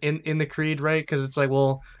in the creed, right? Because it's like,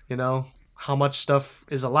 well, how much stuff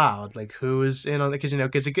is allowed, like who is in on it,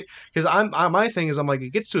 because because my thing is I'm like it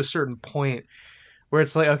gets to a certain point where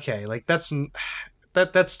it's like okay, like that's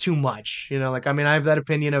too much. Like I mean, I have that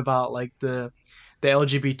opinion about like the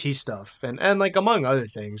LGBT stuff and like among other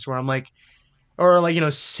things where I'm like, or like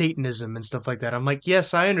Satanism and stuff like that. I'm like,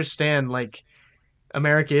 yes, I understand. Like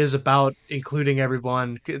America is about including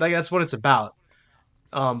everyone. Like that's what it's about.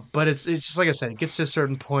 But it's just like I said, it gets to a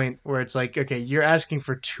certain point where it's like, okay, you're asking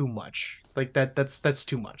for too much. Like that's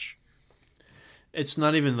too much. It's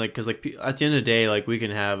not even like because like at the end of the day, like we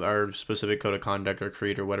can have our specific code of conduct or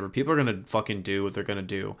creed or whatever. People are gonna fucking do what they're gonna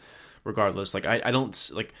do, regardless. Like I don't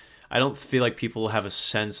feel like people have a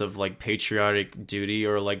sense of like patriotic duty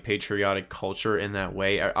or like patriotic culture in that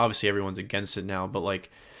way. Obviously, everyone's against it now, but like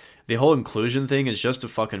the whole inclusion thing is just to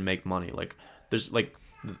fucking make money. Like there's like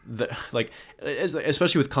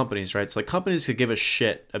especially with companies, right? It's like companies could give a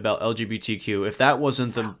shit about LGBTQ if that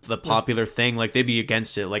wasn't the popular thing. Like they'd be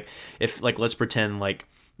against it. Like if like let's pretend like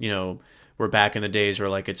we're back in the days where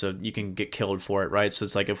like you can get killed for it, right? So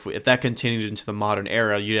it's like if that continued into the modern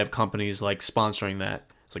era, you'd have companies like sponsoring that.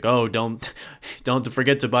 It's like, oh, don't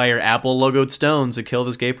forget to buy your Apple logoed stones to kill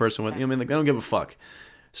this gay person with. I mean, like they don't give a fuck.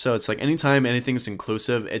 So it's like anytime anything's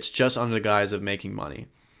inclusive, it's just under the guise of making money.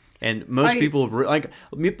 And most people like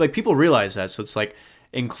people realize that. So it's like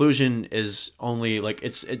inclusion is only like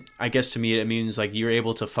I guess to me it means like you're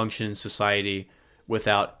able to function in society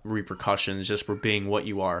without repercussions just for being what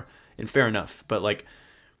you are. And fair enough. But like,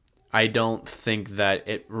 I don't think that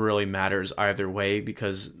it really matters either way,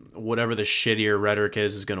 because whatever the shittier rhetoric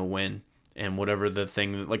is going to win. And whatever the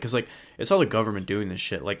thing, like, cause like, it's all the government doing this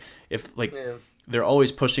shit. Like, if, like, Yeah. they're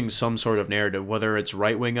always pushing some sort of narrative, whether it's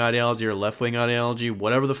right wing ideology or left wing ideology,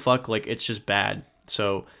 whatever the fuck, like, it's just bad.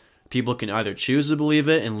 So people can either choose to believe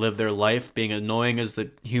it and live their life being annoying as the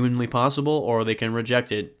humanly possible, or they can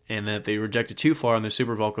reject it. And then if they reject it too far and they're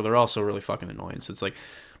super vocal, they're also really fucking annoying. So it's like,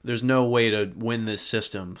 there's no way to win this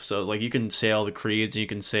system. So like, you can say all the creeds and you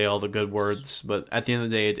can say all the good words, but at the end of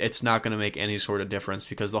the day, it's not going to make any sort of difference,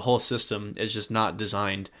 because the whole system is just not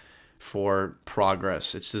designed for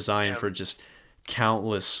progress. It's designed Yeah. for just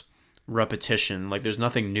countless repetition. Like, there's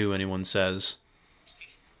nothing new anyone says.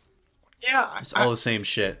 Yeah, It's all the same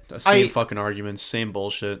shit. The same I fucking arguments, same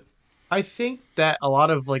bullshit. I think that a lot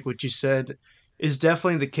of like what you said is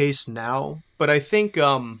definitely the case now, but I think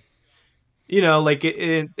like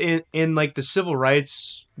in like the civil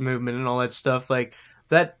rights movement and all that stuff, like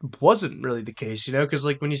that wasn't really the case, because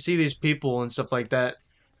like when you see these people and stuff like that,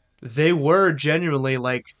 they were genuinely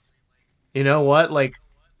like, you know what, like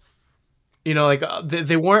like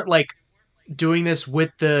they weren't like doing this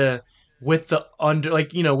with the under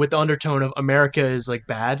like with the undertone of America is like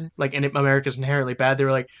bad, like, and America's inherently bad. They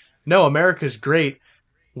were like, no, America's great,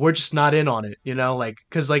 we're just not in on it, like,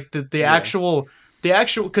 because like Yeah. the actual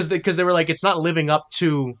because they were like, it's not living up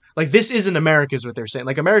to, like, this isn't America is what they're saying,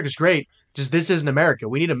 like, America's great, just this isn't America,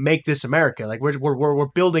 we need to make this America, like, we're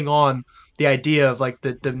building on the idea of like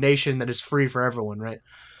the nation that is free for everyone, right?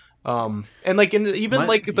 And like, and even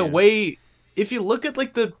like the Yeah. way, if you look at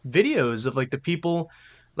like the videos of like the people,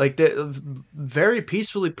 like the very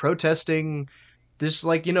peacefully protesting this,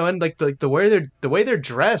 like, and like the way they're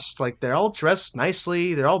dressed, like they're all dressed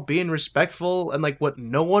nicely, they're all being respectful, and like what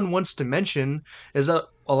no one wants to mention is a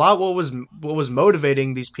lot what was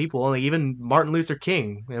motivating these people, and like even Martin Luther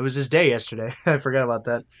King, it was his day yesterday. I forgot about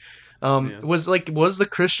that. Yeah. Was the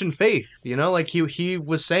Christian faith, like he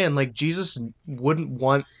was saying like Jesus wouldn't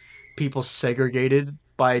want people segregated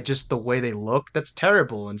by just the way they look. That's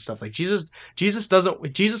terrible and stuff. Like Jesus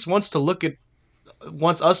wants to look at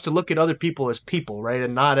wants us to look at other people as people, right?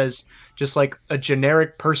 And not as just like a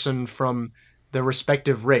generic person from the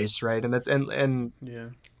respective race, right? And that's and Yeah.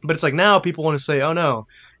 but it's like now people want to say, oh no,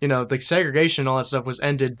 like segregation and all that stuff was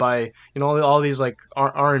ended by all these like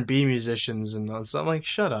R&B musicians and all. So I'm like,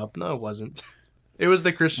 shut up, no, it wasn't. It was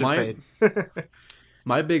the Christian My faith.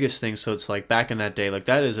 my biggest thing, so it's like back in that day, like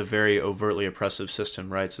that is a very overtly oppressive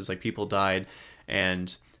system, right? So it's like people died,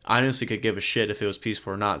 and I honestly could give a shit if it was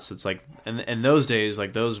peaceful or not. So it's like, and in those days,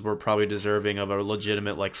 like those were probably deserving of a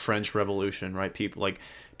legitimate like French Revolution, right?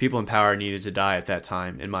 People in power needed to die at that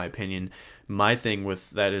time, in my opinion. My thing with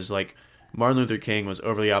that is like Martin Luther King was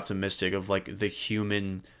overly optimistic of like the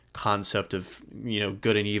human concept of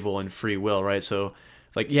good and evil and free will, right? So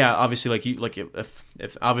like, yeah, obviously, like you like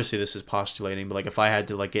if obviously this is postulating, but like if I had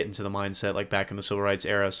to like get into the mindset like back in the civil rights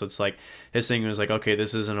era, so it's like his thing was like, okay,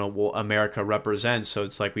 this isn't what America represents, so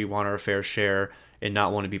it's like we want our fair share and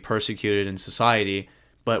not want to be persecuted in society.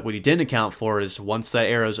 But what he didn't account for is once that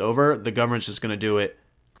era is over, the government's just going to do it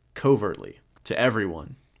covertly to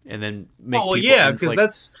everyone, and then Oh make well, people yeah, and because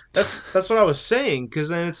like that's what I was saying. Because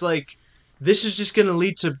then it's like this is just going to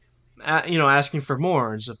lead to, asking for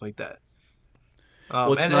more and stuff like that.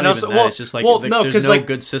 well, it's And not even also, that. It's just like, no, there's because no like,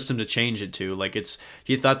 good system to change it to. Like it's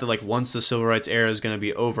he thought that like once the civil rights era is going to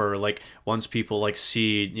be over, like once people like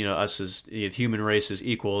see us as human race as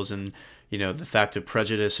equals, and the fact of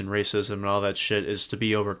prejudice and racism and all that shit is to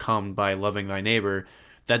be overcome by loving thy neighbor.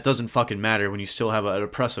 That doesn't fucking matter when you still have an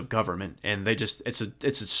oppressive government, and they just it's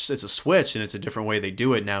a switch, and it's a different way they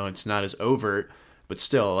do it now. It's not as overt, but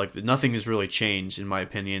still, like nothing has really changed in my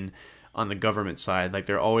opinion on the government side. Like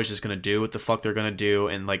they're always just gonna do what the fuck they're gonna do,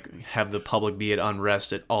 and like have the public be at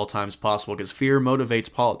unrest at all times possible, because fear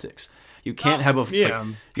motivates politics. You can't have yeah,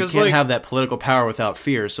 you because can't like, have that political power without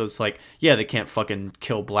fear. So it's like, yeah, they can't fucking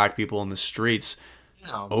kill black people in the streets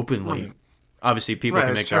no, openly. right, Obviously, people right,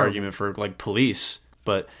 can it's make the terrible. argument for like police,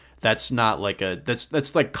 but that's not like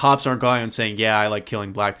that's like cops aren't going and saying, yeah, I like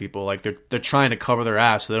killing black people. Like they're trying to cover their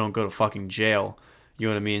ass so they don't go to fucking jail. You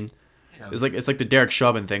know what I mean? Yeah. It's like the Derek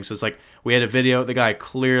Chauvin thing. So it's like we had a video. The guy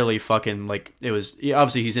clearly fucking like it was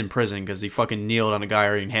obviously he's in prison because he fucking kneeled on a guy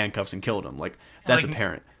already in handcuffs and killed him. Like that's Like,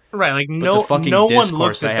 apparent. right, like But the fucking no one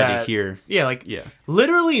discourse looked I at had to that. hear, Yeah, like yeah,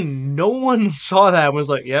 literally no one saw that and was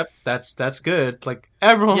like, "Yep, that's good." Like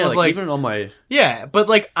everyone yeah, was like like, even on my "Yeah," but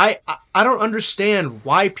like I don't understand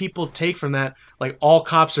why people take from that like all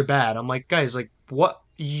cops are bad. I'm like, guys, like what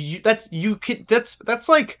you that's you can that's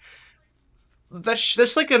like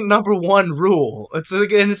that's like a number one rule. It's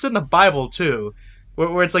like, and it's in the Bible too,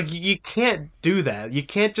 where it's like you can't do that. You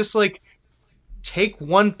can't just like take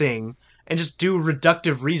one thing and just do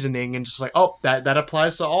reductive reasoning and just like, oh, that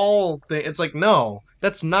applies to all things. It's like, no,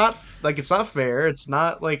 that's not like, it's not fair. It's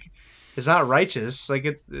not like, it's not righteous. Like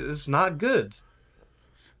it's not good.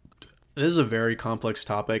 This is a very complex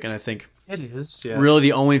topic, and I think It is, really yes.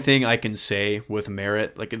 the only thing I can say with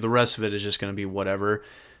merit, like the rest of it is just going to be whatever,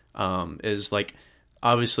 is like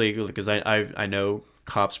obviously because I know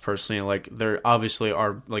cops personally, like there obviously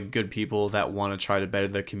are like good people that want to try to better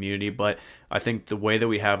the community, but I think the way that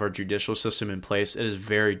we have our judicial system in place, it is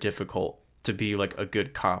very difficult to be like a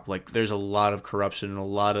good cop. Like there's a lot of corruption and a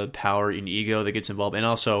lot of power and ego that gets involved, and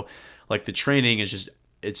also like the training is just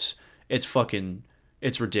it's fucking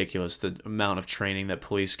it's ridiculous the amount of training that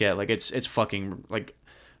police get. Like it's fucking like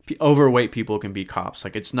overweight people can be cops.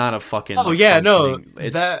 Like it's not a fucking Oh like yeah, no,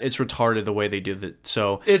 functioning. that It's retarded the way they do that.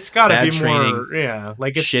 So it's got to be bad more. training, Yeah,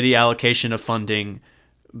 like it's. shitty allocation of funding,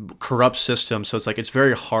 corrupt system. So it's like it's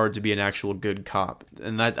very hard to be an actual good cop,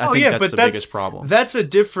 and that I Oh think yeah, that's but the biggest problem. that's a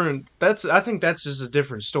different. That's I think that's just a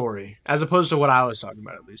different story as opposed to what I was talking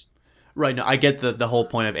about at least. Right now, I get the whole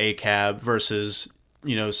point of ACAB versus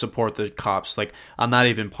support the cops. Like I'm not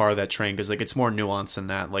even part of that train because like it's more nuanced than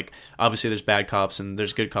that. Like obviously there's bad cops and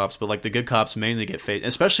there's good cops, but like the good cops mainly get faced,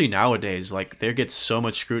 especially nowadays. Like they get so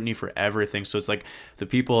much scrutiny for everything. So it's like the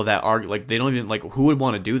people that are like they don't even like who would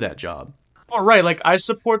want to do that job. Oh right, like I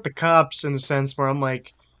support the cops in a sense where I'm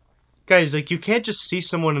like, guys, like you can't just see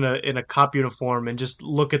someone in a cop uniform and just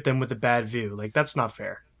look at them with a bad view. Like that's not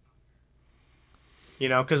fair. You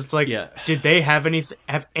know, because it's like, Yeah, did they have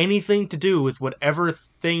anything to do with whatever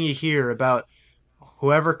thing you hear about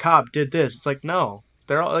whoever cop did this? It's like no,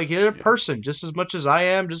 they're all like they're a yeah, person just as much as I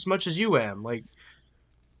am, just as much as you am. Like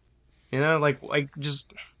you know, like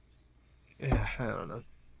just yeah, I don't know.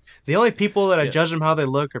 The only people that I yeah. judge them how they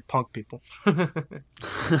look are punk people.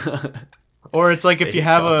 Or it's like They if you hate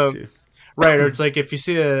have cops a too. right, or it's like if you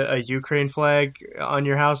see a Ukraine flag on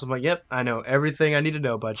your house, I'm like, yep, I know everything I need to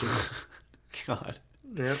know about you. God.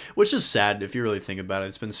 Yep. Which is sad if you really think about it.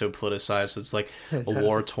 It's been so politicized. It's like a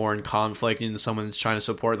war torn conflict, and someone's trying to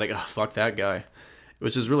support, like, oh, fuck that guy.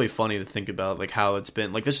 Which is really funny to think about, like how it's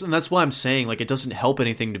been like this, and that's why I'm saying like it doesn't help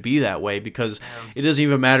anything to be that way because it doesn't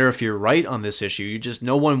even matter if you're right on this issue. You just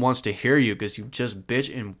no one wants to hear you because you just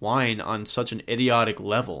bitch and whine on such an idiotic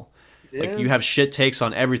level. Like Yeah. you have shit takes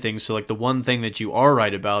on everything, so like the one thing that you are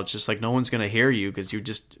right about, it's just like no one's gonna hear you because you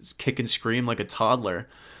just kick and scream like a toddler.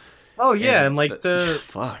 Oh yeah, And and like the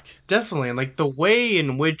fuck. definitely, and like the way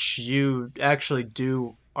in which you actually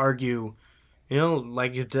do argue, you know,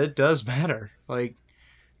 like it does matter. Like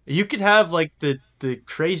you could have like the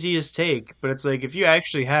craziest take, but it's like if you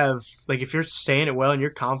actually have like if you're saying it well and you're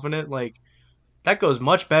confident, like that goes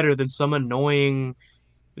much better than some annoying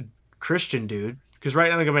Christian dude. Because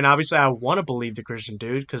right now, like I mean, obviously I want to believe the Christian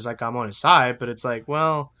dude because like I'm on his side, but it's like,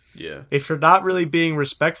 well, Yeah. if you're not really being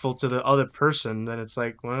respectful to the other person, then it's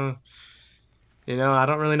like, well, you know, I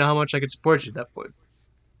don't really know how much I could support you at that point.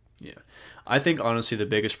 Yeah. I think honestly the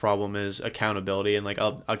biggest problem is accountability, and like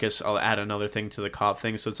I guess I'll add another thing to the cop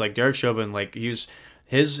thing. So it's like Derek Chauvin, like he's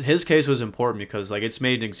his case was important because like it's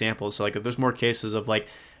made an example. So like if there's more cases of like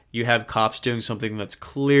you have cops doing something that's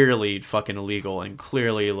clearly fucking illegal and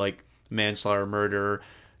clearly like manslaughter, murder,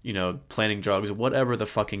 planting drugs, whatever the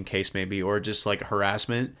fucking case may be, or just like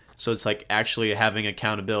harassment. So it's like actually having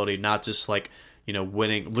accountability, not just like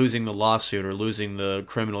losing the lawsuit or losing the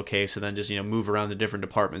criminal case and then just move around the different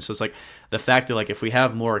departments. So it's like the fact that like if we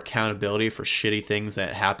have more accountability for shitty things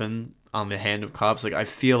that happen on the hand of cops, like I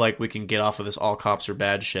feel like we can get off of this all cops are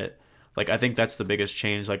bad shit. Like I think that's the biggest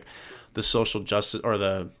change, like the social justice or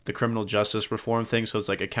the criminal justice reform thing. So it's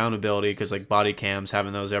like accountability because like body cams,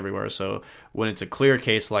 having those everywhere. So when it's a clear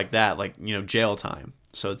case like that, like jail time.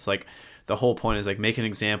 So it's like the whole point is like make an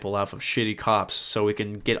example out of shitty cops so we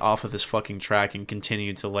can get off of this fucking track and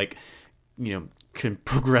continue to like can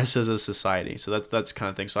progress as a society. So that's kind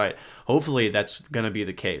of thing. So hopefully that's gonna be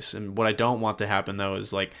the case. And what I don't want to happen though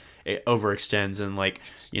is like it overextends and like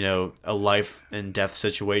a life and death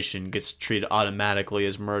situation gets treated automatically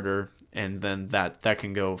as murder, and then that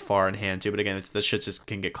can go far in hand too. But again, the shit just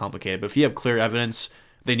can get complicated. But if you have clear evidence,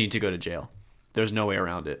 they need to go to jail. There's no way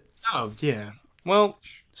around it. Oh yeah. Well,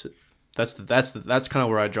 So that's kind of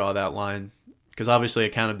where I draw that line, because obviously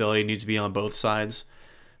accountability needs to be on both sides.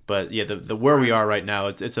 But yeah, the where we right, are right now,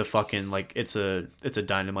 it's a fucking like it's a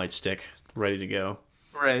dynamite stick ready to go.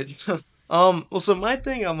 right. Well, so my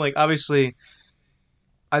thing, I'm like, obviously,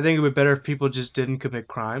 I think it would be better if people just didn't commit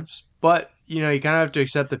crimes, but you kind of have to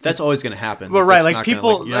accept that That's people. always gonna happen. Well, Like right, that's like not gonna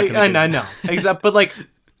like people, you're not like, gonna I give. know, exact, but like,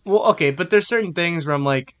 well, okay, but there's certain things where I'm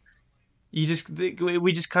like, we just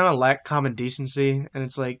kind of lack common decency, and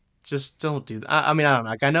it's like, just don't do that. I mean, I don't know.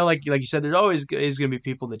 Like, I know, like you said, there's always is gonna be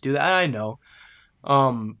people that do that. I know,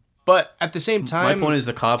 um, but at the same My time, point is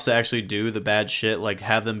the cops that actually do the bad shit, like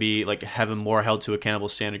have them be like have them more held to accountable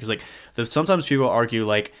standard. Because like sometimes people argue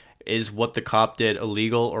like is what the cop did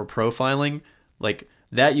illegal or profiling, like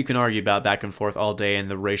that you can argue about back and forth all day and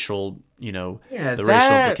the racial yeah, the racial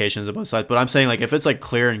that. implications of both sides. But I'm saying like if it's like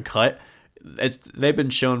clear and cut, they've been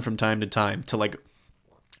shown from time to time to like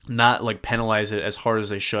not like penalize it as hard as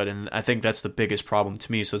they should, and I think that's the biggest problem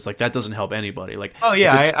to me. So it's like that doesn't help anybody. Like Oh if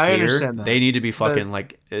yeah, it's I clear, understand that, they need to be but fucking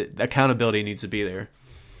like accountability needs to be there.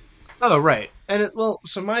 oh right, and well,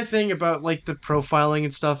 so my thing about like the profiling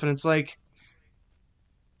and stuff, and it's like,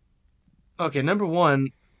 okay, number one,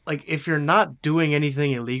 like if you're not doing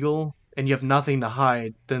anything illegal and you have nothing to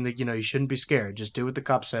hide, then you shouldn't be scared. Just do what the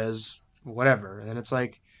cop says, whatever. And it's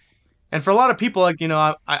like, and for a lot of people, like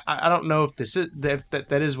I don't know if this is if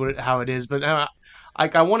that is how it is, but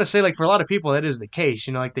like I want to say like for a lot of people that is the case.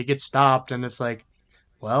 Like they get stopped and it's like,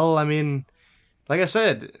 well, I mean, like I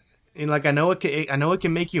said, like I know it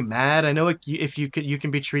can make you mad. I know if you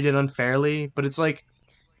can be treated unfairly, but it's like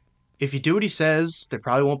if you do what he says, there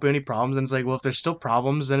probably won't be any problems. And it's like, well, if there's still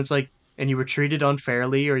problems, then it's like, and you were treated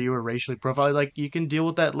unfairly or you were racially profiled, like you can deal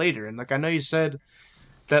with that later. And like I know you said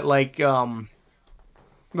that like you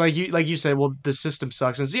said, well, the system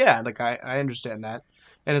sucks. And it's, yeah, like I understand that.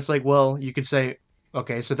 And it's like, well, you could say,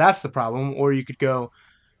 okay, so that's the problem, or you could go,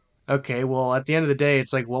 okay, well, at the end of the day,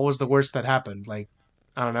 it's like, what was the worst that happened? Like,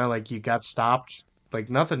 I don't know, like you got stopped, like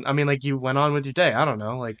nothing. I mean, like you went on with your day. I don't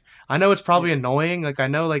know. Like I know it's probably Yeah. annoying. Like I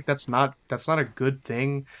know like that's not a good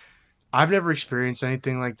thing. I've never experienced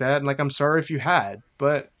anything like that, and like I'm sorry if you had,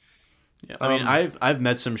 but Yeah, I mean, um, I've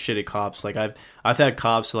met some shitty cops. Like I've had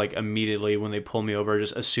cops like immediately when they pull me over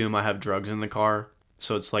just assume I have drugs in the car.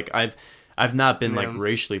 So it's like I've not been like yeah,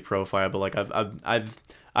 racially profiled, but like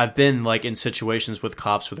I've been like in situations with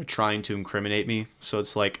cops where they're trying to incriminate me. So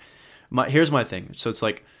it's like here's my thing. So it's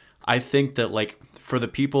like I think that like for the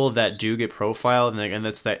people that do get profiled and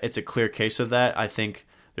that's that it's a clear case of that. I think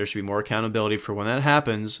there should be more accountability for when that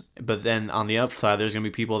happens. But then on the upside, there's gonna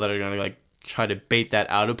be people that are gonna like try to bait that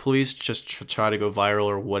out of police, just try to go viral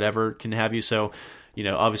or whatever can have you. So,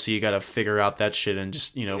 obviously you got to figure out that shit and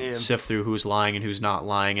just, yeah, sift through who's lying and who's not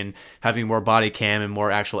lying and having more body cam and more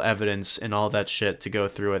actual evidence and all that shit to go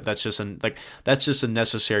through it. That's just a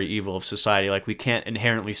necessary evil of society. Like we can't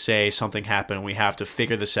inherently say something happened and we have to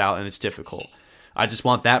figure this out and it's difficult. I just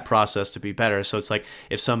want that process to be better. So it's like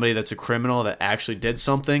if somebody that's a criminal that actually did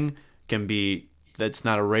something can be that's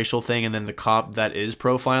not a racial thing, and then the cop that is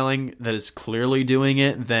profiling that is clearly doing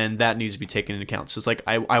it, then that needs to be taken into account. So it's like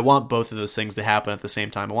I want both of those things to happen at the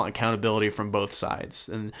same time. I want accountability from both sides,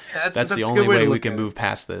 and yeah, that's the that's a good only way to way we look can at it. move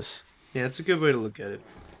past this. Yeah, it's a good way to look at it.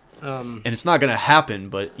 And it's not gonna happen,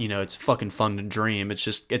 but it's fucking fun to dream. It's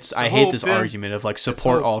So I hate hope, this yeah. argument of like It's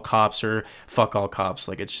support hope. all cops or fuck all cops.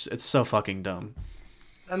 Like it's so fucking dumb.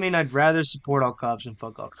 I mean, I'd rather support all cops than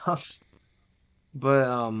fuck all cops, but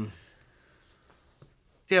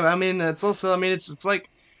yeah. I mean, it's also, I mean, it's like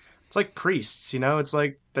priests, It's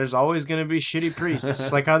like there's always gonna be shitty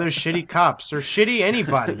priests, like how there's shitty cops or shitty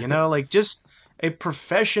anybody, Like just a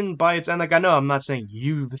profession by its and like I know I'm not saying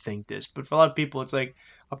you think this, but for a lot of people, it's like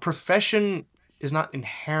a profession is not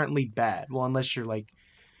inherently bad. Well, unless you're like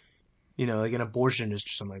an abortionist or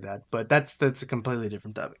something like that. But that's a completely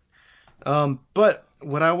different topic. But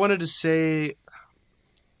what I wanted to say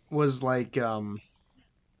was like,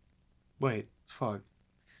 wait, fuck,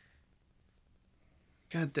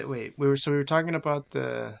 God, wait, we were talking about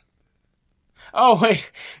the. Oh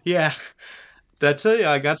wait, yeah, that's it.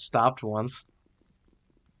 I got stopped once.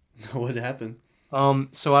 What happened?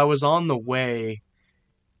 So I was on the way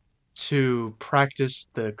to practice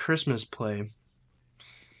the Christmas play,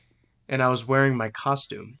 and I was wearing my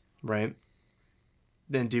costume, right?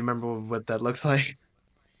 Then do you remember what that looked like?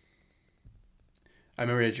 I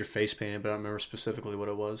remember you had your face painted, but I don't remember specifically what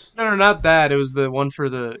it was. No, no, not that. It was the one for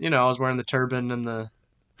I was wearing the turban and the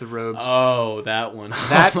robes. Oh, that one. Oh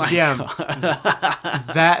That my yeah,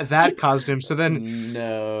 god. that costume. So then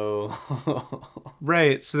No.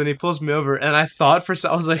 right, so then he pulls me over, and I thought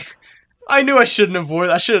I was like, I knew I shouldn't have worn.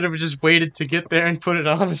 I should have just waited to get there and put it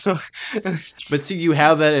on. So But see, you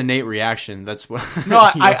have that innate reaction. That's what no,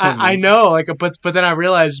 I, you I know what I I mean. know, like, but then I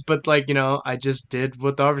realized, but like I just did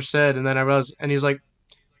what the officer said, and then I realized, and he's like,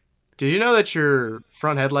 did you know that your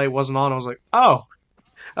front headlight wasn't on? I was like, oh.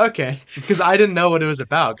 Okay, because I didn't know what it was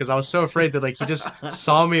about. Because I was so afraid that like he just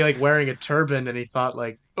saw me like wearing a turban and he thought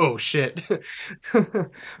like, oh shit.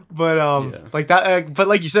 But Yeah. like that. But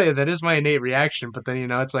like you say, that is my innate reaction. But then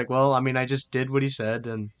it's like, well, I mean, I just did what he said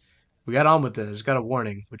and we got on with it. I just got a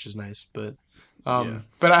warning, which is nice. Yeah.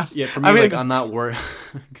 But Yeah, for I me, like, mean, I'm not worried.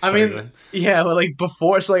 I Sorry, go mean, ahead. yeah, but like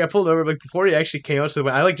before, so like I pulled over, like before he actually came up to the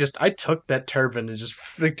way, I like just I took that turban and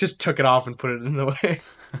just took it off and put it in the way.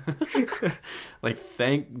 Like,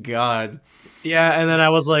 thank God. Yeah, and then I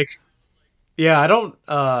was like, yeah, I don't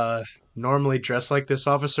normally dress like this,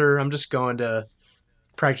 officer. I'm just going to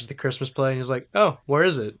practice the Christmas play. And he's like, oh, where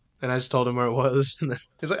is it? And I just told him where it was, and then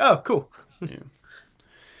he's like, oh, cool. Yeah.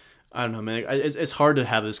 I don't know, man. It's hard to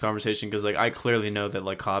have this conversation because, like, I clearly know that,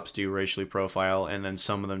 like, cops do racially profile and then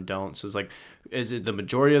some of them don't. So it's like, is it the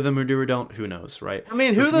majority of them who do or don't? Who knows, right? I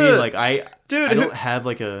mean, But who for me, the like, I dude? I Who? don't have,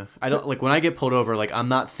 like, I don't, like, when I get pulled over, like, I'm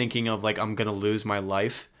not thinking of, like, I'm going to lose my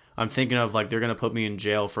life. I'm thinking of, like, they're going to put me in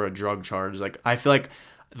jail for a drug charge. Like, I feel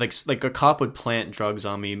like a cop would plant drugs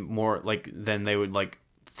on me more, like, than they would, like,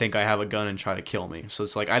 think I have a gun and try to kill me. So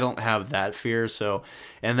it's like I don't have that fear. So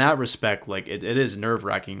in that respect, like it is nerve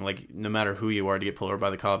wracking, like no matter who you are to get pulled over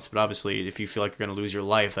by the cops. But obviously if you feel like you're gonna lose your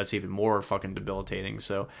life, that's even more fucking debilitating.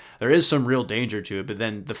 So there is some real danger to it. But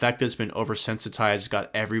then the fact that it's been oversensitized got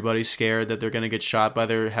everybody scared that they're gonna get shot by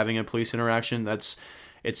their having a police interaction. It's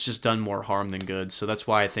just done more harm than good. So that's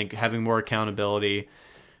why I think having more accountability,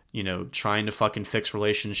 trying to fucking fix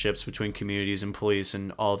relationships between communities and police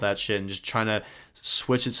and all that shit and just trying to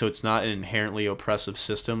switch it so it's not an inherently oppressive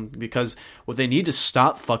system. Because what they need to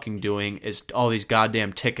stop fucking doing is all these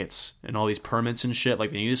goddamn tickets and all these permits and shit.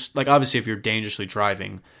 Like, they need to, like, obviously if you're dangerously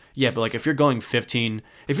driving, yeah, but like if you're going 15,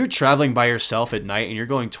 if you're traveling by yourself at night and you're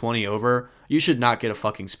going 20 over, you should not get a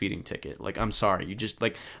fucking speeding ticket. Like, I'm sorry. You just,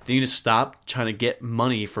 like, they need to stop trying to get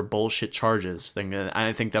money for bullshit charges.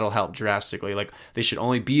 I think that'll help drastically. Like, they should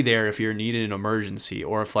only be there if you're needed an emergency,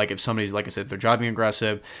 or if somebody's, like I said, if they're driving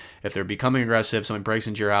aggressive, if they're becoming aggressive, someone breaks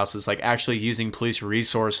into your house, it's like actually using police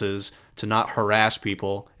resources to not harass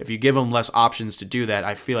people. If you give them less options to do that,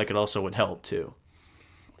 I feel like it also would help too.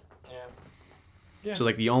 Yeah. Yeah. So,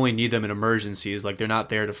 like, you only need them in emergencies. Like, they're not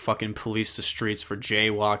there to fucking police the streets for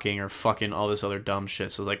jaywalking or fucking all this other dumb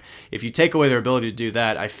shit. So, like, if you take away their ability to do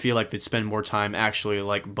that, I feel like they'd spend more time actually,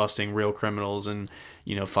 like, busting real criminals and,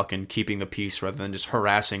 fucking keeping the peace rather than just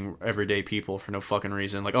harassing everyday people for no fucking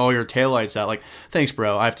reason. Like, oh, your taillight's out. Like, thanks,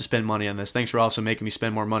 bro. I have to spend money on this. Thanks for also making me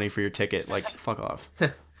spend more money for your ticket. Like, fuck off.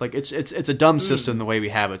 Like, it's a dumb system the way we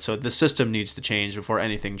have it. So the system needs to change before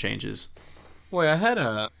anything changes. Wait, I had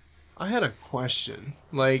a question.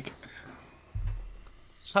 Like,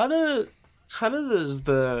 how do how does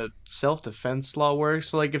the self defense law work?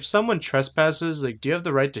 So, like, if someone trespasses, like, do you have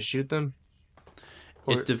the right to shoot them?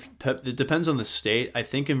 Or It depends on the state. I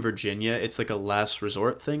think in Virginia, it's like a last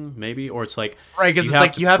resort thing, maybe, or it's like right, because you it's have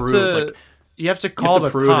like to prove like you have to you have call to the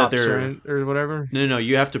prove that cops, they're right, or whatever. no,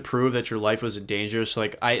 you have to prove that your life was in danger. So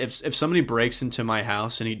like if somebody breaks into my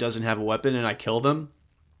house and he doesn't have a weapon and I kill them,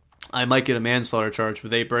 I might get a manslaughter charge. But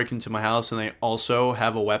they break into my house and they also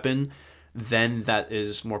have a weapon, then that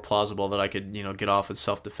is more plausible that I could get off with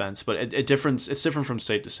self defense. But it's different from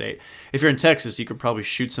state to state. If you're in Texas, you could probably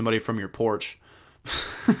shoot somebody from your porch.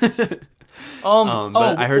 But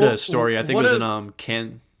I heard a story. I think it what was if in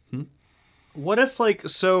Can. what if like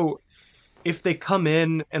so if they come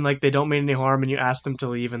in and like they don't mean any harm and you ask them to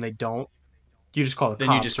leave and they don't, you just call the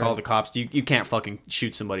Then you just cops, call right? the cops. You can't fucking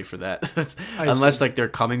shoot somebody for that. I see. Unless like they're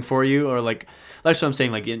coming for you or like that's what I'm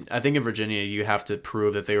saying. Like I think in Virginia you have to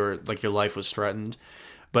prove that they were like your life was threatened.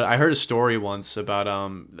 But I heard a story once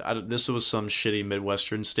about this was some shitty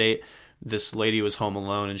Midwestern state. This lady was home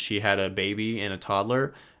alone and she had a baby and a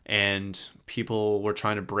toddler, and people were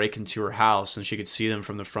trying to break into her house and she could see them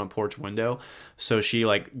from the front porch window. So she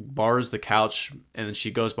like bars the couch and then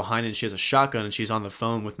she goes behind it and she has a shotgun and she's on the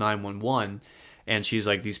phone with 911 and she's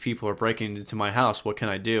like, these people are breaking into my house. What can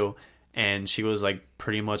I do? And she was like,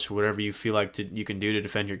 pretty much whatever you feel like you can do to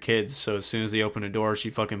defend your kids. So as soon as they opened the door,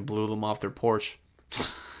 she fucking blew them off their porch.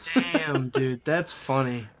 Damn, dude, that's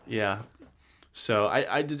funny. Yeah. So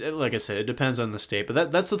I did, like I said, it depends on the state, but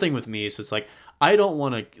that's the thing with me. So it's like I don't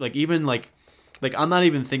want to like even like I'm not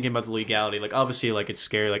even thinking about the legality. Like obviously like it's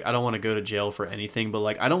scary. Like I don't want to go to jail for anything, but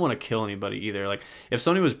like I don't want to kill anybody either. Like if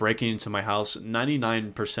somebody was breaking into my house,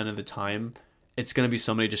 99% of the time it's gonna be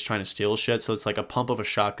somebody just trying to steal shit. So it's like a pump of a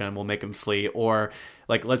shotgun will make them flee, or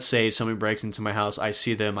like let's say somebody breaks into my house, I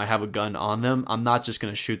see them, I have a gun on them. I'm not just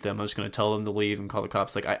gonna shoot them. I'm just gonna tell them to leave and call the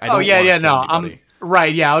cops. Like I Oh don't yeah, want to yeah, kill no, anybody.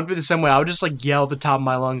 right. Yeah, I would be the same way. I would just like yell at the top of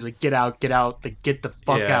my lungs, like get out, like get the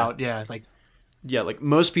fuck Yeah. out. Yeah, like Yeah, like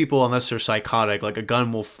most people, unless they're psychotic, like a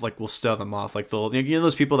gun will stun them off. Like they'll, you know,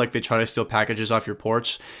 those people like they try to steal packages off your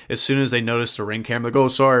porch. As soon as they notice the ring camera, they go, "Oh,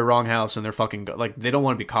 sorry, wrong house," and they're fucking like they don't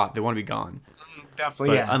want to be caught. They want to be gone. Definitely,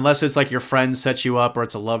 But yeah. unless it's like your friend sets you up, or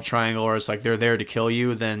it's a love triangle, or it's like they're there to kill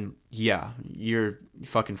you, then yeah, you're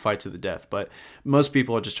fucking fight to the death. But most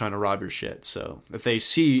people are just trying to rob your shit. So if they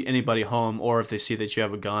see anybody home, or if they see that you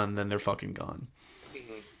have a gun, then they're fucking gone.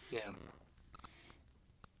 Mhm. Yeah. But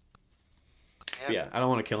Yeah. yeah, I don't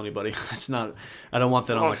want to kill anybody. It's not. I don't want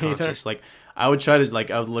that on Oh, my either. conscience. Like I would try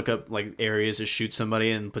to I would look up like areas to shoot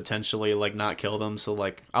somebody and potentially like not kill them. So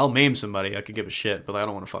like I'll maim somebody. I could give a shit, but I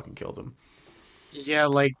don't want to fucking kill them. Yeah,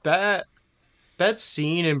 like that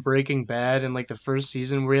scene in Breaking Bad in like the first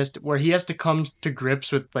season where he has to come to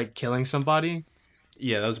grips with like killing somebody.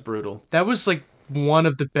 Yeah, that was brutal. That was like one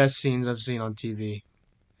of the best scenes I've seen on TV.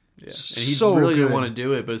 Yeah, and he So really didn't want to good.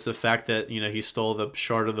 do it, but it's the fact that he stole the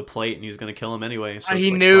shard of the plate and he was gonna kill him anyway. So And it's he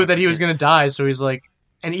like knew fuck, that you he was can't. gonna die, so he's like,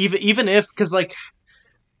 and even if, because like,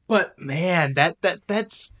 but man,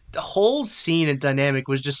 that's the whole scene and dynamic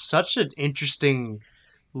was just such an interesting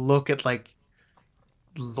look at like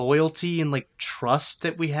loyalty and like trust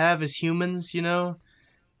that we have as humans,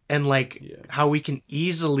 and like Yeah. how we can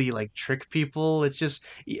easily like trick people. It's just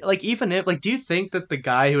like, even if like, do you think that the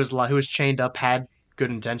guy who was chained up had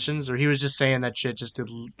good intentions, or he was just saying that shit just to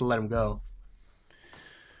let him go?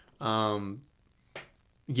 Um.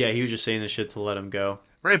 Yeah, he was just saying this shit to let him go.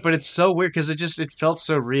 Right, but it's so weird because it felt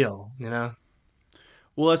so real.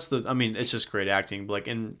 Well, that's the. I mean, it's just great acting. Like,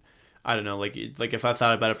 and I don't know. Like if I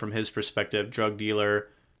thought about it from his perspective, drug dealer.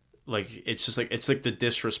 Like it's like the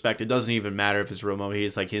disrespect. It doesn't even matter if it's real moment.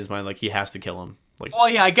 He's like his mind. Like he has to kill him. Like Well,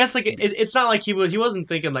 yeah, I guess like it's not like he wasn't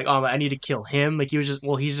thinking like, oh, I need to kill him. Like he was just,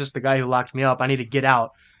 well, he's just the guy who locked me up. I need to get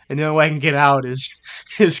out, and the only way I can get out is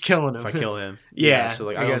is killing if I him. kill him, yeah. Yeah, So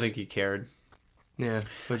like I I don't guess. think he cared. Yeah,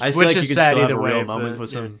 which I feel which like you is can sad still have either a way, real moment but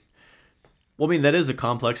with yeah. some. Well, I mean that is the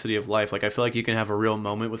complexity of life. Like I feel like you can have a real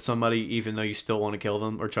moment with somebody even though you still want to kill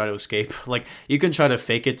them or try to escape. Like you can try to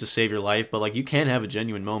fake it to save your life, but like you can have a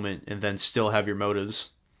genuine moment and then still have your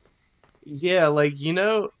motives. Yeah, like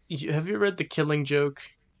have you read the Killing Joke,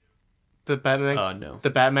 the Batman, No. the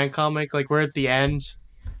Batman comic? Like we're at the end,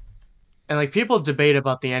 and like people debate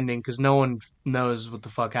about the ending because no one knows what the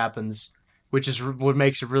fuck happens, which is what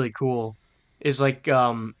makes it really cool. Is like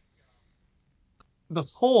the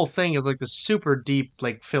whole thing is like the super deep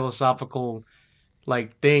like philosophical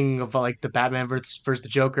like thing of like the Batman versus the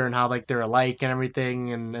Joker and how like they're alike and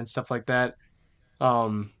everything and stuff like that.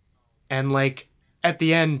 Um and like at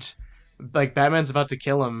the end, like Batman's about to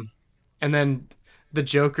kill him, and then the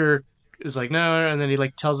Joker is like no, and then he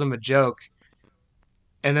like tells him a joke,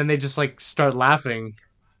 and then they just like start laughing,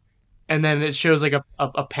 and then it shows like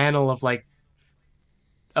a panel of like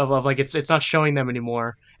of like it's not showing them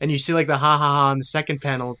anymore, and you see like the ha ha ha on the second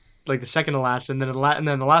panel, like the second to last, and then and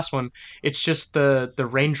then the last one, it's just the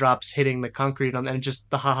raindrops hitting the concrete on, and just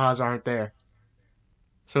the ha ha's aren't there.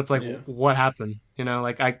 So it's like, Yeah. what happened?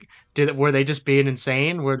 Like were they just being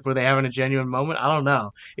insane? Were they having a genuine moment? I don't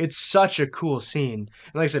know. It's such a cool scene,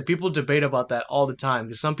 and like I said, people debate about that all the time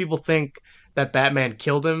because some people think that Batman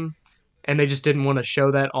killed him, and they just didn't want to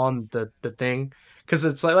show that on the thing because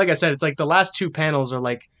it's like I said, it's like the last two panels are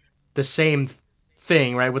like the same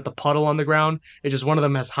thing, right? With the puddle on the ground, it's just one of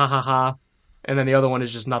them has ha ha ha, and then the other one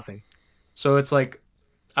is just nothing. So it's like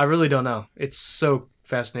I really don't know. It's so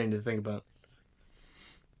fascinating to think about.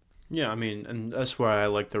 Yeah, I mean, and that's why I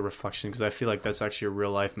like the reflection because I feel like that's actually a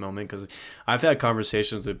real life moment. Because I've had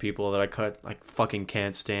conversations with people that I cut like fucking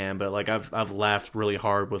can't stand, but like I've laughed really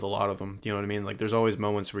hard with a lot of them. You know what I mean? Like there's always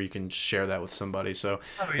moments where you can share that with somebody. So,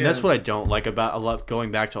 Oh and that's yeah. what I don't like about a lot going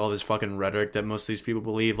back to all this fucking rhetoric that most of these people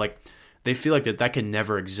believe. Like they feel like that can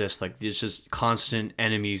never exist. Like it's just constant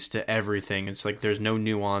enemies to everything. It's like there's no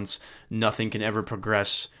nuance. Nothing can ever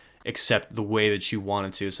progress except the way that you want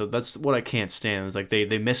it to. So that's what I can't stand. It's like they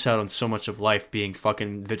miss out on so much of life being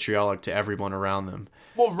fucking vitriolic to everyone around them.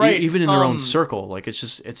 Well, right. Even in their own circle. Like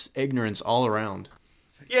it's ignorance all around.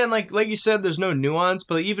 Yeah, and like you said, there's no nuance,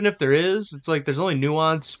 but even if there is, it's like there's only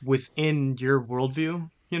nuance within your worldview.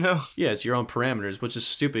 Yeah, it's your own parameters, which is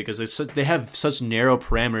stupid because they have such narrow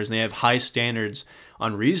parameters and they have high standards,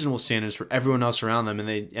 unreasonable standards for everyone else around them,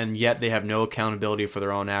 and yet they have no accountability for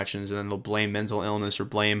their own actions, and then they'll blame mental illness or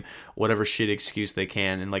blame whatever shit excuse they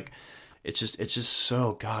can, and like it's just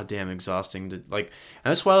so goddamn exhausting to like,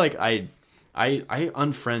 and that's why like I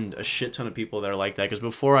unfriend a shit ton of people that are like that because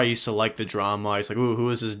before I used to like the drama. I was like, ooh, who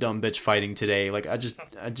is this dumb bitch fighting today? Like I just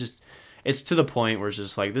it's to the point where it's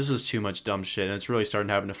just like this is too much dumb shit and it's really starting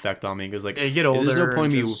to have an effect on me because like Yeah, you get there's no older and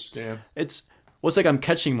point in me just yeah. it's well, it's like I'm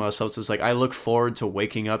catching myself. So it's like I look forward to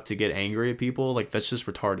waking up to get angry at people. Like that's just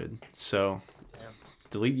retarded. So Yeah.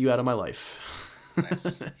 delete you out of my life.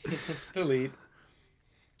 Nice. Delete.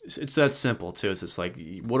 It's that simple too. It's just like,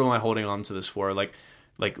 what am I holding on to this for? Like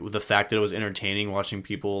the fact that it was entertaining watching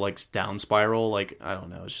people like down spiral. Like I don't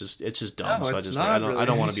know. It's just dumb. No, So I it's just like not I really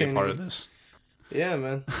don't want to be a part of entertaining. this. Yeah,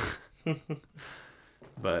 man.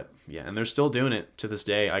 But yeah, and they're still doing it to this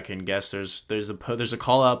day. I can guess there's a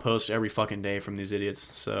call out post every fucking day from these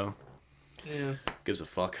idiots. So Yeah. gives a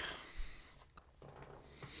fuck.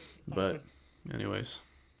 But anyways,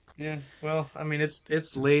 Yeah. Well, I mean,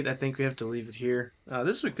 it's late. I think we have to leave it here.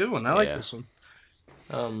 This is a good one. I like yeah, this one.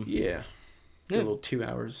 Um. yeah, good Yeah. little 2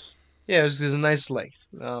 hours. Yeah. It was a nice length.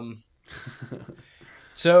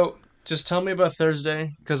 So just tell me about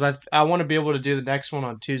Thursday because I want to be able to do the next one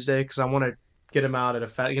on Tuesday because I want to get him out at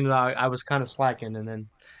a I was kind of slacking and then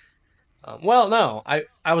well no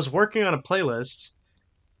I was working on a playlist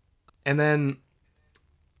and then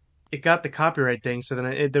it got the copyright thing so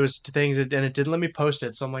then there was things and it didn't let me post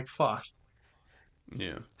it so I'm like fuck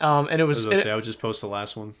Yeah, and it I was was gonna say I would just post the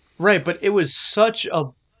last one. right but it was such a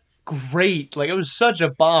great like it was such a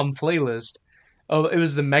bomb playlist. Oh, it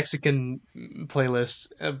was the Mexican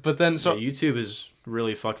playlist, but then Yeah, so YouTube is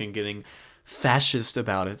really fucking getting fascist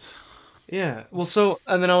about it. yeah. Well, so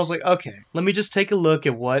and then I was like, okay, let me just take a look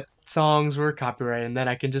at what songs were copyrighted, and then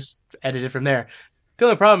I can just edit it from there. The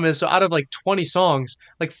only problem is, so out of like 20 songs,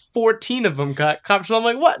 like 14 of them got copyrighted. So I'm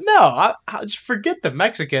like, what? No, I just forget the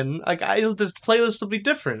Mexican. Like, this playlist will be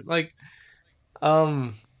different. Like,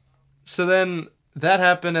 um. So then that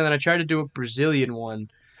happened, and then I tried to do a Brazilian one,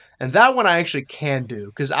 and that one I actually can do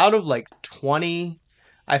because out of like 20,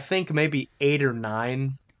 I think maybe 8 or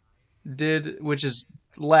 9 did, which is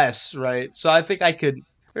less, right? So I think I could,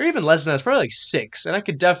 or even less than that. It's probably like 6, and I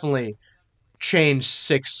could definitely change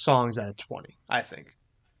 6 songs out of 20. I think.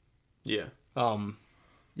 Yeah, Um,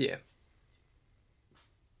 yeah,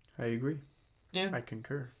 I agree. yeah, I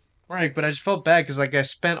concur. right. But I just felt bad because like I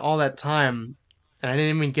spent all that time. And I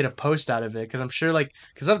didn't even get a post out of it because I'm sure, like,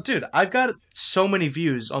 because dude, I've got so many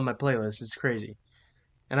views on my playlist. It's crazy,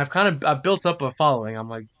 and I've built up a following. I'm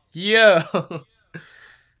like, yeah,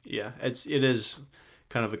 Yeah, it is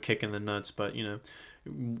kind of a kick in the nuts, but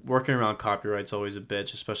working around copyright's always a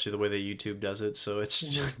bitch, especially the way that YouTube does it. So it's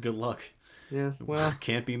good luck. yeah. Well,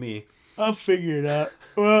 Can't be me. I'll figure it out.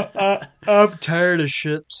 Well, I'm tired of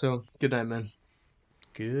shit. So good night, man.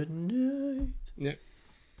 Good night. Yeah.